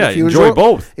fine. Yeah, if you enjoy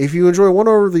both. If you enjoy one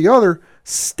over the other,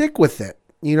 stick with it.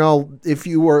 If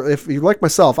you like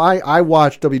myself, I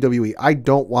watch WWE. I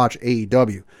don't watch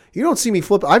AEW. You don't see me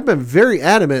flip. I've been very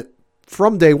adamant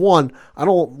from day one. I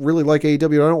don't really like AEW.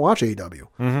 I don't watch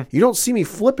AEW. You don't see me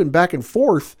flipping back and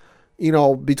forth,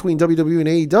 between WWE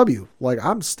and AEW. Like,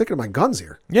 I'm sticking to my guns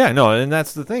here. Yeah, no, and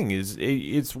that's the thing is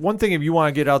it's one thing if you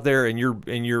want to get out there and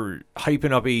you're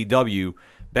hyping up AEW,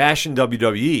 bashing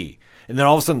WWE. And then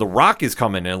all of a sudden, The Rock is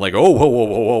coming in like, oh,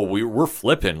 whoa, we're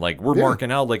flipping. Like, we're marking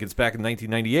out like it's back in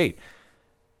 1998.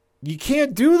 You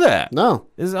can't do that. No.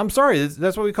 I'm sorry.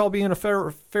 That's what we call being a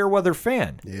fair weather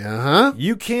fan. Yeah.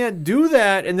 You can't do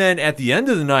that. And then at the end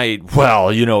of the night, well,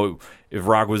 if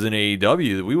Rock was in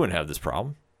AEW, we wouldn't have this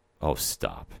problem. Oh,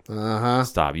 stop.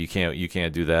 Stop. You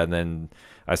can't do that. And then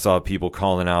I saw people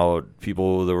calling out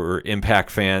people that were Impact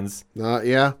fans.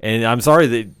 Yeah. And I'm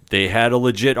sorry, they had a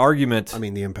legit argument. I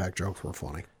mean, the Impact jokes were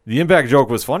funny. The Impact joke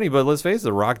was funny, but let's face it,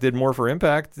 The Rock did more for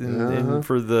Impact and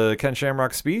for the Ken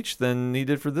Shamrock speech than he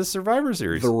did for this Survivor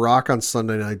Series. The Rock on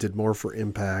Sunday night did more for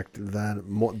Impact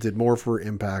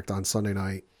on Sunday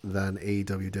night than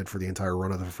AEW did for the entire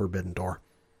run of the Forbidden Door.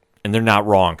 And they're not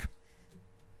wrong.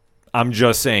 I'm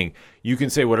just saying, you can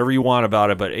say whatever you want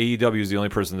about it, but AEW is the only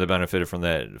person that benefited from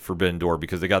that Forbidden Door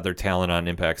because they got their talent on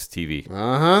Impact's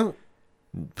TV.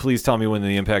 Please tell me when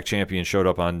the Impact champion showed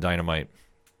up on Dynamite.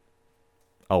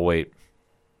 I'll wait.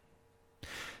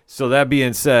 So that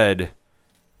being said,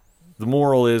 the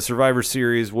moral is Survivor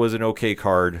Series was an okay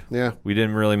card. Yeah. We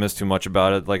didn't really miss too much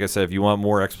about it. Like I said, if you want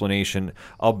more explanation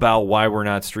about why we're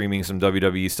not streaming some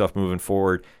WWE stuff moving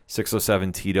forward,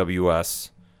 607-TWS.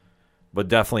 But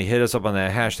definitely hit us up on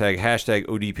that hashtag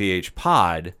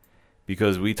ODPHpod,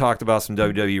 because we talked about some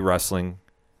WWE wrestling.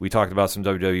 We talked about some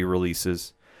WWE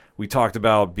releases. We talked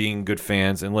about being good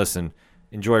fans. And listen,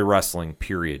 enjoy wrestling,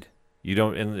 period.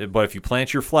 But if you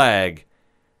plant your flag,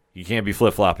 you can't be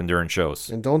flip-flopping during shows.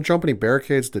 And don't jump any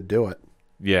barricades to do it.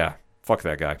 Yeah, fuck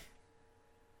that guy.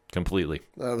 Completely.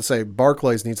 Say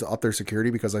Barclays needs to up their security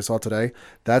because I saw today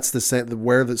that's the same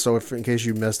so if in case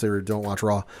you missed it or don't watch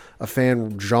Raw, a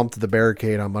fan jumped the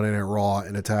barricade on Monday Night Raw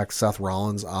and attacked Seth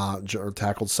Rollins or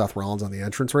tackled Seth Rollins on the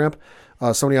entrance ramp.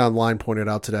 Somebody online pointed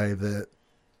out today that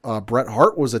Bret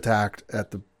Hart was attacked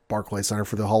at the Barclays Center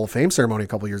for the Hall of Fame ceremony a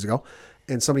couple years ago,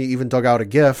 and somebody even dug out a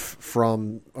GIF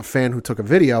from a fan who took a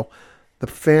video. The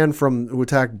fan who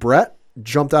attacked Bret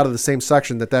jumped out of the same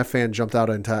section that fan jumped out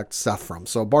and attacked Seth from.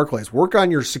 So Barclays, work on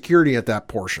your security at that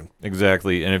portion.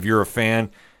 Exactly. And if you're a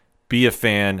fan, be a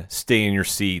fan, stay in your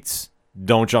seats.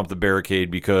 Don't jump the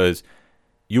barricade because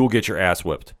you will get your ass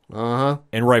whipped. And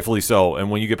rightfully so.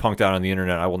 And when you get punked out on the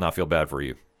internet, I will not feel bad for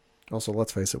you. Also,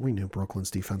 let's face it, we knew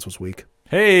Brooklyn's defense was weak.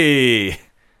 Hey,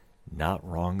 not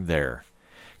wrong there.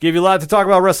 Gave you a lot to talk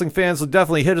about, wrestling fans, so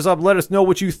definitely hit us up. Let us know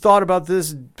what you thought about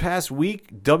this past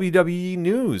week WWE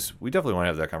news. We definitely want to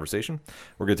have that conversation.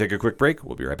 We're going to take a quick break.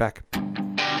 We'll be right back.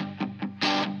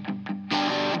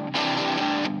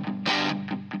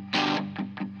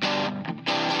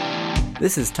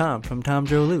 This is Tom from Tom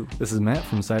Joe Lou, This is Matt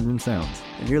from Sideroom Sounds.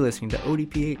 and you're listening to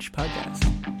ODPH Podcast.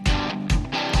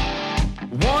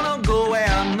 Wanna go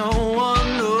where no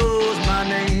one knows my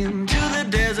name, to the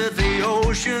desert, the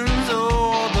oceans,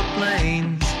 or the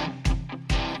plains.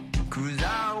 'Cause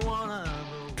I wanna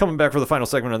go. Coming back for the final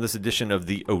segment on this edition of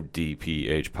the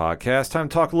ODPH podcast. Time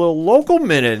to talk a little local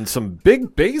minute and some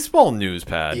big baseball news,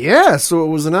 Pat. Yeah, so it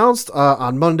was announced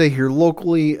on Monday here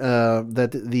locally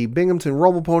that the Binghamton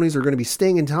Rumble Ponies are going to be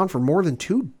staying in town for more than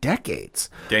 2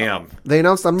 decades. Damn. They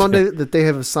announced on Monday that they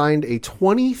have signed a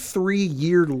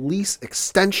 23-year lease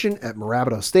extension at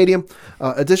Mirabito Stadium.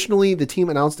 Additionally, the team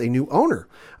announced a new owner.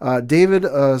 David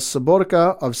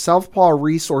Sobotka of Southpaw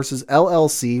Resources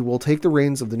LLC will take the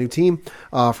reins of the new team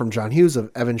from John Hughes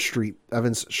of Evans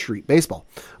Street Baseball.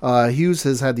 Hughes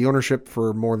has had the ownership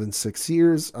for more than 6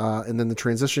 years, and then the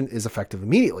transition is effective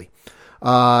immediately.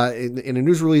 In a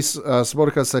news release,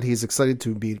 Sobotka said he's excited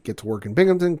to get to work in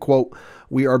Binghamton. Quote,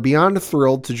 "We are beyond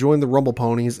thrilled to join the Rumble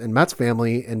Ponies and Mets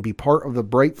family and be part of the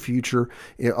bright future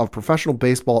of professional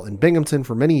baseball in Binghamton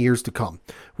for many years to come.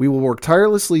 We will work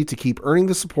tirelessly to keep earning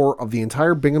the support of the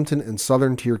entire Binghamton and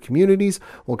Southern Tier communities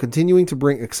while continuing to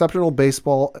bring exceptional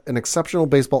baseball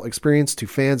experience to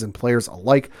fans and players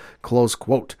alike." Close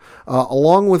quote.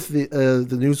 Along with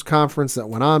the news conference that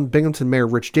went on, Binghamton Mayor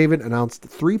Rich David announced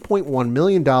 $3.1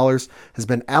 million has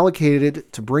been allocated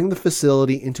to bring the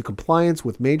facility into compliance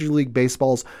with Major League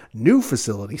Baseball's new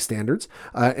facility standards.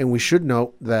 And we should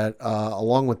note that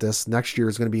along with this, next year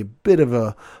is going to be a bit of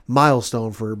a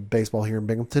milestone for baseball here in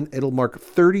Binghamton. It'll mark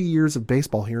 30 years of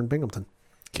baseball here in Binghamton.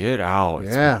 Get out.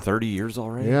 It's Yeah. been 30 years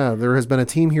already? Yeah, there has been a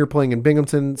team here playing in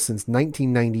Binghamton since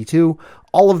 1992,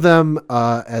 all of them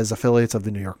as affiliates of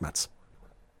the New York Mets.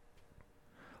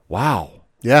 Wow.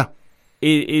 Yeah.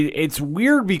 It's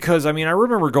weird because, I mean, I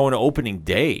remember going to opening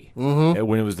day when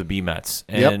it was the B-Mets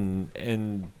and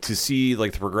to see,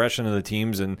 like, the progression of the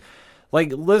teams. And,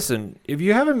 like, listen, if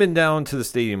you haven't been down to the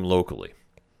stadium locally,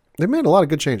 They made a lot of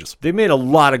good changes. they made a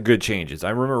lot of good changes.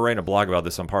 I remember writing a blog about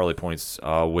this on Parlay Points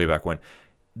way back when.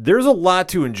 There's a lot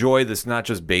to enjoy that's not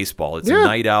just baseball. It's a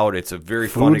night out. It's a very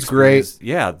fun Food's experience.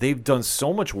 Yeah, they've done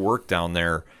so much work down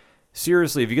there.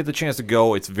 Seriously, if you get the chance to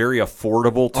go, it's very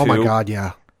affordable, too. Oh, my God,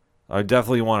 yeah. I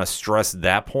definitely want to stress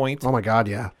that point. Oh, my God,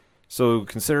 yeah. So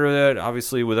consider that,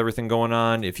 obviously, with everything going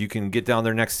on. If you can get down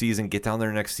there next season, get down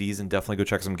there next season. Definitely go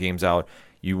check some games out.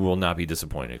 You will not be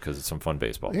disappointed because it's some fun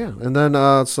baseball. Yeah, and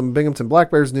then some Binghamton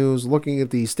Black Bears news. Looking at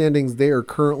the standings, they are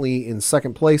currently in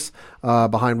second place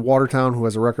behind Watertown, who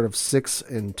has a record of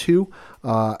 6-2.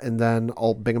 And then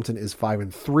Binghamton is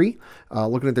 5-3.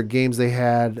 Looking at their games they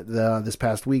had this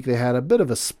past week, they had a bit of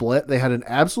a split. They had an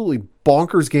absolutely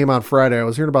bonkers game on Friday. I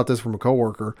was hearing about this from a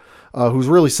coworker who's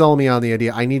really selling me on the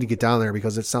idea. I need to get down there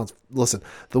because it sounds. Listen,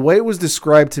 the way it was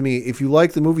described to me, if you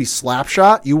like the movie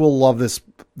Slapshot, you will love this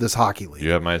hockey league.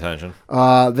 You have my attention.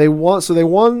 They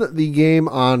won the game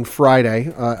on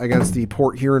Friday against the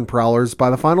Port Huron Prowlers by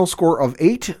the final score of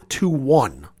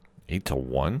 8-1.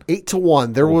 8-1?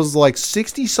 8-1. There was like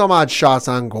 60 some odd shots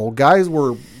on goal. Guys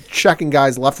were checking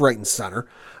guys left, right, and center.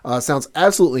 Sounds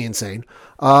absolutely insane.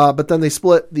 But then they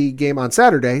split the game on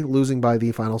Saturday, losing by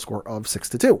the final score of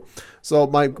 6-2. So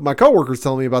my coworker's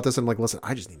telling me about this. And I'm like, listen,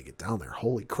 I just need to get down there.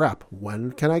 Holy crap.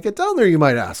 When can I get down there, you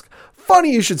might ask?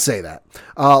 Funny you should say that.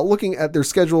 Looking at their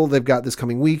schedule, they've got this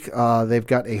coming week. They've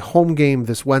got a home game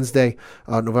this Wednesday,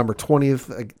 November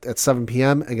 20th at 7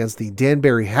 p.m. against the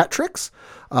Danbury Hat Tricks.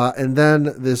 And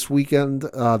then this weekend,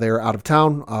 they're out of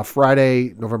town.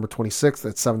 Friday, November 26th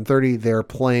at 7:30, they're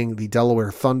playing the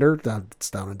Delaware Thunder.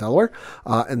 It's down in Delaware.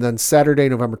 And then Saturday,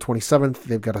 November 27th,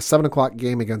 they've got a 7 o'clock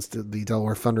game against the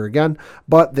Delaware Thunder again.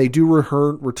 But they do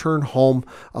return home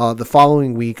the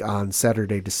following week on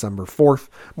Saturday, December 4th.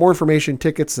 More information,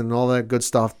 tickets, and all that good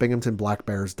stuff,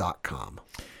 BinghamtonBlackBears.com.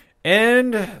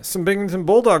 And some Binghamton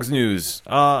Bulldogs news.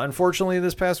 Unfortunately,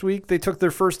 this past week, they took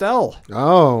their first L.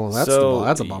 Oh,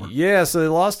 that's a bummer. Yeah, so they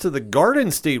lost to the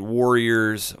Garden State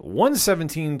Warriors,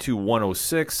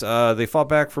 117-106. They fought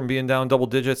back from being down double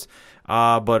digits,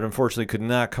 but unfortunately could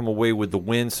not come away with the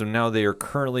win. So now they are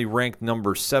currently ranked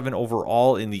number 7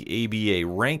 overall in the ABA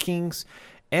rankings.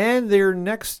 And they're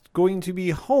next going to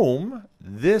be home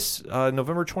this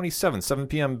November 27th, 7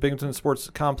 p.m. Binghamton Sports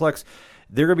Complex.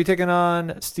 They're going to be taking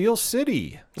on Steel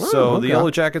City. The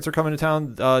Yellow Jackets are coming to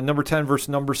town, number 10 versus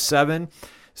number 7.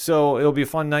 So it'll be a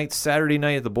fun night, Saturday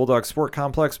night at the Bulldog Sport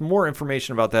Complex. More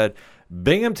information about that,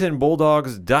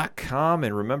 BinghamtonBulldogs.com.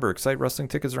 And remember, Excite Wrestling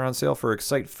tickets are on sale for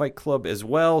Excite Fight Club as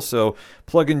well. So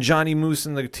plug in Johnny Moose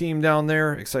and the team down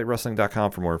there,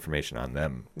 ExciteWrestling.com for more information on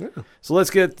them. Yeah. So let's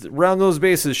get round those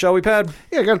bases, shall we, Pad?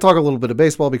 Yeah, I got to talk a little bit of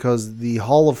baseball because the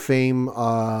Hall of Fame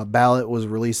ballot was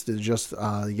released just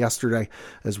yesterday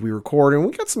as we record, and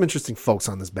we got some interesting folks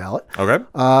on this ballot. Okay.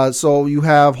 So you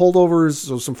have holdovers,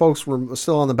 so some folks were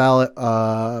still on the ballot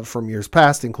from years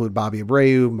past include Bobby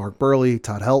Abreu, Mark Burley,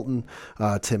 Todd Helton,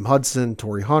 Tim Hudson,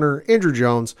 Torrey Hunter, Andrew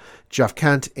Jones, Jeff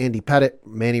Kent, Andy Pettit,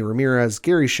 Manny Ramirez,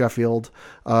 Gary Sheffield,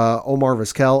 Omar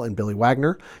Vizquel, and Billy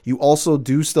Wagner. You also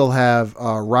do still have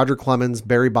Roger Clemens,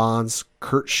 Barry Bonds,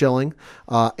 Kurt Schilling,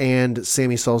 and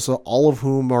Sammy Sosa, all of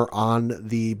whom are on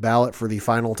the ballot for the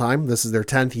final time. This is their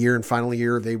 10th year and final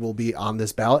year they will be on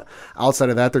this ballot. Outside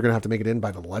of that, they're going to have to make it in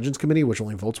by the Legends Committee, which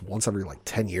only votes once every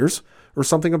 10 years or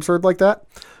something absurd like that.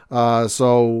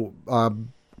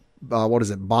 What is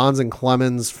it? Bonds and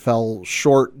Clemens fell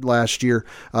short last year.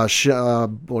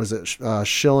 Schilling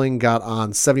got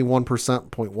on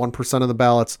 71.1% of the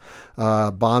ballots.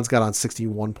 Bonds got on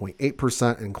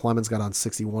 61.8%, and Clemens got on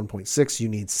 61.6%. You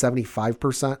need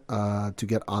 75% to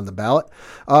get on the ballot.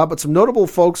 But some notable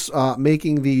folks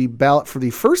making the ballot for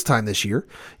the first time this year.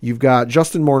 You've got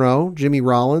Justin Morneau, Jimmy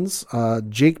Rollins,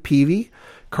 Jake Peavy,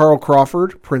 Carl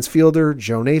Crawford, Prince Fielder,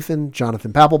 Joe Nathan,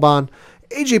 Jonathan Papelbon,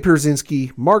 AJ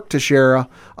Pierzynski, Mark Teixeira,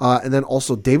 and then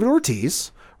also David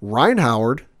Ortiz, Ryan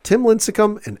Howard, Tim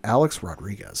Lincecum, and Alex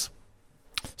Rodriguez.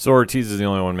 So Ortiz is the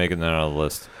only one making that out of the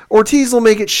list. Ortiz will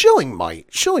make it. Schilling might.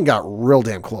 Schilling got real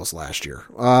damn close last year.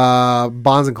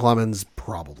 Bonds and Clemens,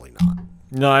 probably not.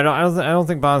 No, I don't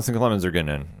think Bonds and Clemens are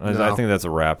getting in. I think that's a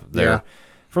wrap there. Yeah.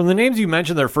 From the names you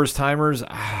mentioned, they're first timers.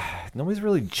 Nobody's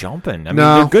really jumping. I mean,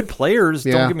 No. they're good players.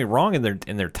 Yeah. Don't get me wrong in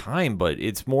their time, but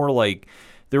it's more like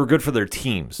they were good for their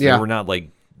teams. Yeah. They were not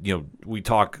we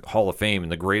talk Hall of Fame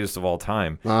and the greatest of all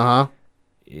time. Uh-huh.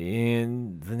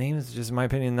 And the name is just, in my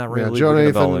opinion, not really. Yeah, Joe ringing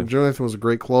a bell. Nathan was a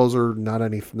great closer, not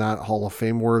Hall of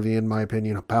Fame worthy in my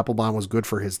opinion. Papelbon was good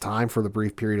for his time, for the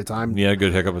brief period of time. Yeah,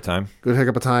 good hiccup of time. Good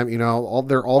hiccup of time.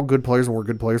 They're all good players and were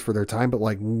good players for their time, but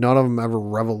none of them ever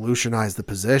revolutionized the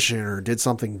position or did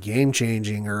something game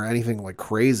changing or anything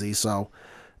crazy. So,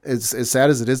 as sad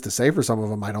as it is to say for some of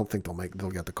them, I don't think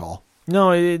they'll get the call.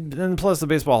 No, and plus the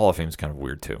Baseball Hall of Fame is kind of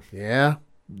weird too. Yeah.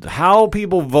 How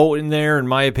people vote in there, in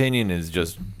my opinion, is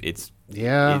just it's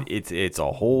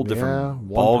a whole different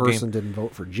ball One person game. didn't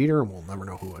vote for Jeter, and we'll never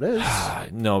know who it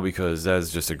is. No, because that's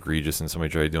just egregious, and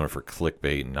somebody tried doing it for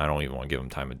clickbait, and I don't even want to give them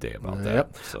time of day about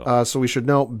that. Yep. So we should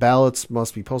note ballots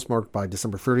must be postmarked by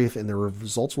December 30th, and the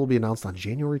results will be announced on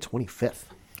January 25th.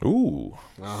 Ooh.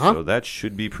 So that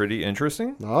should be pretty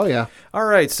interesting. Oh, yeah. All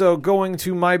right, so going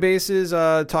to my bases,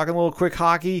 talking a little quick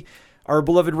hockey. Our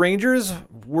beloved Rangers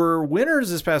were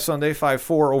winners this past Sunday,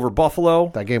 5-4 over Buffalo.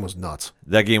 That game was nuts.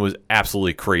 That game was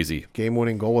absolutely crazy.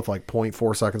 Game-winning goal with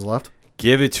 0.4 seconds left.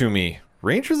 Give it to me.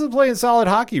 Rangers are playing solid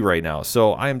hockey right now,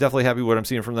 so I am definitely happy with what I'm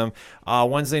seeing from them.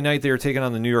 Wednesday night, they are taking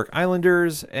on the New York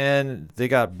Islanders, and they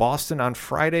got Boston on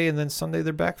Friday, and then Sunday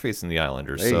they're back facing the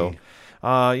Islanders. Hey. So,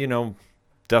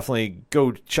 definitely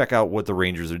go check out what the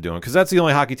Rangers are doing, because that's the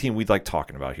only hockey team we'd like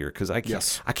talking about here, because I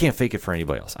can't fake it for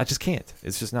anybody else. I just can't.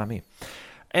 It's just not me.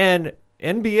 And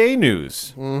NBA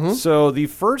news. So the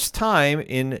first time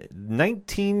in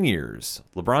 19 years,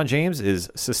 LeBron James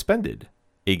is suspended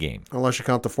a game. Unless you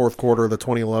count the fourth quarter of the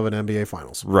 2011 NBA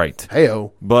Finals. Right.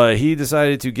 Hey-o. But he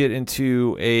decided to get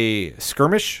into a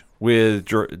skirmish with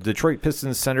Detroit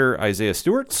Pistons center Isaiah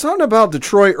Stewart. Something about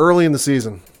Detroit early in the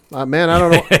season. Man, I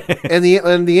don't know.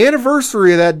 and the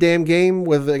anniversary of that damn game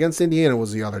against Indiana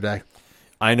was the other day.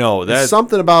 I know There's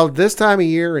something about this time of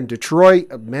year in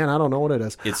Detroit. Man, I don't know what it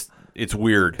is. It's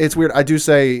weird. It's weird. I do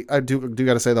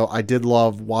got to say though, I did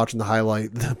love watching the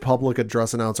highlight. The public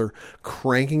address announcer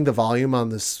cranking the volume on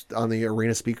the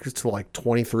arena speakers to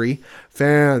 23.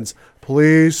 Fans,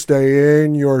 please stay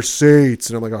in your seats.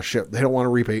 And I'm like, oh shit, they don't want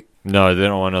to repeat. No, they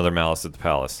don't want another Malice at the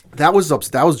Palace. That was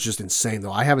just insane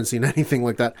though. I haven't seen anything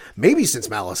like that. Maybe since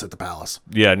Malice at the Palace.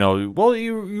 Yeah, no. Well,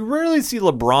 you rarely see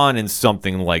LeBron in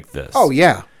something like this. Oh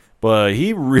yeah. But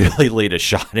he really laid a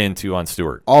shot on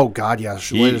Stewart. Oh God, yeah.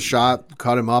 She laid a shot,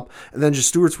 cut him up, and then just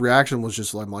Stewart's reaction was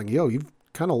just like, yo, you've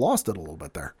kind of lost it a little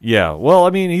bit there. Yeah, well,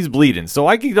 I mean, he's bleeding, so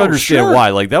I can understand sure.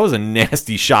 why. That was a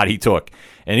nasty shot he took,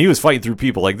 and he was fighting through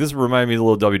people. This reminded me of a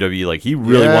little WWE. He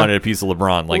really wanted a piece of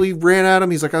LeBron. Well, he ran at him.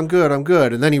 He's like, I'm good,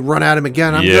 and then he run at him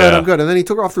again. I'm good, and then he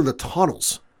took off through the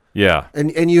tunnels. Yeah.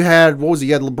 And you had,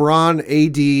 you had LeBron,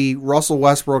 AD, Russell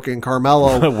Westbrook, and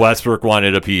Carmelo. Westbrook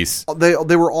wanted a piece.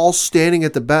 They were all standing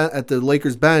at the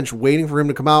Lakers bench waiting for him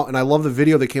to come out, and I love the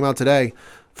video that came out today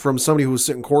from somebody who was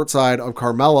sitting courtside of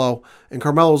Carmelo, and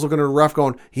Carmelo was looking at the ref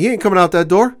going, he ain't coming out that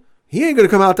door. He ain't going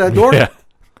to come out that door. Yeah.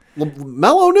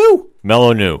 Melo knew.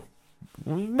 Melo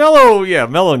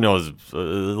knows a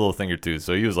little thing or two,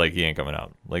 so he was like, he ain't coming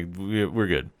out. We're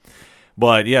good.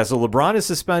 But yeah, so LeBron is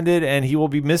suspended, and he will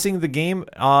be missing the game,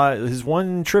 his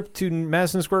one trip to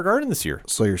Madison Square Garden this year.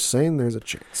 So you're saying there's a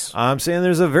chance? I'm saying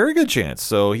there's a very good chance.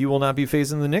 So he will not be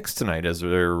facing the Knicks tonight as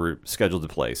they're scheduled to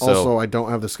play. So Also, I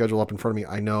don't have the schedule up in front of me.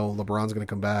 I know LeBron's going to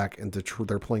come back, and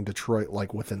they're playing Detroit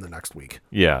like within the next week.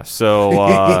 yeah, so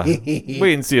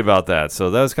wait and see about that.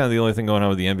 So that was kind of the only thing going on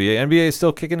with the NBA. NBA is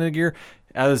still kicking into gear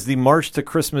as the March to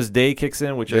Christmas Day kicks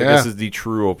in, which I guess is the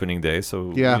true opening day.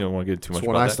 So Yeah. you don't want to get too much That's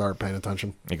about when I that. start paying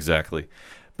attention. Exactly.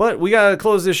 But we got to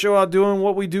close this show out doing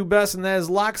what we do best, and that is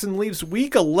Locks and Leaps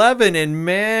Week 11. And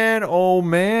man, oh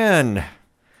man,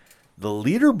 the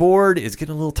leaderboard is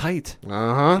getting a little tight.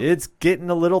 Uh-huh. It's getting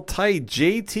a little tight.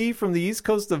 JT from the East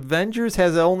Coast Avengers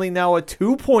has only now a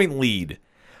 2-point lead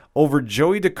over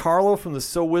Joey DiCarlo from the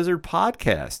So Wizard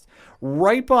podcast.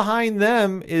 Right behind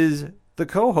them is the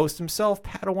co-host himself,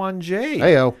 Padawan J.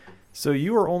 Heyo. So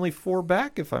you are only 4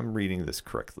 back if I'm reading this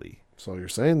correctly. So you're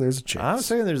saying there's a chance? I'm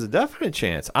saying there's a definite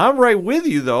chance. I'm right with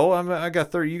you though. I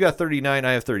got 30. You got 39.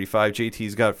 I have 35.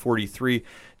 JT's got 43.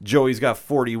 Joey's got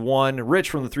 41. Rich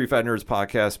from the 3 Fat Nerds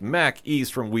podcast. Mac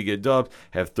East from We Get Dubbed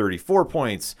have 34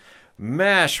 points.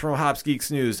 Mash from Hops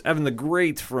Geeks News. Evan the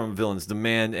Great from Villains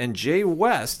Demand. And Jay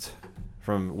West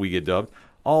from We Get Dubbed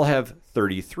all have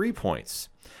 33 points.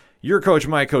 Your coach,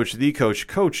 my coach, the coach,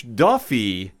 Coach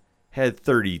Duffy had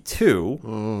 32.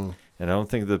 And I don't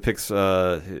think the picks,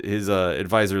 his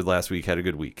advisor last week had a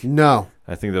good week. No.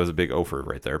 I think that was a big offer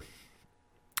right there.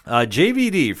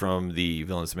 JVD from the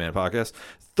Villains Demand podcast,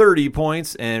 30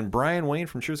 points. And Brian Wayne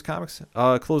from Cheers Comics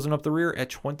closing up the rear at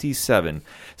 27.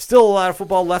 Still a lot of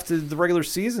football left in the regular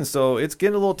season, so it's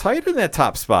getting a little tight in that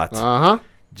top spot. Uh-huh.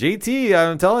 JT,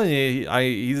 I'm telling you,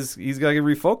 he's got to get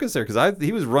refocused there because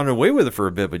he was running away with it for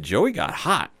a bit, but Joey got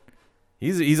hot.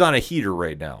 He's on a heater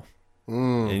right now.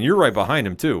 And you're right behind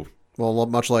him, too. Well,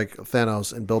 much like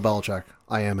Thanos and Bill Belichick,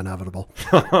 I am inevitable.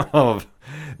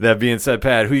 That being said,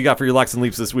 Pat, who you got for your locks and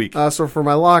leaps this week? So for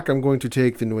my lock, I'm going to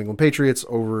take the New England Patriots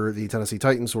over the Tennessee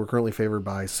Titans, who are currently favored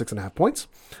by 6.5 points.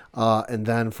 And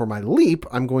then for my leap,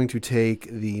 I'm going to take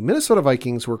the Minnesota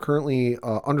Vikings, who are currently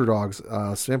underdogs.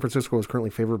 San Francisco is currently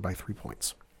favored by 3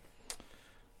 points.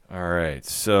 All right.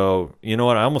 So, you know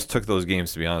what? I almost took those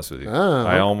games, to be honest with you. Oh.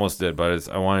 I almost did, but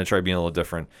I wanted to try being a little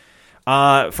different.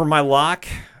 For my lock,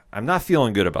 I'm not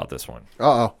feeling good about this one.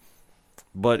 Uh-oh.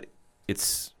 But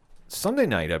it's Sunday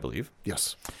night, I believe.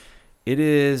 Yes. It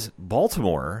is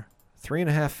Baltimore,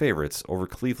 3.5 favorites over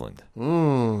Cleveland.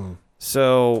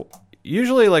 So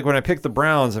usually, like when I pick the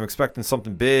Browns, I'm expecting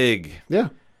something big. Yeah,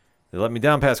 They let me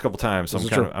down past a couple times, so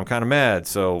This is I'm kind of mad.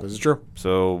 So this is true.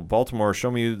 So Baltimore,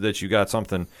 show me that you got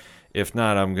something. If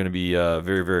not, I'm going to be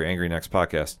very, very angry next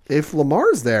podcast. If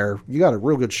Lamar's there, you got a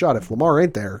real good shot. If Lamar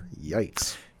ain't there,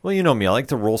 yikes. Well, you know me. I like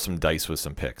to roll some dice with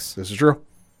some picks. This is true.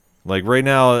 Like right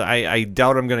now, I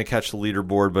doubt I'm going to catch the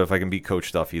leaderboard, but if I can beat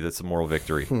Coach Duffy, that's a moral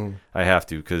victory. I have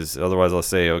to, because otherwise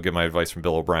I'll get my advice from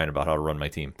Bill O'Brien about how to run my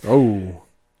team. Oh.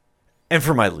 And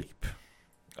for my leap,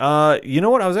 you know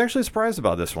what? I was actually surprised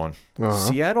about this one.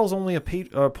 Seattle's only a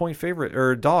point favorite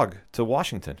or dog to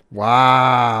Washington.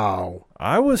 Wow.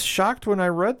 I was shocked when I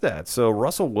read that. So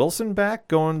Russell Wilson back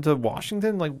going to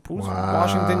Washington, like who's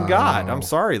Washington got? I'm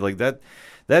sorry, like that.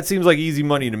 That seems like easy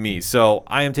money to me. So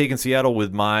I am taking Seattle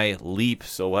with my leap.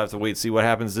 So we'll have to wait and see what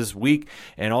happens this week.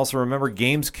 And also remember,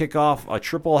 games kick off a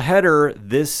triple header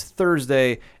this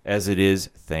Thursday as it is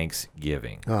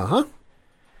Thanksgiving. Uh-huh.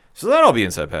 So that all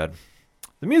being said, Pat,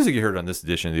 the music you heard on this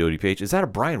edition of the ODPH is that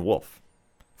of Brian Wolf,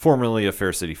 formerly of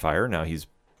Fair City Fire. Now he's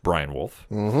Brian Wolf.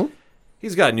 Mm-hmm.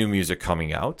 He's got new music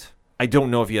coming out. I don't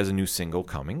know if he has a new single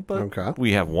coming, but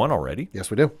we have one already.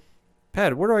 Yes, we do.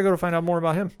 Pat, where do I go to find out more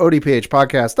about him?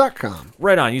 ODPHpodcast.com.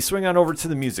 Right on. You swing on over to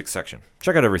the music section.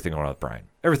 Check out everything going on with Brian.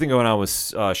 Everything going on with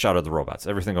Shout Out the Robots.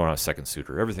 Everything going on with Second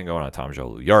Suitor. Everything going on with Tom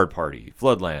Jolu. Yard Party.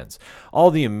 Floodlands. All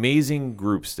the amazing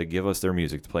groups that give us their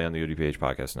music to play on the ODPH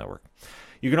Podcast Network.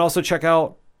 You can also check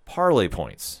out Parlay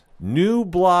Points. New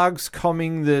blogs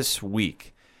coming this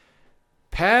week.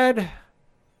 Pad,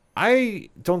 I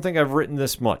don't think I've written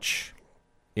this much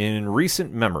in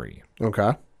recent memory.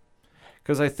 Okay.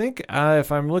 Because I think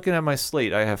if I'm looking at my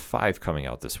slate, I have 5 coming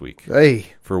out this week. Hey.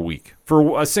 For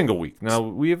a single week. Now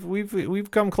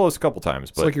we've come close a couple times,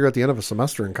 but It's like you're at the end of a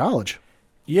semester in college.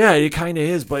 yeah, it kind of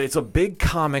is. But it's a big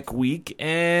comic week,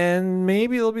 and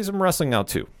maybe there'll be some wrestling out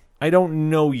too. I don't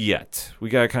know yet. We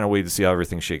gotta kind of wait to see how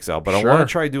everything shakes out. But I want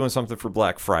to try doing something for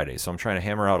Black Friday, so I'm trying to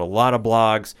hammer out a lot of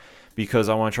blogs because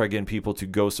I want to try getting people to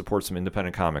go support some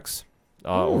independent comics.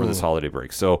 Over this holiday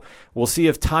break. So we'll see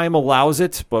if time allows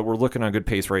it, but we're looking on good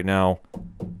pace right now.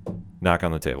 Knock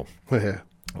on the table.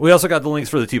 We also got the links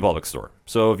for the TeePublic store.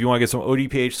 So if you want to get some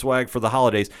ODPH swag for the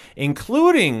holidays,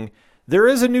 including there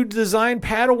is a new design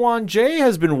Padawan J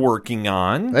has been working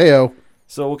on. Heyo.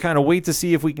 So we'll kind of wait to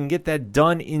see if we can get that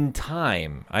done in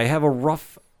time. I have a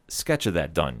rough sketch of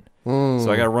that done.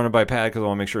 So I got to run it by Pat because I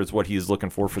want to make sure it's what he's looking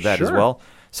for that as Sure. well.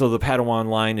 So the Padawan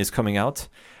line is coming out.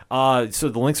 So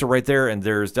the links are right there, and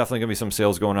there's definitely going to be some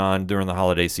sales going on during the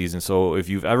holiday season. So if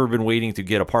you've ever been waiting to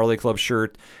get a Parlay Club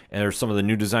shirt, and there's some of the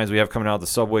new designs we have coming out, the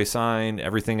Subway sign,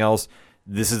 everything else,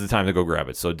 this is the time to go grab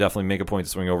it. So definitely make a point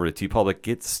to swing over to TeePublic.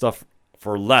 Get stuff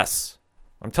for less.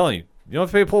 I'm telling you, you don't have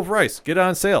to pay full price. Get it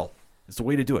on sale. It's the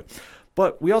way to do it.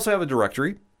 But we also have a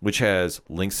directory, which has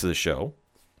links to the show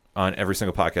on every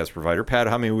single podcast provider. Pat,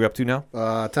 how many are we up to now?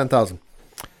 10,000.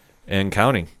 And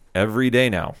counting every day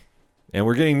now. And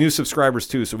we're getting new subscribers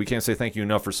too, so we can't say thank you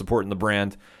enough for supporting the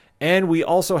brand. And we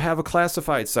also have a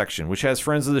classified section, which has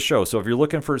friends of the show. So if you're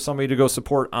looking for somebody to go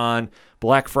support on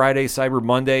Black Friday, Cyber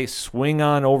Monday, swing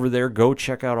on over there. Go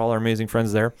check out all our amazing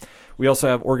friends there. We also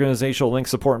have organizational link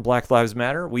support in Black Lives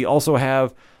Matter. We also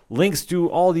have links to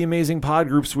all the amazing pod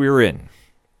groups we're in.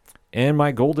 And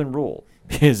my golden rule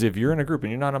is if you're in a group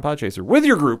and you're not on Podchaser with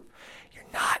your group, you're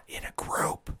not in a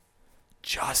group.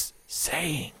 Just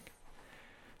saying.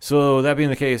 So that being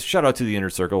the case, shout out to the Inner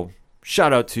Circle.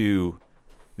 Shout out to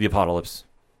the Apocalypse.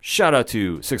 Shout out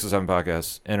to 607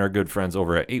 Podcasts and our good friends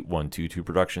over at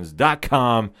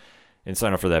 8122productions.com. And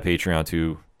sign up for that Patreon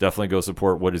too. Definitely go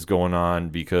support what is going on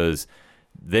because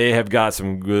they have got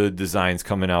some good designs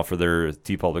coming out for their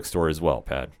TeePublic store as well,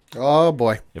 Pat. Oh,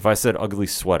 boy. If I said ugly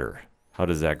sweater, how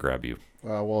does that grab you?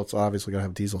 Well, it's obviously going to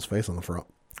have Diesel's face on the front.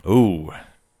 Ooh,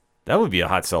 that would be a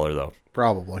hot seller though.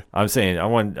 Probably. I'm saying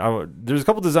there's a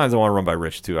couple designs I want to run by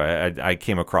Rich too. I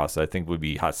came across that I think would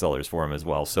be hot sellers for him as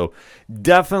well. So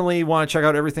definitely want to check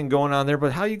out everything going on there.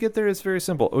 But how you get there is very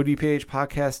simple.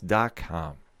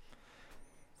 odphpodcast.com.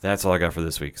 That's all I got for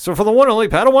this week. So for the one and only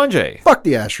Padawan J, Fuck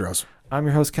the Astros. I'm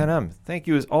your host Ken M. Thank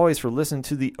you as always for listening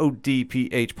to the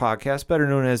ODPH podcast, better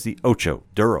known as the Ocho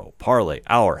Duro Parlay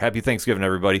Hour. Happy Thanksgiving,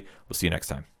 everybody. We'll see you next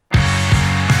time.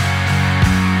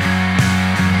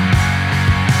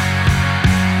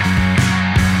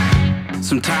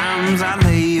 Sometimes I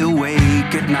lay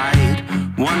awake at night,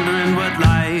 wondering what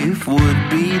life would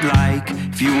be like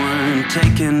if you weren't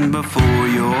taken before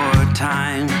your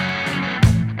time.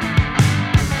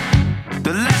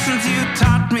 The lessons you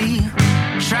taught me,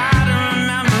 try to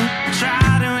remember,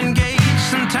 try to engage.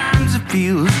 Sometimes it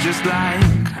feels just like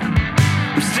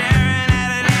I'm staring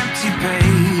at an empty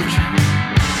page.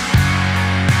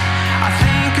 I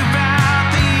think about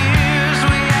the years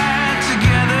we had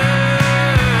together.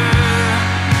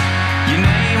 Your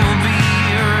name will be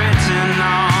written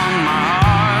on my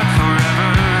heart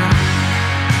forever.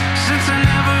 Since I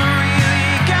never really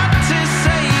got to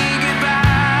say goodbye,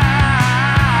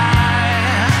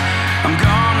 I'm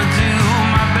gonna do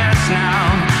my best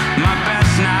now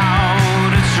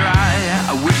to try.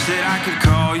 I wish that I could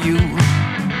call you,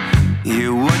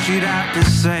 hear what you'd have to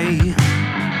say.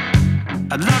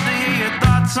 I'd love